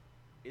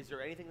is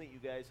there anything that you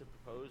guys have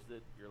proposed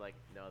that you're like,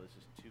 no, this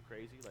is too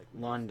crazy? Like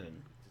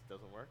London. It just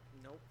doesn't work?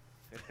 Nope.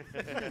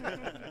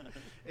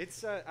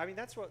 It's I mean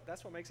that's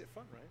what makes it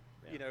fun, right?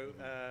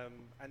 Yeah.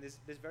 And there's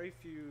very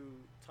few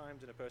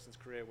times in a person's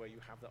career where you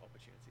have that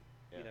opportunity.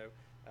 You know,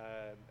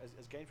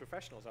 as game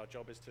professionals, our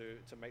job is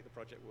to make the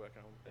project work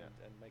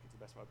and make it to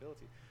the best of our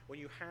ability. When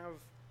you have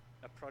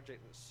a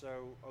project that's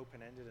so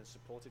open-ended and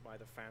supported by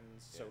the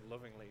fans so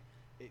lovingly,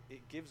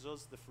 it gives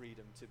us the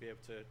freedom to be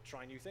able to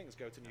try new things,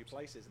 go to new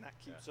places, and that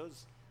keeps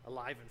us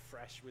alive and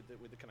fresh with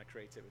the kind of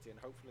creativity. And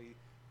hopefully,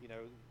 you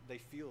know, they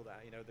feel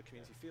that. You know, the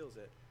community feels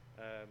it.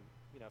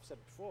 You know, I've said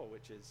it before,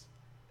 which is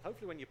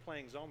hopefully when you're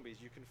playing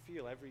zombies, you can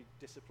feel every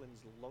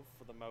discipline's love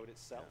for the mode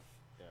itself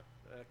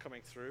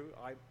coming through.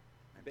 I'm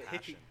a bit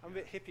hippie. I'm a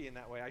bit hippie in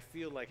that way. I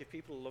feel like if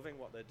people are loving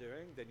what they're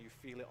doing, then you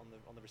feel it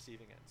on the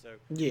receiving end. So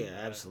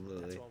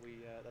absolutely.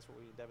 That's what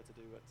we endeavor to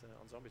do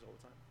on zombies all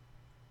the time.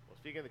 Well,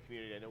 speaking of the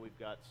community, I know we've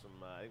got some.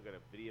 I think we've got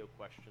a video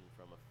question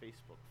from a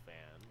Facebook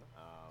fan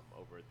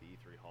over at the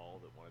E3 Hall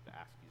that wanted to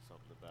ask you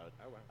something about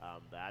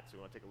that. So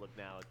we want to take a look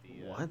now at the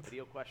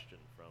video question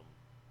from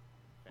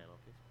a fan on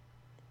Facebook.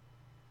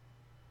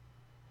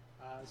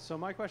 So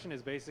my question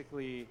is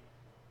basically,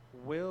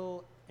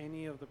 will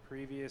any of the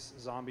previous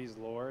Zombies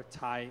lore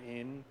tie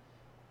in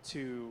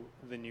to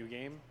the new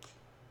game?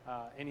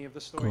 Any of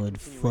the story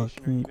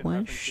continuation or even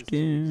references to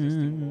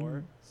existing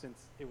lore,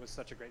 since it was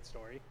such a great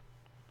story?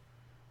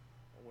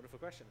 A wonderful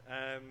question.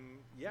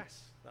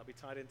 Yes, that'll be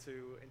tied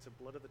into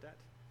Blood of the Dead.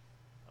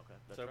 Okay,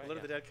 that's so right, Blood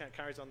of the Dead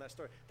carries on that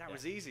story. That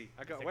was easy.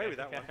 I got That's away okay. with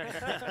that one.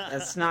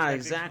 That's not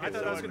exactly. I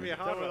thought that was going to be a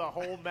hard one. With a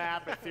whole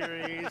map of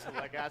theories, and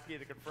like asking you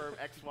to confirm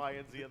X, Y,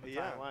 and Z on the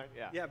timeline.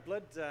 Yeah.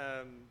 Blood.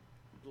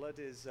 Blood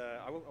is.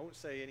 I won't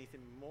say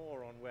anything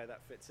more on where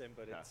that fits in,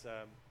 but it's.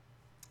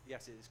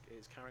 Yes, it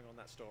is carrying on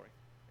that story.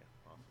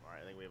 Yeah. Awesome. All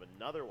right, I think we have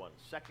another one.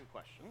 Second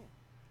question.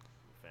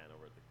 Fan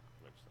over at the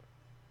website.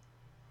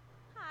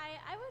 Hi,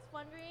 I was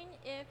wondering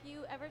if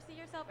you ever see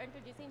yourself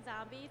introducing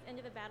zombies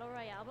into the Battle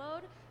Royale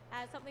mode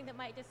as something that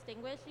might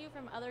distinguish you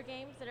from other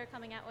games that are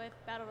coming out with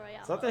Battle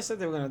Royale. I thought they said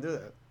they were going to do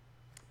that.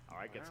 All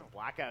right, get some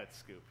blackout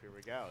scoop. Here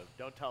we go.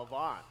 Don't tell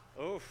Vaughn.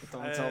 Oof.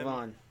 Don't tell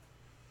Vaughn.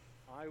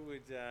 I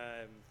would.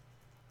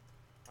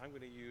 I'm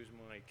going to use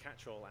my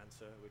catch-all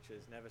answer, which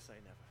is never say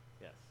never.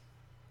 Yes.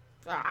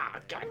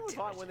 God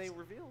Vaughn, when they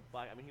revealed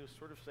Black, I mean, he was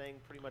sort of saying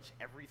pretty much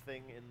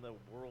everything in the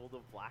world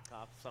of Black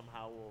Ops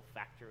somehow will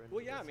factor into.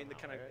 Well, yeah, I this mean, the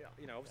kind somehow, of,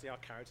 right? you know, obviously our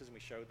characters, and we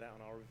showed that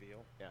on our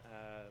reveal. Yeah.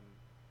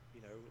 You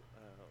know,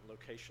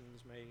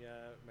 locations may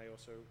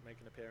also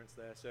make an appearance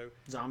there. So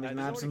Zombies, there's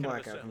maps, and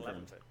already kind of a blackout certain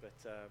level confirmed. to it,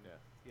 but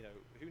you know,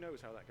 who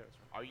knows how that goes?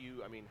 Right? Are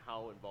you? I mean,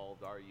 how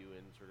involved are you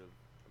in sort of?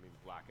 I mean,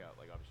 Blackout.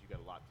 Like, obviously, you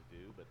got a lot to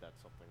do, but that's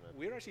something that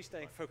we're actually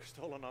staying focused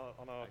all on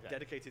our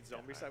dedicated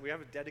zombie side. We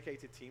have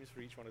dedicated teams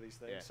for each one of these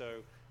things.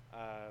 So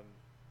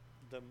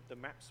the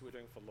maps we're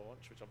doing for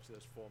launch, which obviously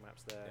there's 4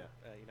 maps there,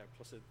 you know,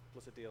 plus a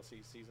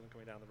DLC season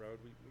coming down the road.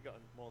 We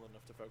got more than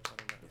enough to focus on.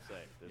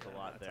 There's a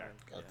lot there.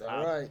 Got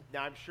that right.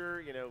 Now, I'm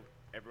sure you know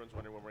everyone's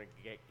wondering when we're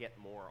going to get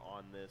more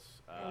on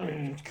this.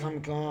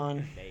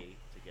 Comic-Con. May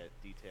to get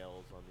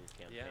details on these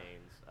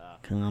campaigns.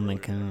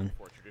 Comic-Con.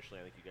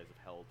 Traditionally, I think you guys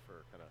have held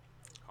for kind of.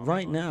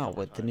 Right now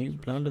with the new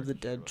Blood of the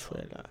Dead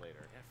trailer. Yeah,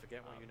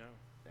 forget what you know.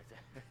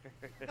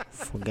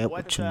 Forget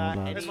what you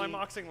know. That's my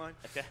marketing line.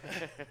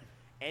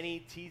 Any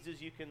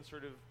teases you can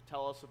sort of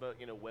tell us about,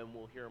 you know, when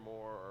we'll hear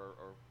more or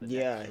the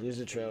next here's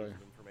a trailer.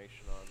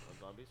 Information on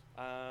zombies?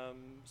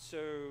 So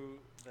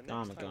the next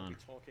time Comic-Con. we'll be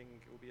talking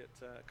will be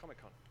at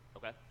Comic-Con.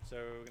 Okay. So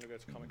we're going to go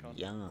to Comic-Con.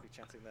 Yeah. We'll be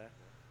chatting there.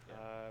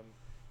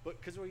 But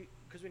because we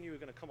knew you were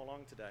going to come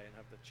along today and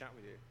have the chat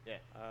with you,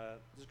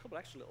 there's a couple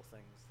extra little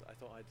things that I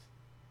thought I'd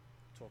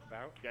talk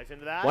about. You guys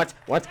into that? What?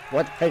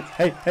 Hey.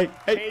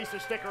 Hey, so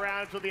stick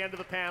around until the end of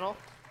the panel.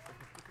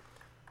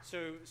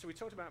 So we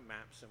talked about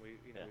maps, and we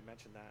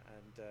mentioned that,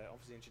 and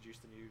obviously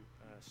introduced a new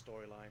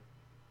storyline,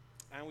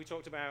 and we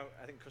talked about,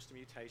 I think, custom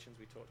mutations.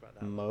 We talked about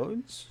that.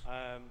 Modes?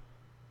 I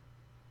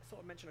thought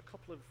I'd mention a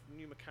couple of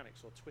new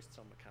mechanics or twists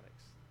on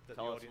mechanics that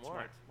Tell the us audience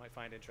more. might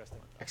find interesting.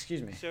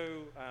 Excuse me.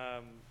 So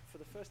for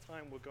the first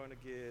time, we're going to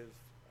give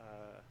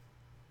a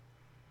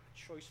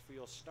choice for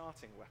your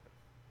starting weapon.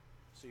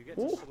 So you get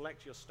to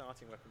select your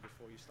starting weapon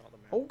before you start the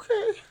map.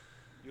 Okay.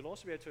 You'll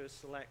also be able to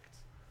select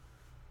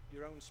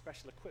your own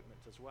special equipment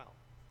as well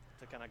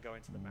to kind of go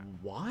into the map.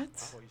 What?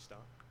 Before you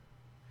start.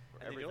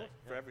 For everything.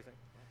 For everything.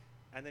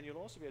 And then you'll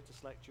also be able to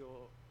select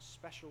your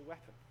special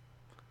weapon,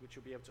 which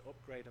you'll be able to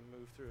upgrade and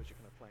move through as you're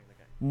kind of playing the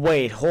game.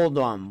 Wait, hold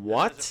on.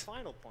 What? As a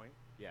final point,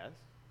 Yes.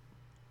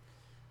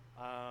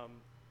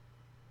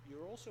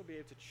 you'll also be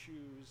able to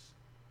choose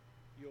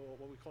your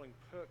what we're calling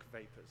perk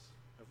vapors,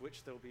 of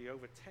which there'll be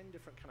over 10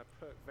 different kind of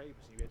perk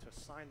vapors, and you'll be able to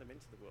assign them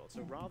into the world.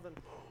 So rather than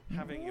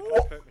having your kind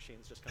of perk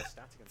machines just kind of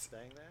static and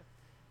staying there,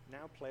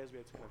 now players will be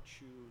able to kind of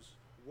choose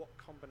what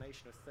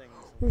combination of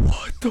things.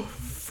 What the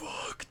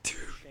fuck,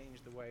 dude?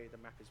 Change the way the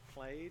map is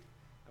played,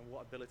 and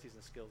what abilities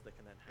and skills they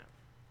can then have.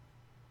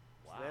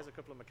 Wow. So there's a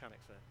couple of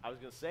mechanics there. I was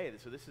going to say,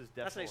 so this is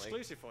definitely... That's an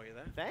exclusive for you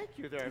there. Thank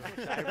you very much.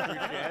 I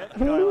appreciate it.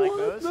 No, I like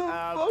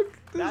those.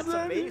 That's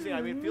amazing.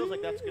 I mean, it feels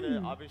like that's going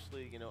to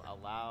obviously, you know,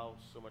 allow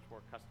so much more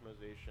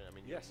customization. I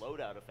mean, Yes. your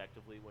loadout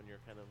effectively when you're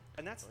kind of...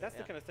 And that's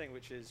the kind of thing,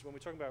 which is when we're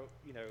talking about,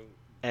 you know,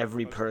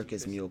 Every the most perk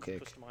is deepest mule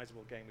kick.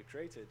 customizable game we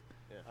created.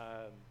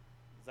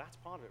 that's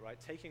part of it, right?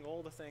 Taking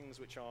all the things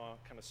which are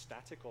kind of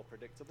static or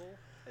predictable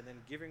and then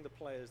giving the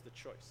players the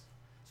choice.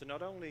 So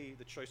not only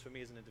the choice for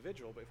me as an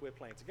individual, but if we're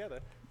playing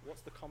together,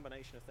 what's the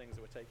combination of things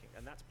that we're taking?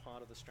 And that's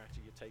part of the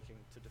strategy you're taking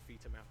to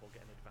defeat a map or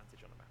get an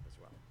advantage on a map as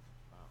well.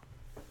 Wow.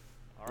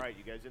 All right,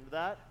 you guys into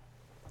that?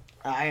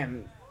 I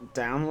am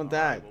down with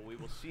that. Right, well, we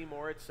will see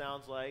more, it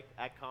sounds like,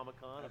 at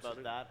Comic-Con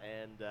about that.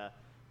 And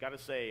got to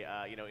say,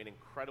 you know, an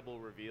incredible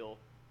reveal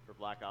for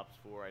Black Ops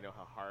 4. I know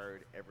how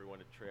hard everyone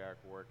at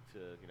Treyarch worked to,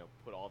 you know,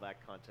 put all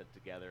that content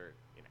together,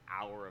 an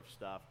hour of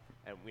stuff.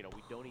 And, you know,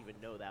 we don't even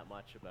know that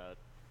much about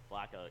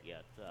Blackout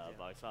yet.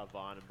 I saw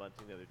Vaughn and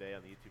Bunting the other day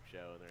on the YouTube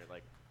show, and they're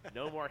like,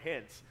 no more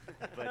hints.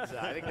 But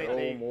I think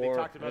they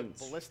talked about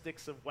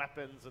ballistics of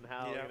weapons and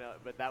how, you know,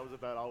 but that was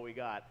about all we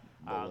got.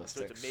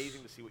 So it's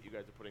amazing to see what you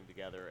guys are putting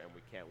together, and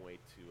we can't wait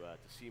to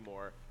see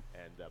more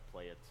and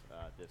play it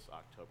this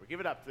October. Give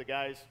it up to the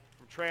guys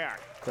from Treyarch.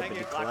 Thank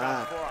you. Black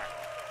Ops 4.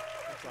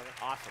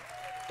 Awesome.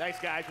 Thanks,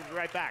 guys. We'll be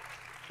right back.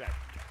 Check.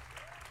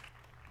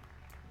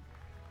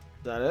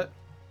 Is that it?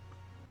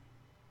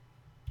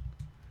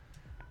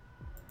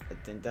 I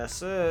think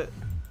that's it.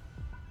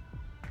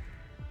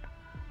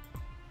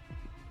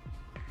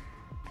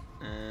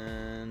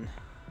 And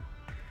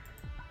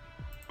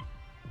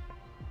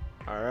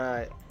all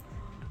right.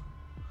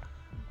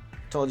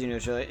 Told you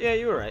neutrally. Yeah,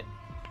 you were right.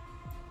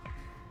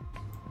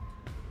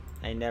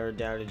 I never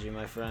doubted you,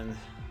 my friend.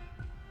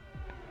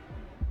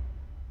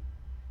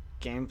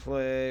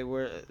 Gameplay,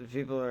 where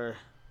people are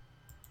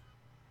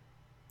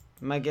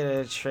might get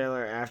a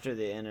trailer after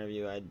the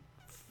interview. I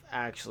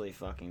actually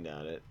fucking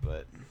doubt it,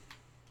 but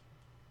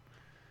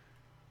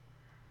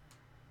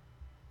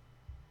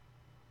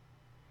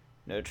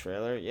no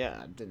trailer? Yeah,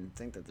 I didn't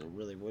think that there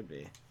really would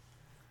be.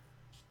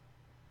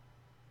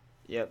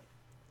 Yep.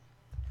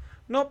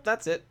 Nope,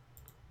 that's it.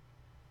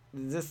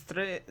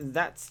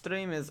 That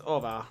stream is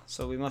over,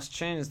 so we must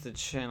change the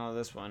channel of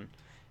this one.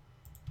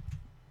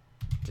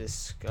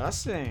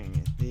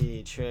 Discussing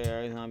the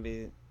Treyarch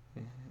zombie.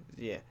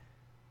 Yeah.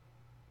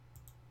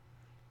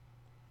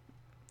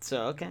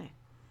 So, okay.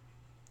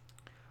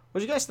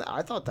 What'd you guys think?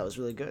 I thought that was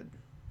really good.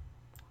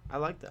 I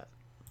like that.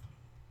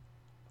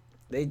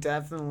 They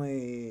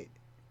definitely...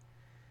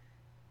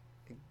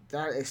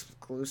 That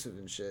exclusive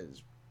and shit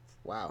is...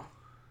 Wow.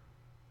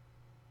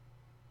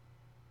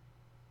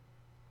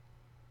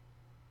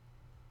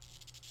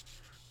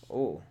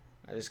 Oh,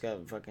 I just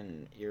got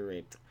fucking ear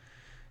raped.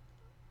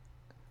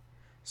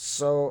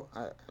 So,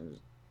 I'm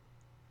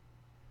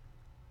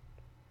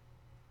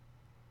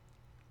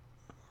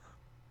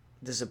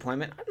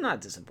disappointment? I'm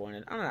not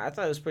disappointed. I don't know. I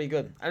thought it was pretty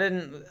good.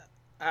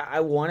 I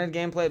wanted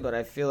gameplay, but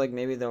I feel like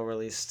maybe they'll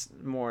release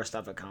more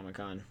stuff at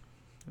Comic-Con.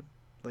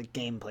 Like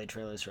gameplay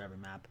trailers for every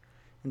map,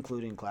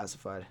 including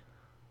classified.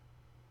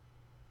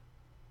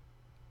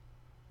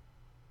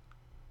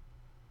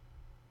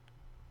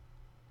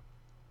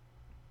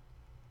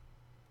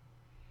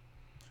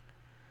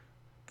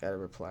 Gotta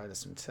reply to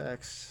some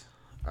text.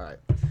 Alright.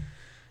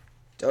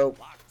 Dope.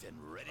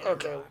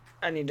 Okay.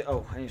 I need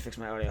to fix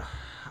my audio.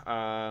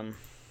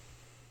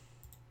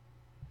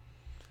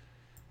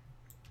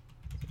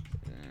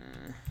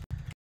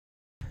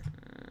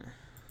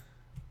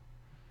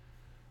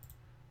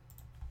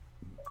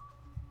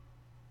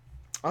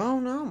 Oh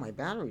no, my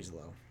battery's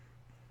low.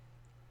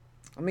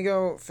 Let me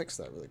go fix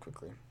that really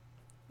quickly.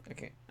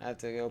 Okay, I have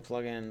to go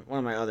plug in one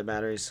of my other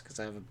batteries because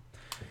I have a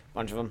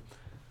bunch of them.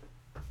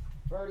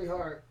 Party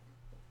hard.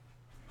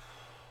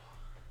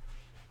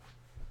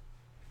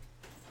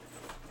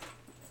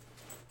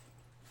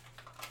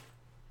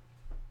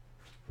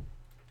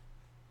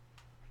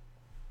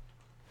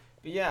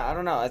 But yeah, I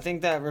don't know. I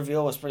think that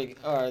reveal was pretty,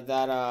 or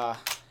that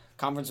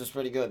conference was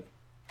pretty good.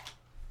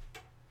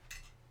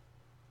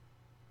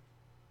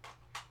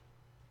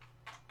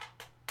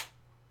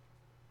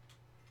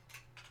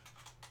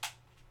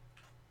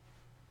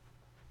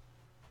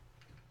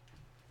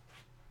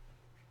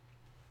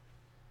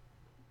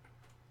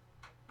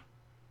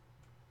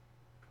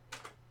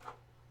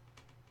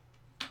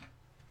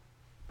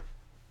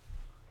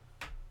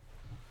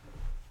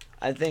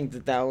 I think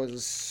that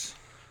was...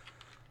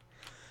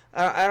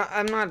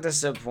 I'm not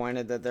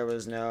disappointed that there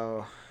was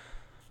no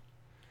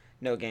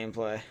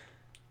gameplay.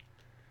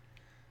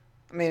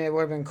 I mean, it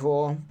would have been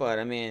cool, but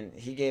I mean,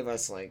 he gave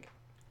us like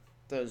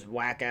those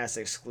whack-ass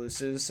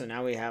exclusives, so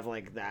now we have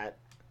like that.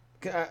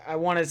 I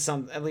wanted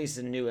at least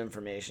a new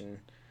information,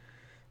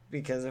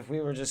 because if we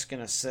were just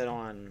gonna sit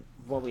on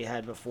what we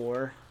had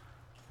before,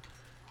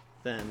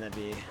 then that'd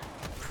be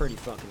pretty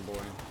fucking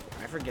boring.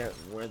 I forget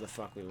where the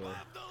fuck we were.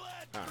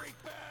 Oh.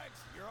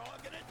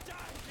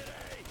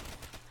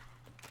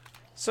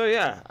 So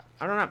yeah,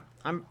 I don't know.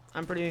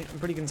 I'm pretty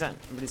content.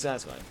 I'm pretty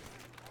satisfied.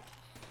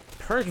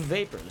 Perk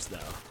vapors though.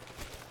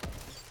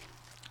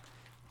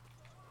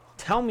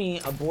 Tell me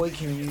a boy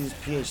can use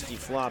PhD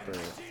Flopper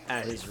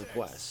at his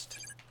request,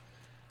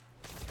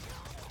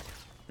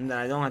 and that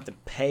I don't have to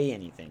pay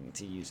anything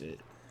to use it.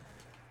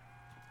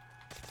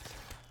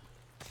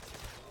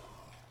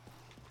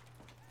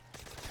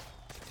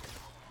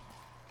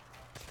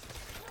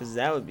 Because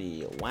that would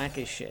be whack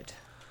as shit.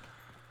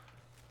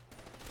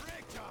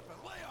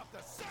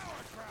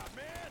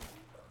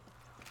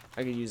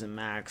 I could use a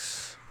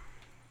max.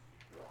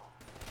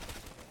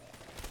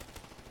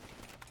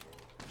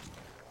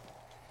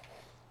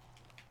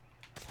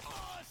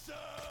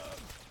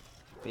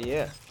 But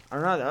yeah, I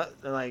don't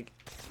know. Like,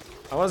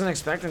 I wasn't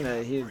expecting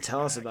that he'd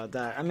tell us about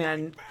that. I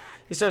mean,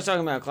 he starts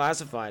talking about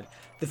classified.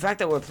 The fact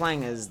that we're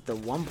playing as the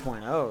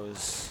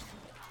 1.0s,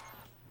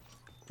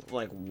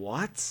 like,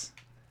 what?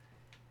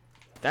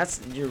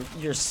 That's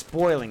you're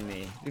spoiling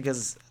me,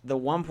 because the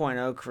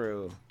 1.0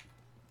 crew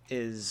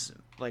is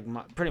like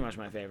pretty much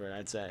my favorite,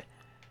 I'd say.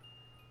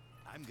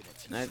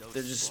 They're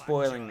just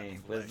spoiling me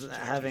with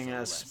having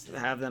us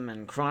have them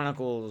in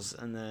Chronicles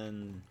and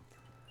then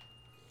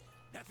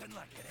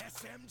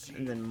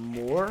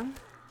more.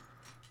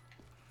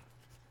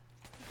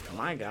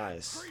 My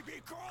guys,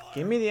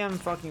 give me the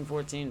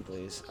M14,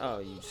 please. Oh,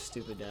 you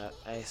stupid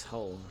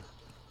asshole!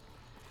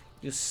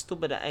 You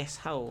stupid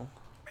asshole!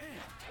 Man,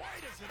 why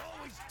does it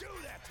always do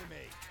that to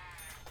me?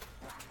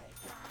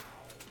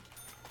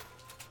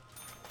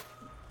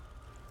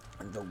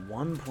 The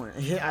 1.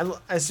 Yeah,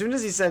 as soon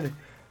as he said,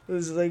 it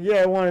was like,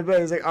 yeah, I want it back.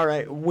 He's like, all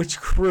right, which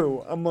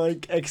crew? I'm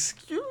like,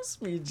 excuse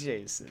me,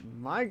 Jason,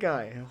 my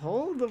guy,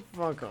 hold the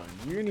fuck on.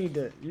 You need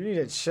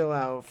to chill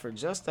out for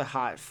just a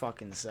hot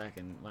fucking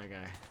second, my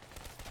guy.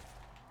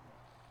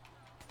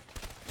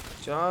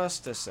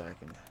 Just a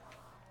second.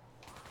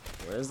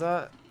 Where's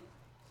that?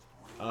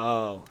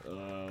 Oh,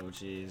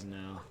 jeez,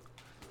 no.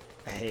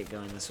 I hate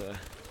going this way.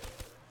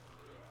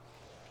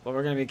 But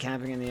we're gonna be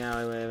camping in the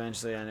alleyway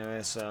eventually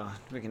anyway, so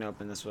we can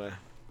open this way.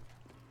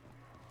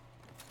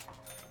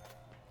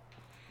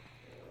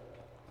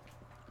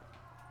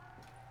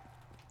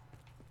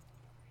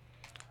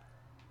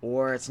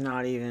 Or it's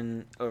not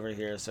even over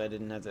here, so I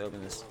didn't have to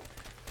open this.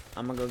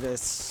 I'm gonna go get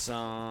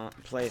some,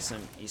 play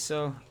some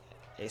ESO.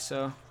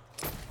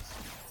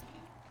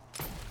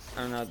 I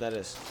don't know what that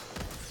is.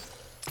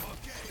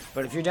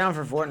 But if you're down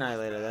for Fortnite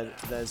later,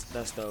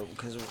 that's dope,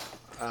 because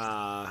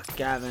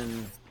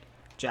Gavin,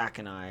 Jack,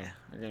 and I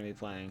are gonna be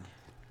playing.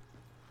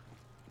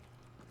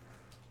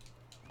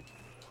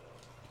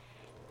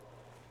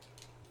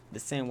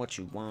 This ain't what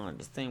you want.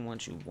 This ain't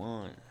what you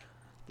want.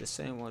 This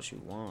ain't what you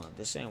want.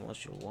 This ain't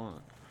what you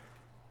want.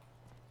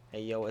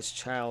 Hey yo, it's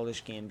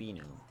Childish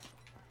Gambino,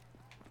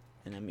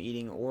 and I'm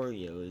eating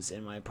Oreos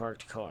in my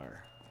parked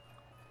car.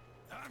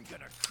 I'm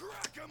gonna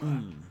crack 'em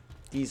up.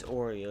 These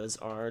Oreos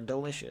are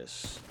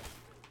delicious.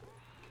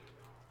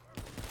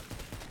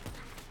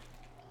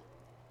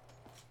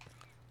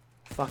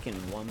 Fucking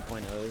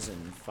 1.0s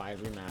and 5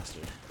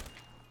 remastered.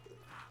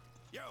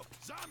 Yo,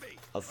 zombie.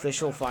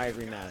 Official 5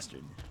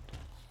 remastered.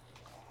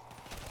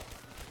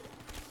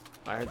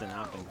 I heard the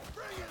knocking.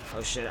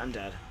 Oh shit, I'm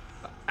dead.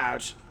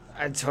 Ouch.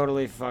 I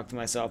totally fucked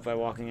myself by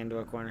walking into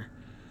a corner.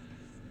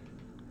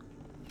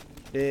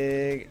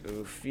 Big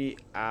oofy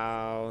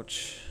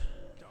ouch.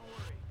 Don't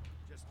worry,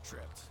 just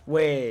tripped.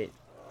 Wait.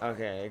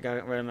 Okay, I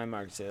got rid of my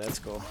Mark II. That's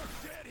cool. I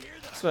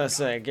was about to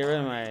say, get rid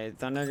of my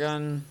Thunder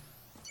Gun.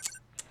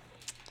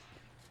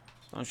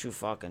 Don't you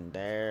fucking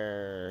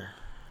dare.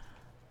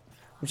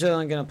 I'm still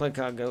only gonna play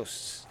COD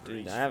Ghosts.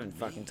 Dude, I haven't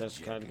fucking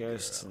touched COD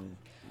Ghosts in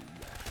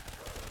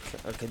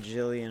a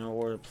cajillion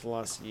or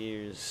plus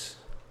years.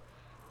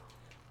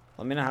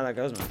 Let me know how that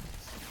goes, man.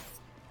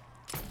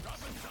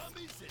 Dropping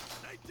zombies since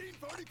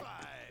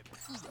 1945.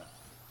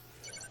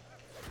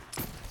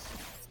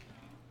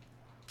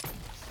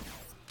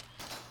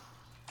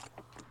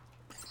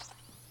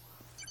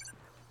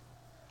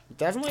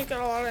 Definitely got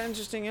a lot of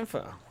interesting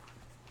info.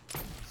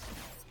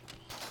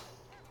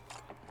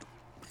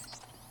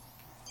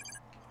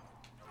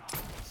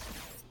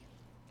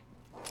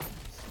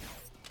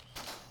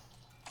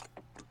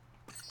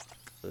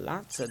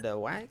 Lots of the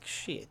whack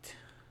shit.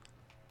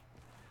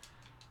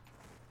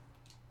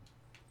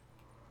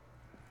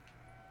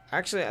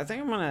 Actually, I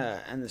think I'm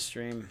gonna end the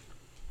stream,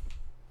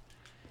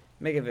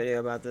 make a video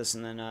about this,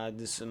 and then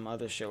do some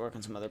other shit, work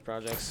on some other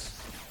projects.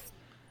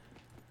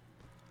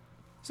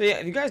 So yeah,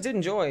 if you guys did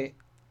enjoy,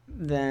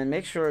 then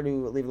make sure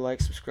to leave a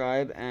like,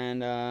 subscribe,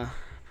 and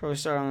probably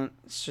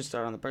should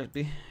start on the price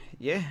B.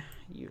 Yeah,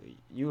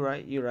 you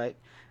right.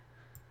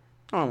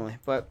 Normally,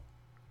 but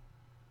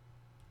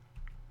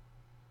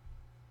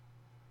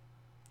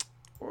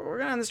we're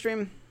gonna end the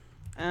stream,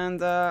 and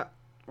I'm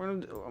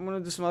gonna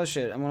do some other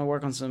shit. I'm gonna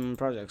work on some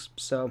projects.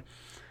 So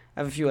I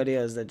have a few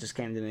ideas that just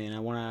came to me, and I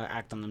want to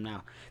act on them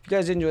now. If you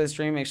guys did enjoy the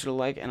stream, make sure to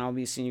like, and I'll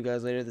be seeing you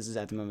guys later. This is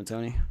At The Moment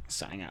Tony,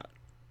 signing out.